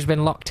someone who's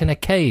been locked in a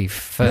cave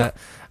for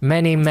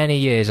many, many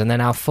years, and they're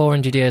now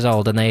 400 years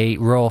old, and they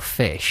eat raw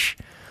fish,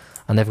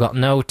 and they've got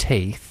no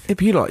teeth. Yeah,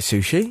 but you like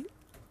sushi.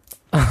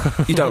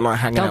 You don't like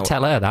hanging out. Don't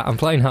tell her that. I'm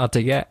playing hard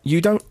to get.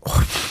 You don't.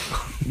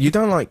 You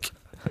don't like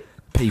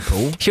people.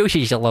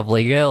 Sushi's a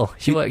lovely girl.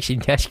 She works in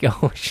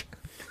Tesco's.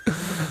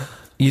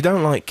 You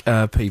don't like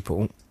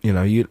people. You're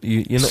not.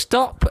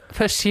 Stop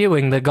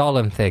pursuing the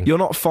Gollum thing. You're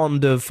not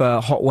fond of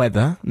hot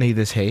weather.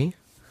 Neither's he.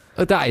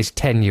 That is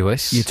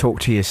tenuous. You talk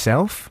to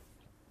yourself.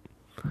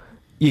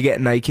 You get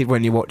naked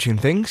when you're watching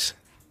things.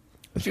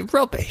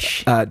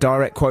 Rubbish.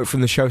 Direct quote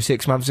from the show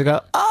 6 months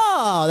ago.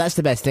 Oh, that's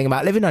the best thing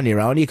about living on your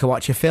own. You can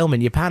watch a film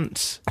in your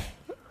pants.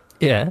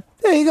 Yeah.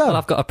 There you go. Well,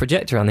 I've got a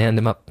projector on the end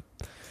of my...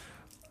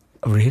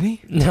 Really?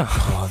 No.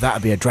 Oh,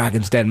 that'd be a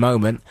Dragon's Den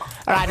moment.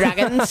 All right,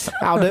 dragons.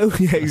 I'll do.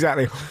 Yeah,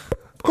 exactly.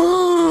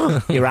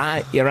 You're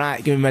right.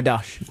 Give me my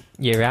dosh.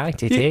 You're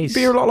right, it is.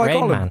 But you're a lot like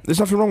Rain Gollum. Man. There's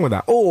nothing wrong with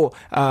that. Or,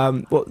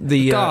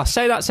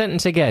 say that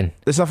sentence again.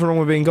 There's nothing wrong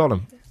with being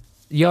Gollum.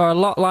 You're a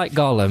lot like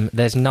Gollum.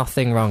 There's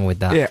nothing wrong with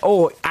that. Yeah,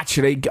 or,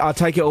 actually, I'll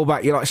take it all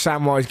back. You're like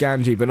Samwise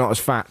Gamgee, but not as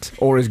fat.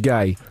 Or as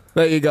gay.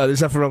 There you go.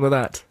 There's nothing wrong with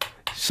that.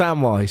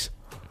 Samwise.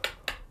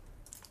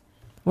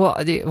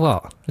 What? Do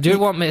you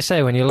want me to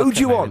say when you look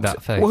at me with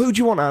that face? Well, who do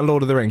you want out of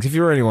Lord of the Rings? If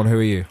you're anyone, who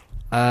are you?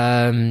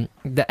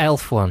 The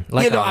elf one.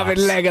 Legolas. You're not having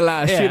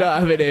Legolas. Yeah. You're not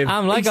having him.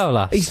 I'm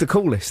Legolas. He's the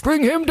coolest.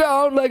 Bring him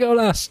down,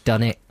 Legolas.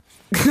 Done it.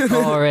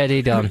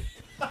 Already done.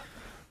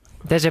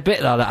 There's a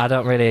bit, though, that I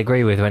don't really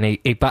agree with when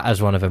he batters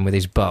one of them with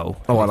his bow.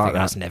 Oh, I like that.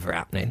 That's never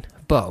happening.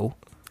 Bow?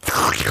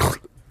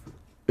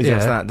 He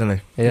does that, doesn't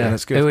he? Yeah,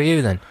 that's good. Who are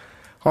you, then?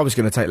 I was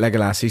going to take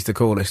Legolas, he's the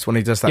coolest, when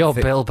he does that You're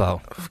thing.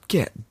 Bilbo.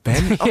 Get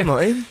Ben, I'm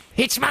not him.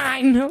 It's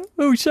mine!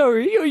 Oh,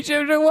 sorry, I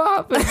don't know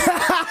what happened.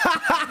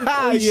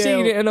 I've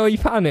seen it and I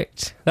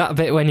panicked. That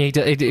bit when he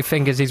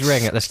fingers his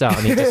ring at the start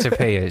and he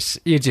disappears.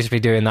 You'd just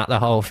be doing that the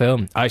whole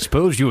film. I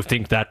suppose you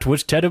think that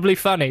was terribly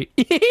funny.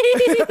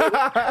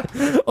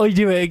 I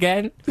do it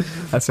again.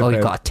 That's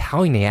you've got a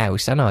tiny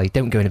house, I know.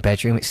 Don't go in a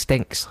bedroom, it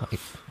stinks.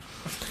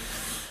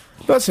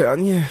 That's it,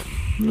 yeah.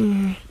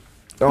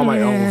 Oh,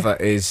 mate, Oliver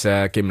is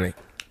Gimli.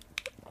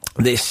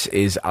 This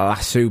is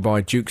Lasso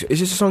by Duke. Is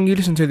this a song you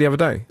listened to the other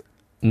day?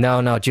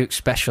 No, Duke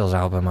Special's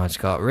album I've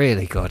got.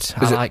 Really good.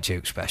 I like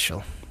Duke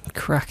Special.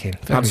 Cracking.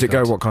 How does it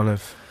go? What kind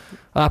of...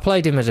 I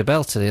played him as a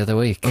belter the other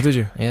week. Oh, did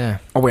you? Yeah.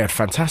 Oh, we had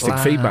fantastic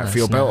feedback for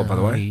your belter, by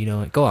the way. You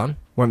know it. Go on.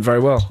 Went very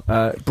well.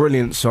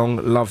 Brilliant song.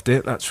 Loved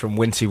it. That's from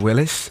Winty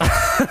Willis.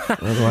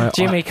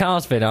 Jimmy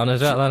Carr's been on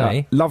as well, hasn't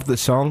he? Loved the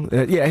song.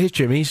 Yeah, here's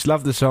Jimmy's.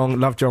 Loved the song.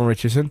 Loved Jon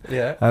Richardson.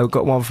 Yeah. We've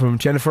got one from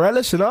Jennifer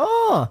Ellison.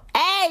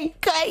 Hey,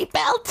 great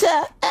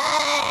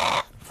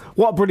belter!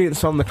 What a brilliant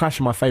song. The Clash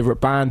are my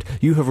favourite band.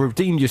 You have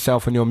redeemed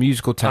yourself on your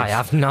musical taste. I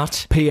have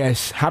not.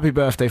 P.S. Happy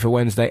birthday for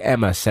Wednesday,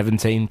 Emma,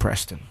 17,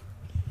 Preston.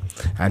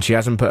 And she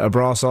hasn't put her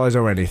bra size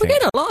or anything. We're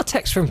getting a lot of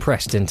texts from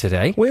Preston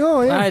today. We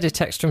are, yeah. I had a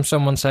text from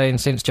someone saying,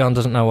 since John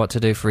doesn't know what to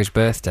do for his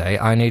birthday,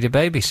 I need a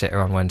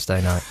babysitter on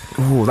Wednesday night.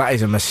 Oh, that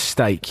is a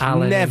mistake.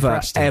 Alan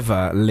Never,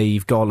 ever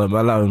leave Gollum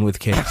alone with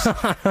kids.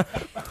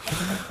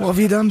 What have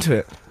you done to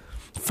it?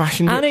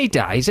 Fashion. And he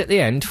dies at the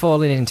end,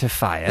 falling into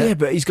fire. Yeah,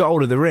 but he's got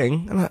hold of the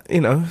ring, and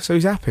you know, so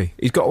he's happy.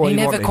 He's got what he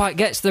never wanted. quite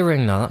gets the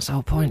ring, though. That's the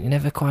whole point. He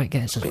never quite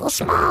gets it.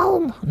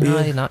 No,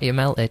 you're not. You're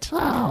melted.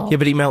 Yeah,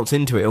 but he melts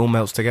into it. It all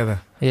melts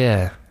together.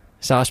 Yeah.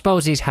 So I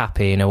suppose he's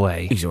happy in a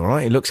way. He's all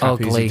right. He looks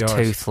happy Ugly, as he dies.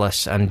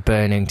 toothless, and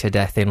burning to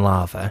death in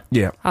lava.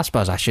 Yeah. I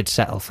suppose I should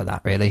settle for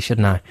that, really,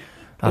 shouldn't I?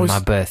 On my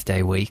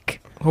birthday week.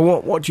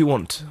 Well, what do you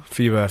want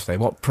for your birthday?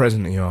 What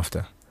present are you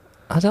after?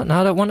 I don't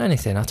know. I don't want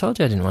anything. I told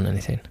you I didn't want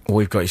anything. Well,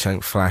 we've got you something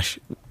flash.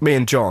 Me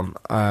and John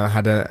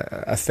had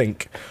a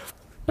think.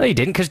 No, you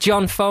didn't, because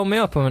John phoned me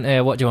up and went,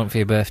 hey, what do you want for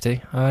your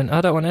birthday? I went,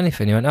 I don't want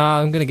anything. He went,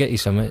 I'm going to get you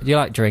something. You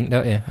like drink,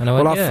 don't you? And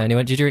I went, yeah. And he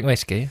went, do you drink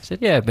whiskey? I said,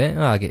 yeah, a bit.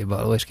 I'll get you a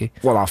bottle of whiskey.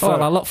 Well,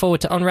 I look forward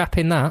to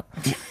unwrapping that.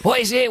 What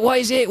is it? What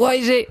is it? What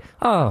is it?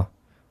 Oh.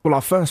 Well,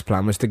 our first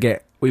plan was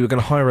we were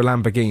going to hire a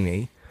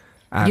Lamborghini.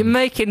 You're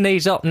making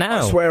these up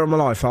now. I swear on my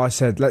life, I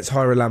said, let's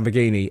hire a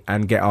Lamborghini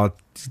and get our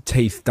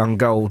teeth done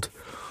gold.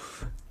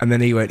 And then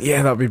he went,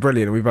 yeah, that'd be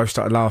brilliant. And we both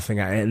started laughing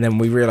at it. And then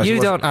we realised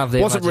you don't have the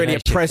wasn't really a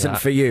present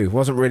for you.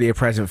 Wasn't really a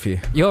present for you.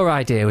 Your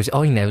idea was,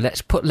 oh, no,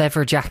 let's put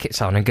leather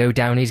jackets on and go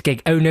down his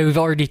gig. Oh, no, we've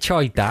already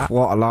tried that.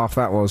 What a laugh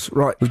that was.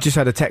 Right, we've just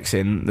had a text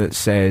in that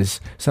says,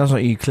 sounds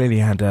like you clearly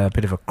had a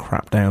bit of a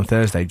crap day on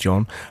Thursday,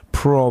 John.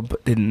 Prob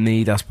didn't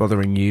need us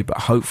bothering you, but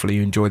hopefully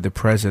you enjoyed the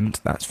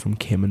present. That's from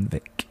Kim and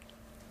Vic.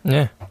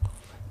 Yeah.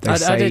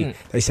 I didn't.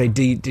 They say,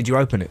 did you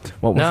open it?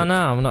 What was it? No,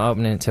 I'm not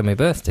opening it till my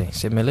birthday.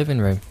 It's in my living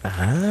room.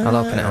 I'll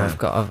open it when I've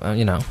got,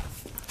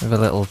 with a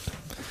little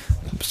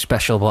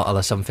special bottle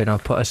or something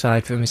I've put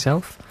aside for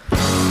myself.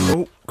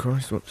 Oh,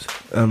 Christ, whoops.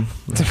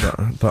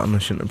 That button I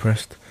shouldn't have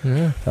pressed.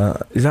 Yeah.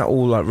 Is that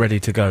all, ready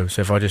to go?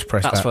 So if I just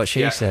press that... That's what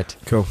she said.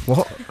 Cool.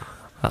 What?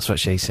 That's what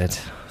she said.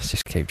 Let's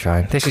just keep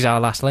trying. This is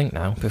our last link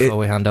now, before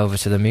we hand over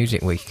to the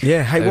music week.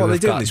 Yeah, hey, what are they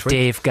doing this week?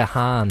 Dave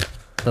Gahan,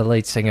 the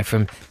lead singer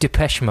from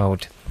Depeche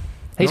Mode.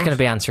 He's going to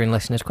be answering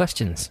listeners'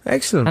 questions.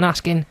 Excellent. And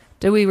asking,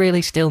 do we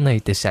really still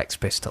need the Sex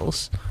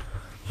Pistols?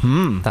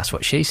 That's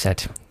what she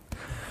said.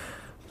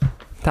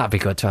 That'd be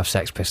good to have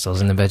Sex Pistols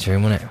in the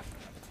bedroom, wouldn't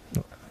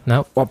it?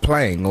 No. While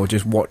playing or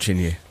just watching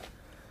you?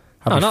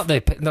 No, not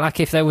like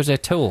if there was a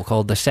tool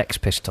called the Sex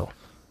Pistol.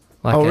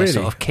 Like a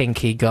sort of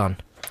kinky gun.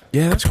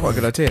 Yeah, that's quite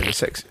a good idea. The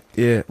sex...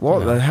 Yeah.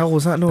 What the hell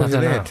was that noise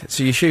in it?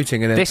 So you're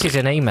shooting and then... This is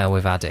an email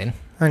we've had in.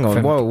 Hang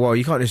on, whoa,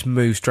 you can't just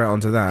move straight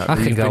onto that. I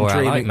can go where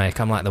I like,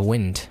 mate. I'm like the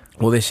wind.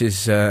 Well, this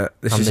is... I'm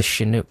the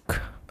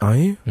Chinook. Are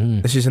you?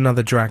 This is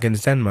another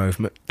Dragon's Den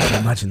movement.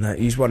 Imagine that.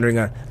 He's wondering...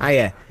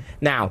 yeah.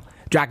 Now,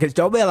 Dragons,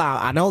 don't be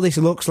allowed. I know this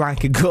looks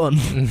like a gun.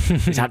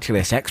 It's actually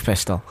a Sex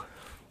Pistol.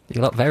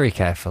 You look very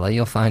carefully,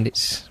 you'll find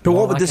it's... But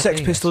what would the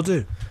Sex Pistol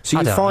do? So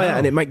you fire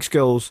and it makes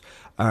girls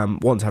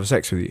want to have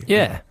sex with you?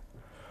 Yeah.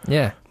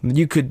 Yeah.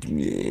 You could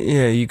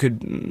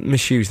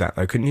misuse that,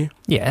 though, couldn't you?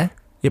 Yeah.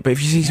 Yeah, but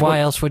if you see... Why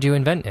else would you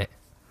invent it?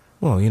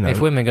 Well, if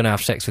women are going to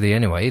have sex with you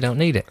anyway, you don't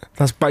need it.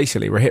 That's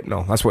basically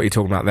Rohypnol. That's what you're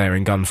talking about there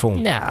in gun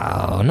form.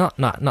 No, not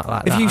like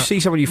that. If you see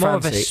someone you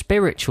fancy... More of a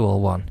spiritual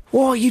one.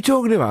 What are you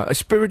talking about? A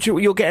spiritual...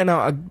 You're getting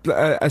out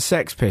a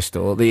Sex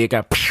Pistol that you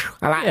go...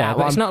 I like that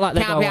one. It's not like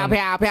they go pow,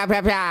 pow, pow,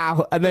 pow,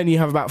 pow, and then you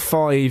have about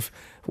 5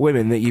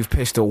 women that you've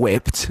pistol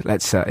whipped,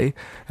 let's say,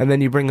 and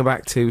then you bring them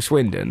back to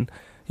Swindon...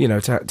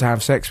 to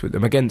have sex with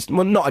them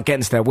not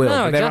against their will,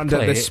 but they're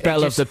under the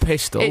spell of the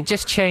pistol. It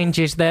just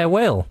changes their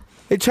will.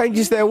 It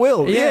changes their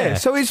will, yeah.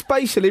 So it's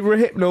basically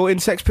Rohypnol in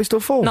Sex Pistol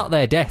form. Not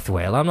their death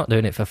will. I'm not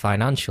doing it for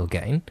financial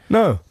gain.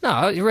 No. No,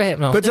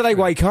 Rohypnol. But do they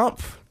wake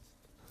up?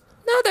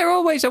 No, they're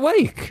always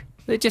awake.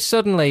 They just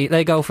suddenly,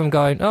 they go from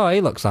going, oh,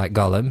 he looks like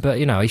Gollum, but,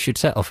 you know, he should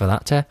settle for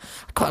that, to,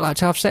 I'd quite like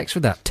to have sex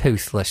with that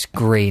toothless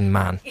green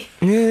man.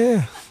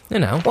 Yeah. You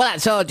know. Well,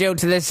 that's all due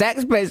to the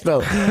Sex Pistol.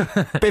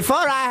 Before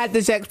I had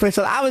the Sex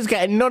Pistol, I was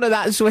getting none of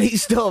that sweet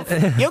stuff.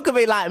 You could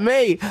be like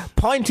me,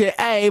 point it,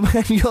 aim,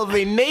 and you'll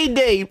be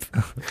knee-deep.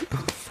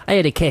 I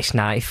had a kiss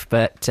knife,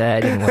 but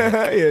it didn't work.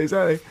 Yeah,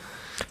 exactly.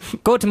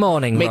 Good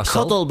morning, My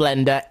Russell. cuddle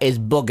blender is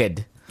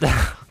buggered.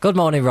 Good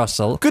morning,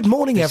 Russell. Good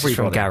morning, This is everybody.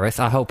 from Gareth.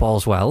 I hope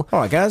all's well. All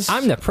right, guys.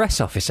 I'm the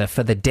press officer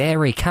for the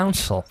Dairy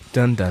Council,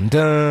 Dun, dun,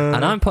 dun.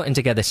 and I'm putting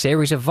together a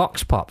series of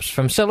vox pops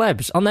from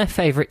celebs on their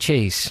favourite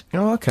cheese.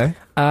 Oh, okay.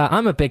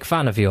 I'm a big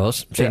fan of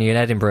yours. Seen you in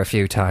Edinburgh a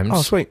few times.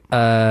 Oh, sweet.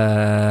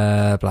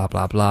 Blah,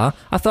 blah, blah.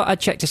 I thought I'd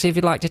check to see if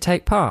you'd like to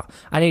take part.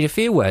 I need a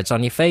few words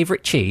on your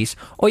favourite cheese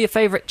or your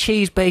favourite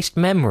cheese-based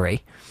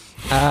memory.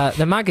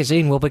 The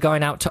magazine will be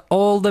going out to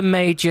all the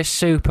major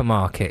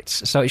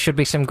supermarkets, so it should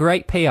be some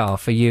great PR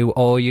for you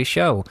or your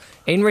show.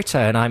 In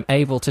return, I'm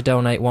able to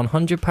donate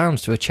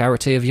 £100 to a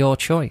charity of your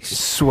choice.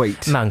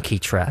 Sweet. Monkey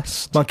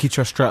Trust. Monkey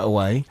Trust straight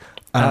away.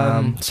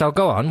 So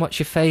go on, what's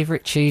your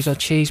favourite cheese or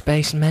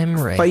cheese-based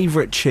memory?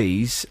 Favourite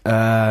cheese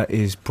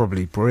is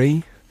probably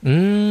brie.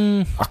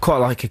 I quite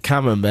like a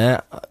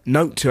camembert.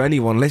 Note to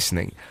anyone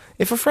listening,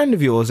 if a friend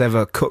of yours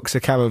ever cooks a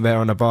camembert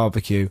on a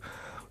barbecue,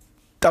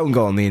 don't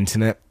go on the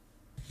internet.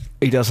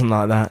 He doesn't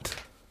like that.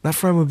 That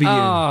friend would be you.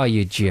 Oh,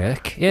 you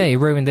jerk. Yeah, you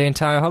ruined the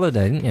entire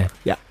holiday, didn't you?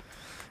 Yeah.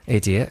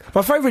 Idiot.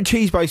 My favourite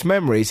cheese-based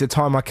memory is the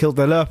time I killed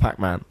the Lurpak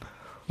man.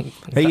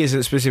 He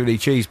isn't specifically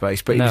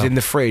cheese-based, but he was No. in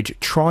the fridge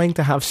trying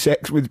to have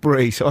sex with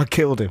brie, so I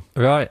killed him.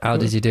 Right, how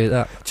did you do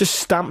that? Just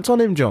stamped on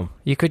him, John.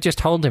 You could just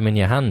hold him in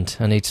your hand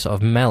and he'd sort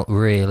of melt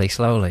really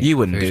slowly. You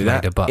wouldn't if he do was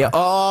that. made of butter. Yeah,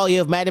 oh,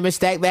 you've made a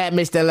mistake there,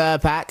 Mr.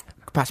 Lurpak.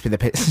 Pass me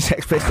the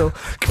Sex Pistol.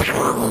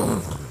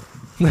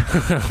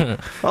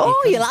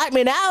 Oh, you like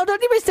me now,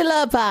 don't you, Mr.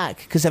 Lurpak?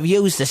 Because I've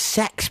used the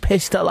Sex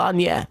Pistol on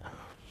you.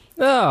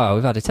 Oh,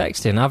 we've had a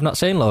text in. I've not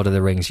seen Lord of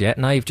the Rings yet.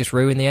 Now you've just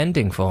ruined the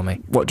ending for me.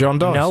 What John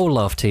does? No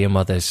love to your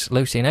mothers.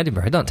 Lucy in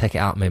Edinburgh. Don't take it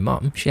out on my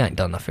mum. She ain't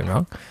done nothing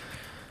wrong.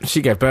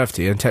 She gave birth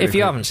to you, and technically... If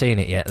you haven't seen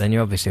it yet, then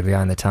you're obviously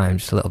behind the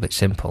times. It's a little bit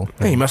simple.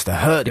 Yeah, you must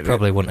have heard You of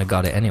probably wouldn't have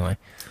got it anyway.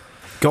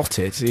 Got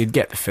it. You'd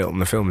get the film.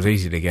 The film's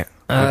easy to get.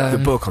 The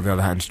book, on the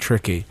other hand, is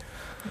tricky.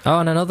 Oh,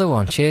 and another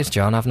one. Cheers,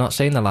 John. I've not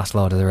seen the last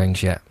Lord of the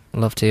Rings yet.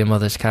 Love to your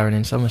mother's Karen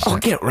in Somerset. Oh,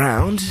 get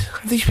round.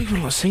 Have these people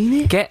not seen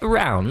it? Get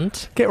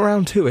round? Get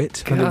round to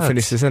it. I didn't God.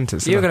 finish the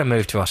sentence. You're going to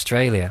move to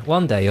Australia.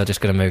 One day you're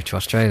just going to move to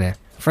Australia.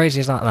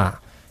 Phrases like that.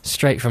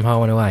 Straight from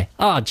home and away.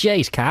 Oh,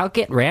 jeez, Carl,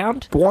 get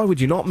round. But why would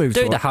you not move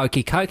Do to the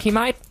hokey-cokey,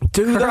 mate.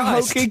 Do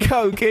Christ. the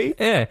hokey-cokey?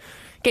 Yeah.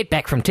 Get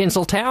back from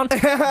Tinseltown.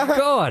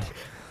 God.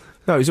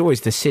 No, it's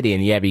always the city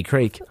and Yabby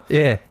Creek.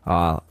 Yeah.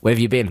 Where have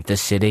you been? The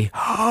city.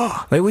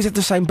 They always have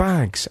the same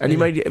bags. And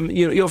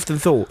you often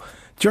thought,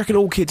 do you reckon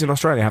all kids in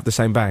Australia have the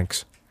same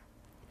bags?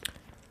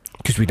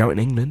 Because we don't in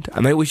England.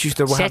 And they always used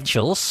to have...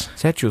 Satchels.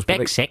 Satchels. but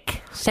they-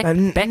 Bexic.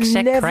 and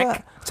Bexic never,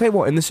 crack. tell you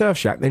what, in the Surf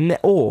Shack,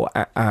 or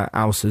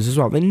Alsa's as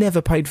well, they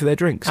never paid for their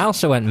drinks.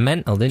 Elsa went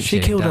mental, didn't she?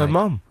 She killed her Died.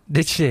 mum.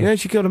 Did she? Yeah,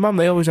 she killed her mum.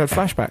 They always had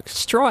flashbacks.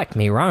 Strike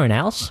me, Rowan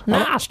Else.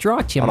 Nah,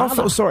 strike your And I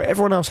mother. thought, sorry,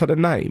 everyone else had a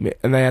name,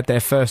 and they had their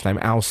first name,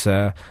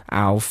 Alsa,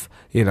 Alf,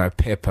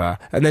 Pippa,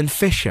 and then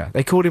Fisher.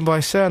 They called him by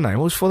his surname. I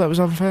always thought that was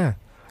unfair.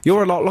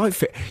 You're a lot like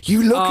Fisher.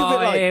 You look a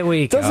bit like... here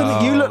we doesn't go.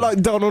 it? You look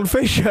like Donald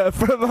Fisher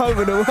from Home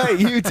and Away.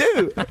 You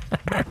do.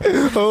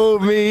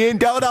 Hold me in.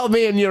 Don't hold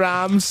me in your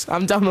arms.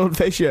 I'm Donald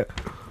Fisher.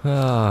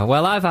 Oh,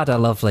 well, I've had a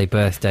lovely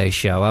birthday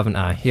show, haven't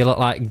I? You look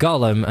like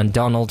Gollum and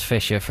Donald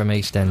Fisher from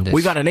EastEnders.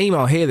 We've had an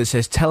email here that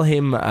says, tell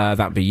him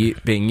that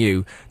being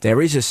you,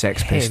 there is a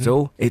Sex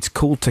Pistol. It's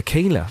called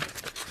Tequila.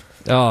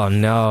 Oh,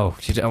 no.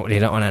 You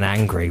don't want an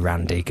angry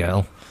Randy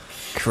girl.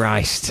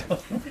 Christ.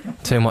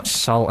 Too much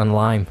salt and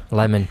lime.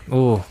 Lemon.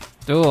 Oh,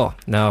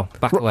 no.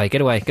 Back away.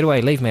 Get away. Get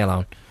away. Leave me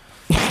alone.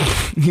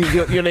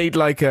 You need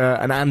like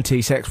an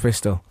anti-Sex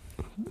Pistol.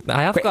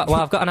 I've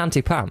got an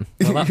anti-Pam.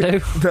 Will that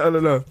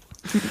do? No.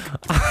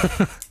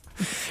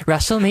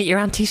 Russell, meet your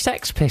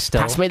anti-sex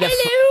pistol. Pass me the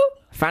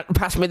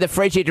pass me the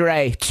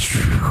Frigidaire.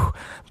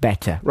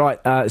 Better. Right,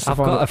 I've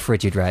got a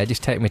frigid ray.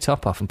 Just take my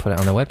top off and put it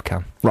on the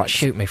webcam. Right.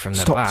 Shoot me from the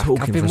Stop back.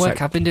 talking I've been for a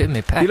sec. I've been doing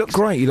my pecs. You look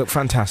great. You look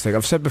fantastic.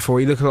 I've said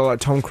before, you look a lot like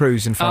Tom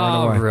Cruise in Far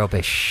Oh, and Away.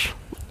 rubbish.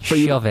 But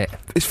you- Shove it.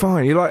 It's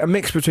fine. You're like a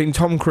mix between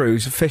Tom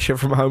Cruise, Fisher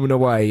from Home and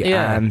Away,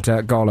 Yeah. and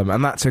Gollum,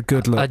 and that's a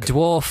good look. A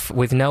dwarf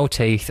with no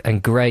teeth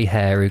and grey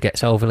hair who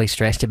gets overly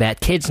stressed about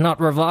kids not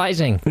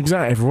revising.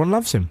 Exactly. Everyone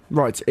loves him.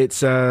 Right.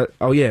 It's oh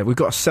yeah, we've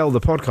got to sell the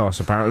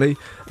podcast apparently.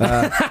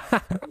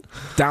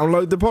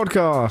 Download the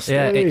podcast.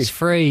 Yeah, Hey. it's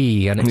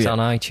free and it's Yeah. on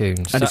iTunes.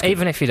 And So it's good.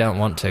 even if you don't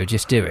want to,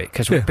 just do it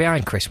because we're Yeah.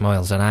 behind Chris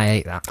Moyles and I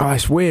hate that. Oh,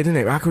 it's weird, isn't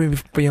it? How can we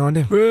be behind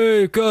him?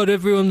 Hey, God,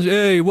 everyone's.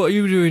 Hey, what are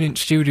you doing in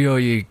studio?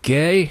 You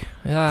gay?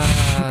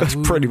 That's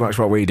pretty much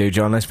what we do,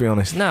 John. Let's be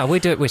honest. No, we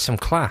do it with some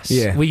class.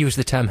 Yeah. We use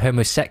the term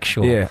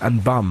homosexual. Yeah,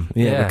 and bum.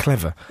 Yeah, Yeah. we're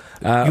clever.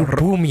 You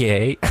boom,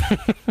 yeah.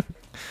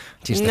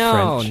 Just the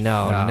no,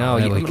 Ah, no,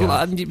 there we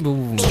go.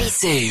 no.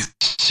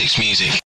 Six Music.